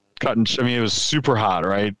like cutting, I mean, it was super hot,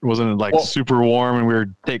 right? Wasn't it like super warm and we were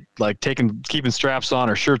keeping straps on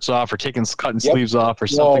or shirts off or cutting sleeves off or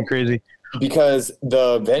something crazy? Because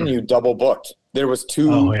the venue double booked. There was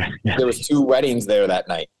two. There was two weddings there that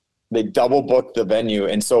night. They double booked the venue,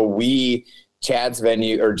 and so Chad's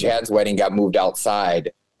wedding got moved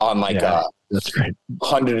outside on like that's great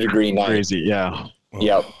 100-degree night. Crazy, yeah.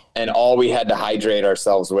 Yep. And all we had to hydrate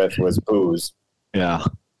ourselves with was booze. Yeah.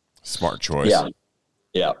 Smart choice.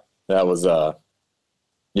 Yeah. That was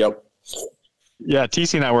Yep. Yeah,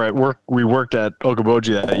 TC and I were at work. We worked at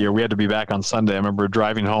Okoboji that year. We had to be back on Sunday. I remember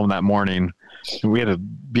driving home that morning. We had to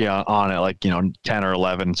be on at like 10 or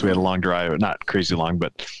 11, so we had a long drive. Not crazy long,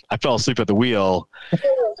 but I fell asleep at the wheel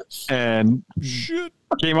and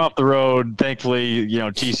came off the road. Thankfully,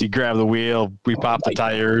 TC grabbed the wheel. We popped the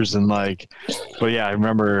tires and but yeah, I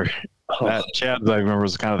remember that Chad. I remember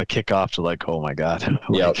was kind of the kickoff to like, oh my God.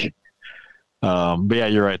 But yeah,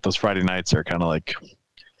 you're right. Those Friday nights are kind of like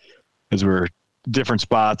as we're different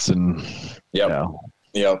spots and Yep.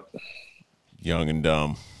 Young and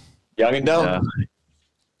dumb. Young and dumb.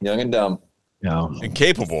 Young and dumb. Yeah. And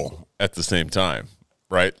capable at the same time,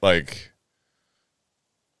 right? Like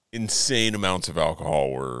insane amounts of alcohol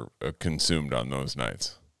were consumed on those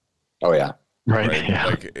nights. Oh yeah. Right. Yeah.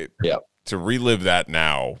 Like to relive that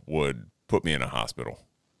now would put me in a hospital.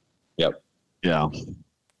 Yep. Yeah.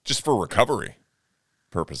 Just for recovery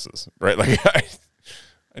purposes, right? Like I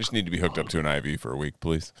just need to be hooked up to an IV for a week,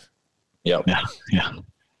 please. Yep. Yeah.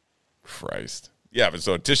 Christ. Yeah, but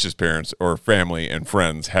so Tish's parents or family and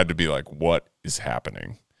friends had to be like, what is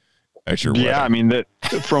happening at your wedding? Yeah, I mean, that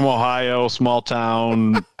from Ohio, small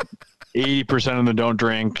town, 80% of them don't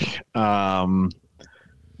drink. Her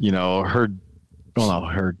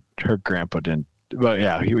grandpa didn't. But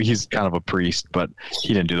yeah, he's kind of a priest, but he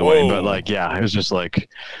didn't do the wedding. But like, yeah, it was just like,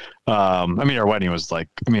 our wedding was like,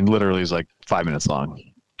 literally it was like 5 minutes long.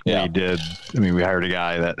 Yeah. We hired a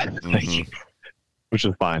guy that, which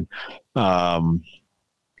is fine. Yeah,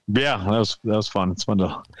 that was fun. It's fun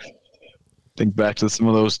to think back to some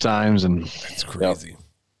of those times, and it's crazy.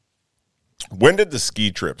 When did the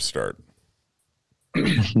ski trip start?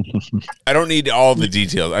 I don't need all the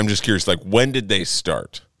details. I'm just curious, like, when did they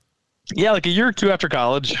start? Yeah, like a year or two after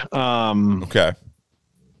college. Okay.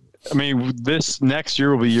 This next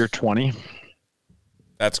year will be year 20.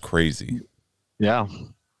 That's crazy. Yeah.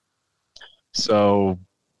 So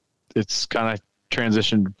it's kind of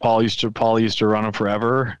transitioned. Paul used to run them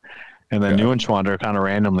forever, and then Neuenschwander kind of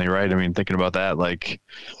randomly, right? Thinking about that, like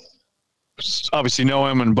obviously know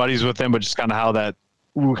him and buddies with him, but just kind of how that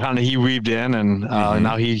he weaved in, and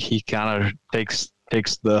now he kind of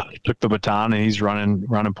took the baton, and he's running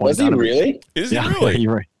point. Was he really? Is he really?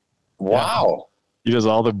 You're right. Wow. He does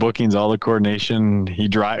all the bookings, all the coordination. He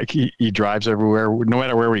drives everywhere. No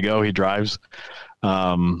matter where we go, he drives.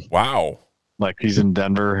 Wow. Like he's in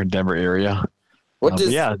Denver area. What's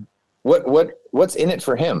in it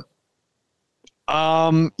for him?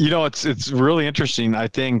 It's really interesting. I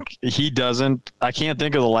think I can't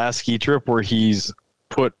think of the last ski trip where he's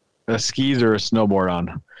put a skis or a snowboard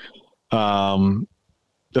on.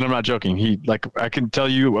 And I'm not joking. I can tell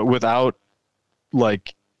you without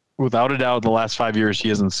a doubt, the last 5 years, he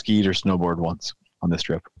hasn't skied or snowboarded once on this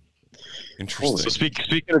trip. Interesting. So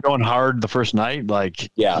speaking of going hard the first night,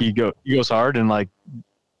 he goes hard, and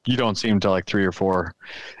you don't see him until 3 or 4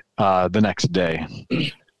 the next day.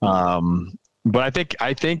 But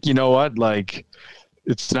I think you know what,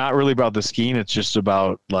 it's not really about the skiing. It's just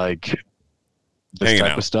about this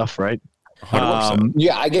type of stuff, right? 100%.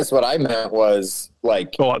 Yeah, I guess what I meant was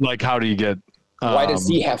how do you get? Why does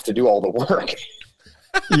he have to do all the work?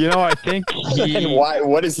 I think and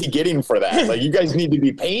what is he getting for that? You guys need to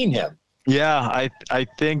be paying him. Yeah, I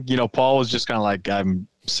think Paul was just kind of I'm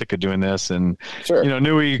sick of doing this, and sure.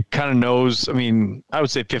 Nui kind of knows. I mean, I would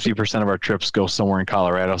say 50% of our trips go somewhere in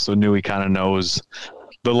Colorado, so Nui kind of knows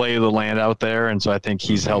the lay of the land out there, and so I think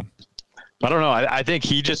he's helped. I don't know. I think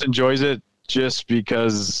he just enjoys it. Just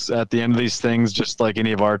because at the end of these things, just like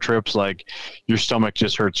any of our trips, your stomach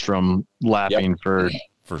just hurts from laughing for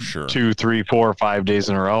sure 2, 3, 4, 5 days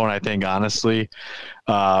in a row. And I think honestly,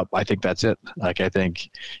 I think that's it. I think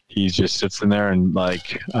he just sits in there and I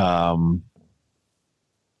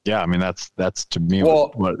mean, that's to me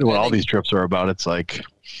what all these trips are about. It's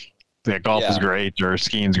golf is great or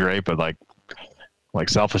skiing's great, but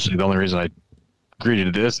selfishly, the only reason I agreed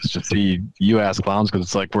to this is to see you ass clowns,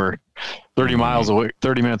 because it's we're 30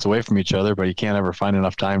 minutes away from each other, but you can't ever find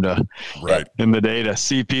enough time to in the day to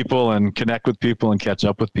see people and connect with people and catch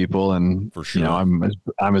up with people. And for sure,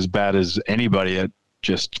 I'm as bad as anybody at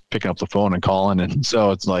just picking up the phone and calling, and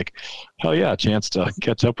so it's hell yeah, a chance to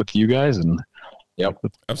catch up with you guys. And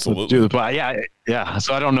absolutely. But yeah.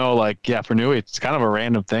 So I don't know, for Nui, it's kind of a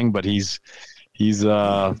random thing, but he's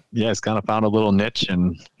kind of found a little niche,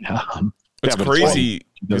 and it's crazy.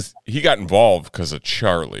 He got involved because of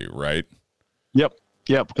Charlie, right? Yep,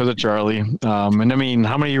 because of Charlie. And I mean,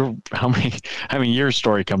 how many your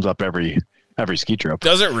story comes up every ski trip?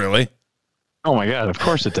 Does it really? Oh my God, of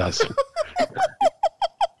course it does.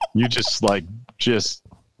 You just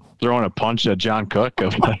throwing a punch at John Cook.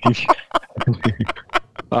 But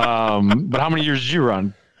how many years did you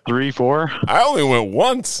run? 3, 4? I only went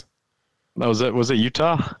once. Was it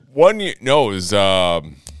Utah? 1 year? No,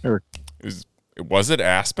 was it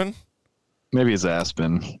Aspen? Maybe it's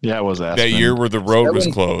Aspen. Yeah, it was Aspen. That year where the road was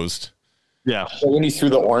closed. Yeah. So when he threw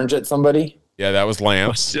the orange at somebody? Yeah, that was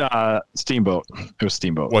Lance. Steamboat. It was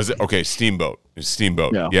Steamboat. Was it? Okay, Steamboat. It was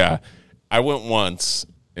Steamboat. Yeah. I went once.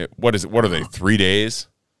 What is it? What are they? 3 days?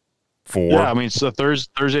 4? Yeah, I mean, so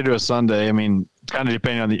Thursday to a Sunday. I mean, kind of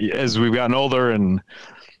depending on as we've gotten older and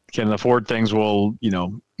can afford things, we'll,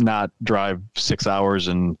 not drive 6 hours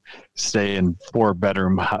and stay in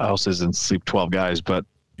 4-bedroom houses and sleep 12 guys. But,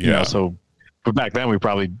 but back then we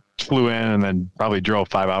probably flew in and then probably drove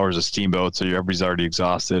 5 hours of Steamboat. So everybody's already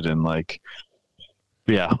exhausted and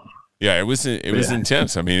yeah. Yeah, it was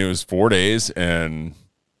intense. I mean, it was 4 days and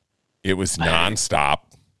it was nonstop,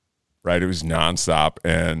 right? It was nonstop.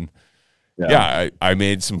 And I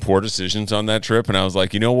made some poor decisions on that trip, and I was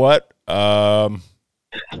like, you know what?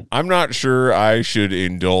 I'm not sure I should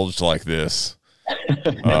indulge like this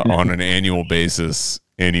on an annual basis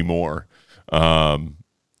anymore. I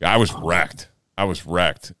was wrecked.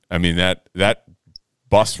 I mean, that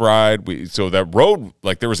bus ride, so that road,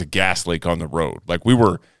 there was a gas leak on the road. We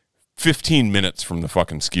were 15 minutes from the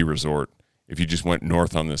fucking ski resort if you just went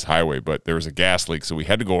north on this highway, but there was a gas leak, so we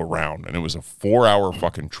had to go around, and it was a 4-hour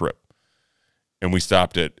fucking trip. And we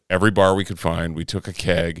stopped at every bar we could find. We took a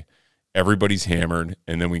keg. Everybody's hammered.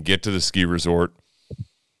 And then we get to the ski resort,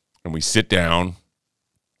 and we sit down,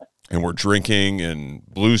 and we're drinking, and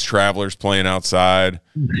Blues Travelers playing outside.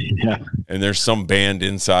 Yeah. And there's some band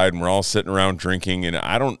inside, and we're all sitting around drinking. And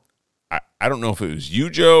I don't know if it was you,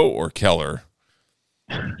 Joe, or Keller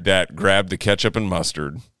that grabbed the ketchup and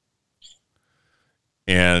mustard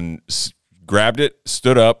and grabbed it,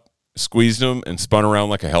 stood up, squeezed them, and spun around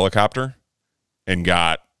like a helicopter and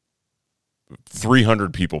got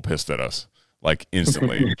 300 people pissed at us,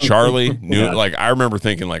 instantly. Charlie knew, I remember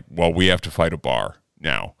thinking, well, we have to fight a bar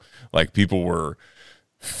now. People were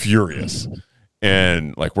furious.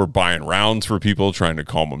 And like we're buying rounds for people, trying to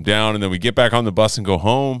calm them down. And then we get back on the bus and go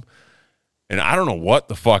home. And I don't know what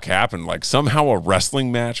the fuck happened. Like somehow a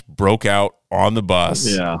wrestling match broke out on the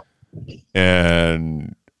bus. Yeah.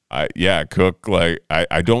 And Cook, like,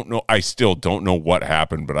 I don't know. I still don't know what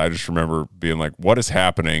happened, but I just remember being like, what is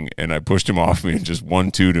happening? And I pushed him off me and just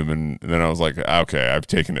 1-2'd him. And then I was like, okay, I've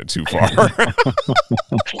taken it too far.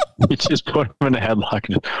 You just put him in a headlock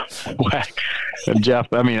and whack. And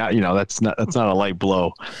Jeff, I mean, that's not a light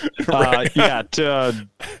blow. Right. To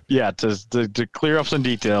clear up some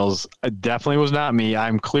details, it definitely was not me.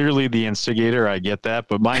 I'm clearly the instigator. I get that,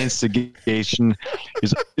 but my instigation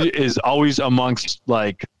is always amongst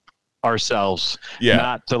like ourselves,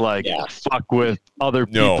 not to like fuck with other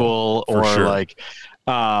people or like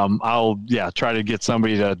I'll try to get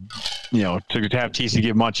somebody to to have TC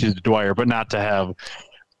give munchies to Dwyer, but not to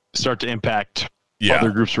start to impact other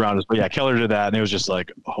groups around us. But Keller did that, and it was just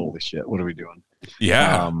like, holy shit, what are we doing?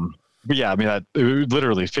 But I mean, it was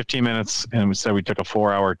literally 15 minutes, and we said we took a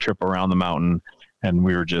 4-hour trip around the mountain, and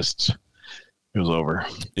we were just, it was over.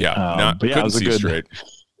 But it was a good straight.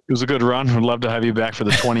 It was a good run. We'd love to have you back for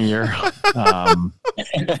the 20 year.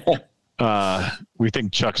 We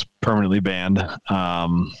think Chuck's permanently banned.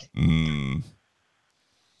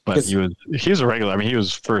 But he was a regular. I mean, he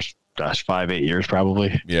was first, 5-8 years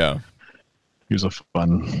probably. Yeah. He was a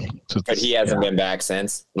fun. But he hasn't been back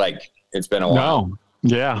since. Like it's been a while.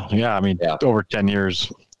 No. Yeah. I mean, over 10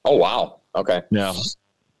 years. Oh wow. Okay. Yeah.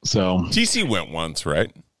 So TC went once,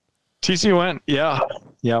 right? TC went. Yeah.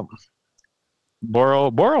 Yep. Boro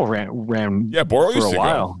ran. Yeah, Boro for used a to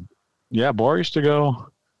while. go. Yeah, Boro used to go.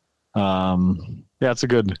 It's a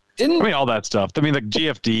good. All that stuff. I mean, the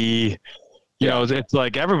GFD. It's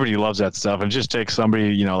like everybody loves that stuff. It just takes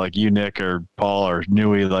somebody, like you, Nick, or Paul, or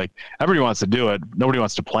Nui. Like everybody wants to do it. Nobody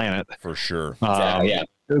wants to plan it. For sure.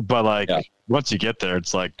 But once you get there,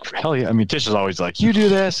 it's like hell yeah. I mean, Tish is always like, you do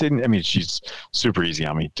this, and I mean, she's super easy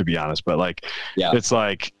on me, to be honest. But like, it's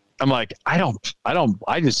like. I'm like, I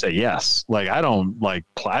just say yes. Like, I don't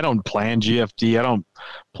plan GFD. I don't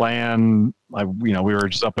plan, we were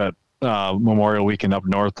just up at Memorial Weekend up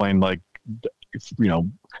north playing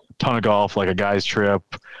ton of golf, like a guy's trip.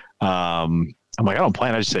 I'm like, I don't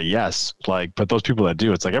plan. I just say yes. Like, but those people that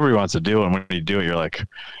do, it's like everybody wants to do it. And when you do it, you're like,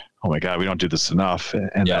 oh my God, we don't do this enough.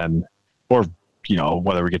 And then, or,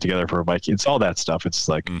 whether we get together for a bike, it's all that stuff. It's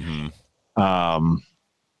like,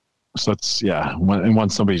 so it's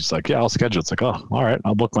once somebody's like, I'll schedule. It's like, oh, all right,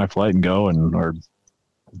 I'll book my flight and go or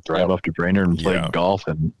drive up to Brainerd and play golf.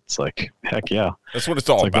 And it's like, heck yeah. That's what it's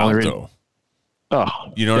all about, though.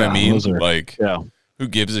 Oh, you know what I mean? Who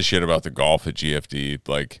gives a shit about the golf at GFD?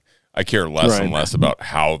 Like, I care less and less about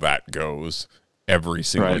how that goes every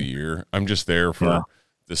single year. I'm just there for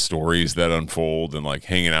the stories that unfold and like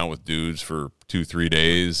hanging out with dudes for 2-3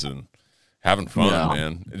 days and having fun,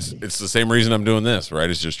 man. It's the same reason I'm doing this, right?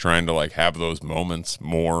 It's just trying to like have those moments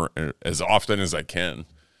more as often as I can,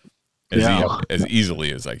 as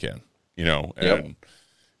easily as I can, and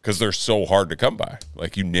because they're so hard to come by.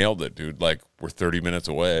 Like you nailed it, dude. Like we're 30 minutes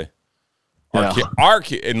away. Our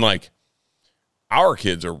kids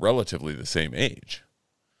are relatively the same age.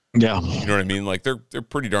 Yeah. You know what I mean? Like they're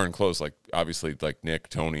pretty darn close. Like obviously like Nick,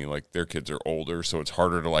 Tony, like their kids are older, so it's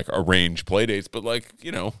harder to like arrange play dates, but like,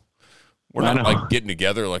 we're not like getting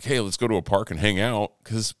together like, hey, let's go to a park and hang out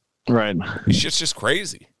because it's just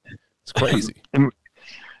crazy. It's crazy.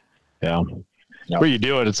 Where you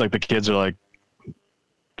do it, it's like the kids are like,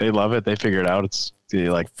 they love it. They figure it out. It's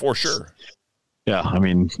like for sure. Yeah, I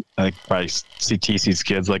mean, I probably see TC's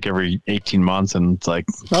kids like every 18 months, and it's like,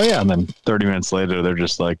 oh yeah, and then 30 minutes later, they're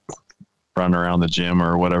just like running around the gym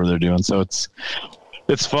or whatever they're doing. So it's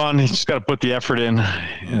fun. You just got to put the effort in.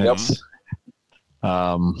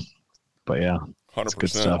 But yeah, 100%. Good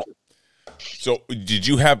stuff. So did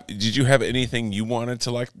you have anything you wanted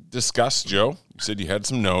to like discuss, Joe? You said you had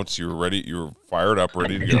some notes. You were ready. You were fired up,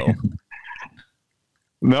 ready to go.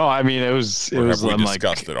 No, I mean it was. Have we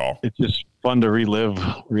discussed it all? It's just fun to relive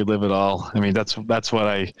it all. I mean that's what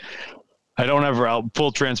I don't ever out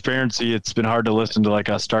full transparency. It's been hard to listen to like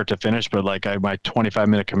a start to finish, but like my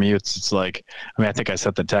 25-minute commutes, it's like, I mean, I think I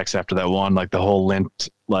sent the text after that one, like the whole lint,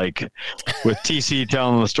 like with TC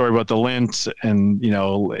telling the story about the lint and,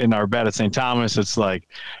 in our bed at St. Thomas, it's like,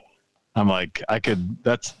 I'm like,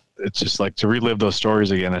 it's just like to relive those stories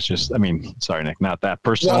again. It's just, I mean, sorry, Nick, not that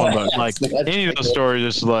personal, but like any of those stories,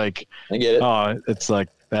 it's like, I get it. Oh, it's like,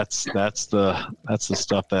 that's the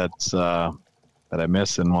stuff that I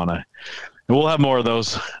miss and want to. We'll have more of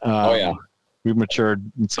those. We've matured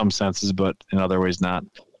in some senses, but in other ways not.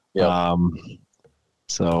 Yeah.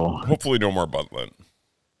 So hopefully, no more butt lint.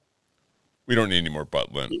 We don't need any more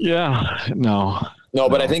butt lint. Yeah, no,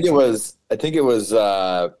 but I think it was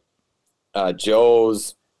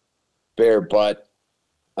Joe's bare butt.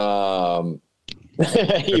 He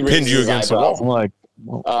pinned you against the wall. I'm like,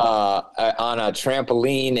 on a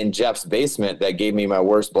trampoline in Jeff's basement that gave me my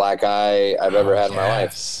worst black eye I've ever had in my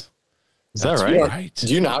life. is that right?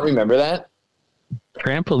 Do you not remember that?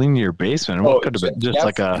 Trampoline in your basement? What could have been just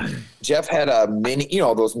like a? Jeff had a mini,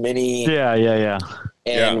 those mini. Yeah.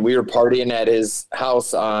 And we were partying at his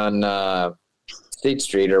house on State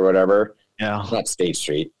Street or whatever. Yeah, not State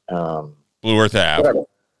Street. Blue Earth Ave.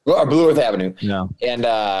 Blue Earth Avenue. Yeah. And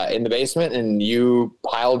in the basement, and you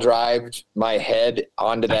pile drived my head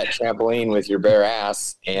onto that trampoline with your bare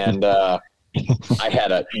ass, and I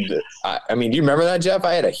had do you remember that, Jeff?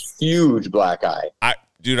 I had a huge black eye.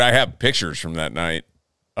 Dude, I have pictures from that night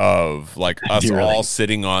of like us all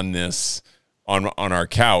sitting on this on our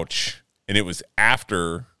couch, and it was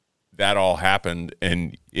after that all happened,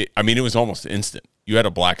 and it was almost instant. You had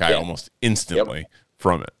a black eye almost instantly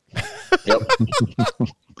from it. Yep.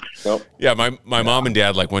 Nope. Yeah, my mom and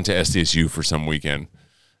dad like went to SDSU for some weekend,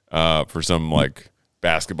 for some like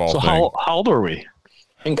basketball thing. How old were we?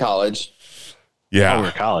 In college. Yeah. We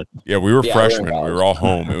were college. Yeah, we were freshmen. We were all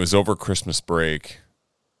home. It was over Christmas break.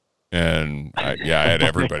 And I had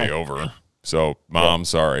everybody over. So, Mom,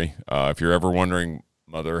 sorry. If you're ever wondering,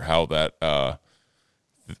 Mother, how that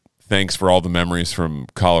thanks for all the memories from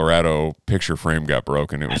Colorado picture frame got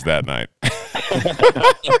broken. It was that night.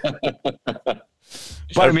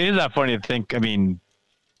 But isn't that funny to think?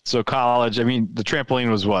 So college, the trampoline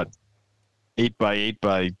was what? 8 by 8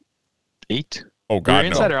 by 8? Oh, God,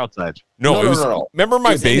 inside or outside? No, it was. No. Remember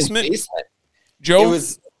my basement? Joe? It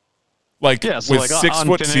was with 6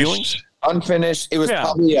 foot ceilings? Unfinished. It was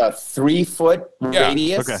probably a 3 foot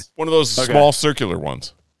radius. Okay. One of those small circular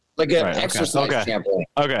ones. Like an exercise trampoline.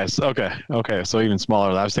 Okay. So even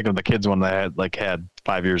smaller. I was thinking of the kids one that I had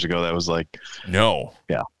 5 years ago. That was like no.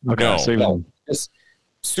 Yeah. Okay. No. So even just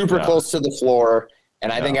super close to the floor,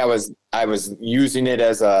 and I think I was using it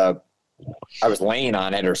as I was laying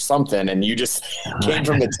on it or something, and you just came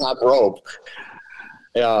from the top rope.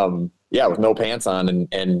 With no pants on,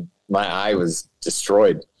 and my eye was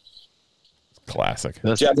destroyed. Classic.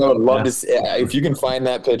 Jeff, I would love to see, if you can find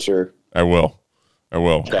that picture. I will.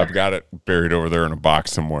 Okay. Okay. I've got it buried over there in a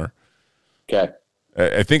box somewhere. Okay.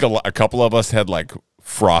 I think a couple of us had like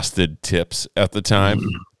frosted tips at the time.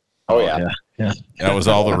 Oh yeah. That was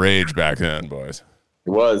all the rage back then, boys.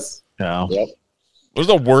 It was. Yeah. Yep. What was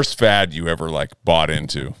the worst fad you ever like bought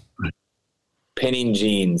into? Pinning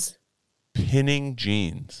jeans. Pinning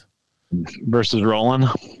jeans versus rolling.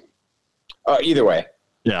 Either way.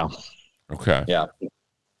 Yeah. Okay. Yeah.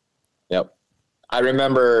 Yep. I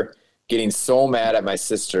remember getting so mad at my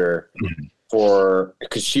sister because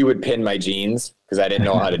she would pin my jeans because I didn't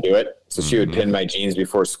know how to do it. So she would pin my jeans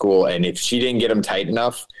before school, and if she didn't get them tight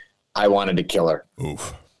enough, I wanted to kill her.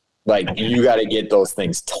 Oof. Like, you got to get those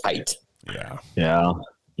things tight. Yeah.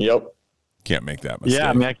 Yep. Can't make that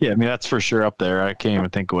mistake. Yeah, that's for sure up there. I can't even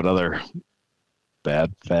think of what other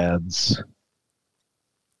bad fads.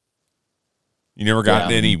 You never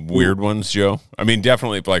gotten any weird ones, Joe?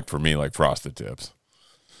 Definitely like for me, like frosted tips.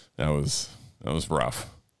 That was rough.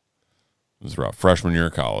 It was rough. Freshman year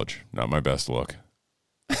of college, not my best look.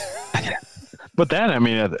 But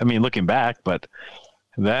then, looking back, but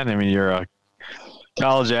then, you're a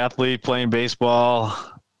college athlete playing baseball,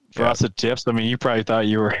 frosted tips. You probably thought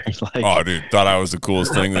you were like, oh, dude, thought I was the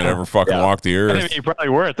coolest thing that ever fucking walked the earth. You probably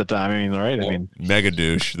were at the time. Right? Mega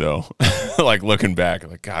douche though. Like looking back,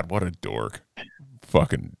 like God, what a dork,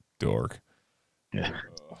 fucking dork.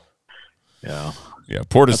 Yeah.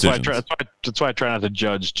 Poor decisions. That's why I try not to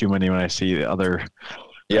judge too many when I see the other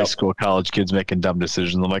high school, college kids making dumb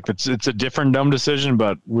decisions. I'm like, it's a different dumb decision,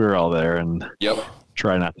 but we're all there, and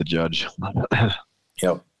try not to judge.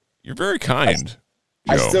 Yep. You're very kind.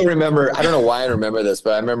 I still remember, I don't know why I remember this,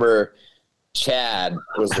 but I remember Chad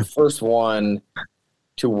was the first one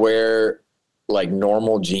to wear like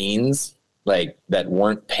normal jeans, like that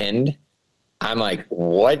weren't pinned. I'm like,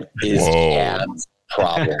 what is Chad's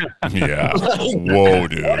problem? Yeah. Whoa,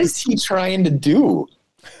 dude. What is he trying to do?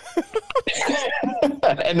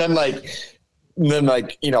 And then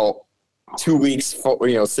 2 weeks,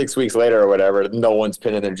 6 weeks later or whatever, no one's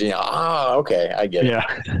pinning their jeans. Okay, I get it.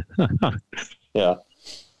 Yeah.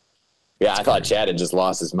 Yeah, I thought Chad had just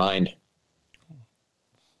lost his mind.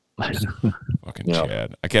 Fucking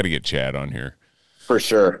Chad. I got to get Chad on here. For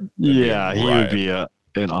sure. Yeah, he would be an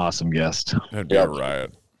awesome guest. That'd be a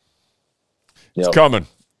riot. It's coming.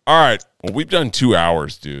 All right. Well, we've done 2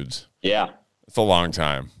 hours, dudes. Yeah. It's a long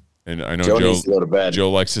time. And I know Joe needs to go to bed.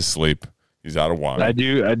 Joe likes to sleep. He's out of wine. I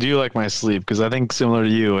do like my sleep because I think similar to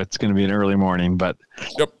you, it's going to be an early morning, but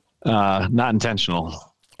not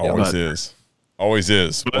intentional. Always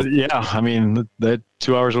is. But yeah, I mean, that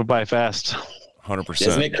 2 hours went by fast. 100%.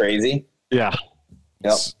 Isn't it crazy? Yeah.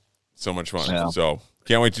 Yep. So much fun. Yeah. So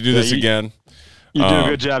can't wait to do this again. You do a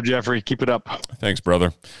good job, Jeffrey. Keep it up. Thanks,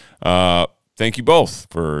 brother. Thank you both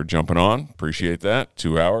for jumping on. Appreciate that.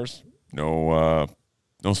 2 hours. No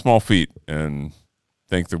small feat. And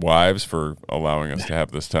thank the wives for allowing us to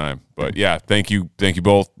have this time. But yeah, thank you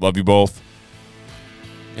both. Love you both.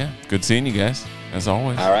 Yeah, good seeing you guys, as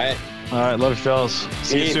always. All right. Love you, fellas.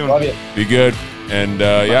 See you soon. Love you. Be good. And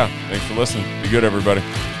yeah, thanks for listening. Be good, everybody.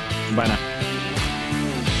 Bye now.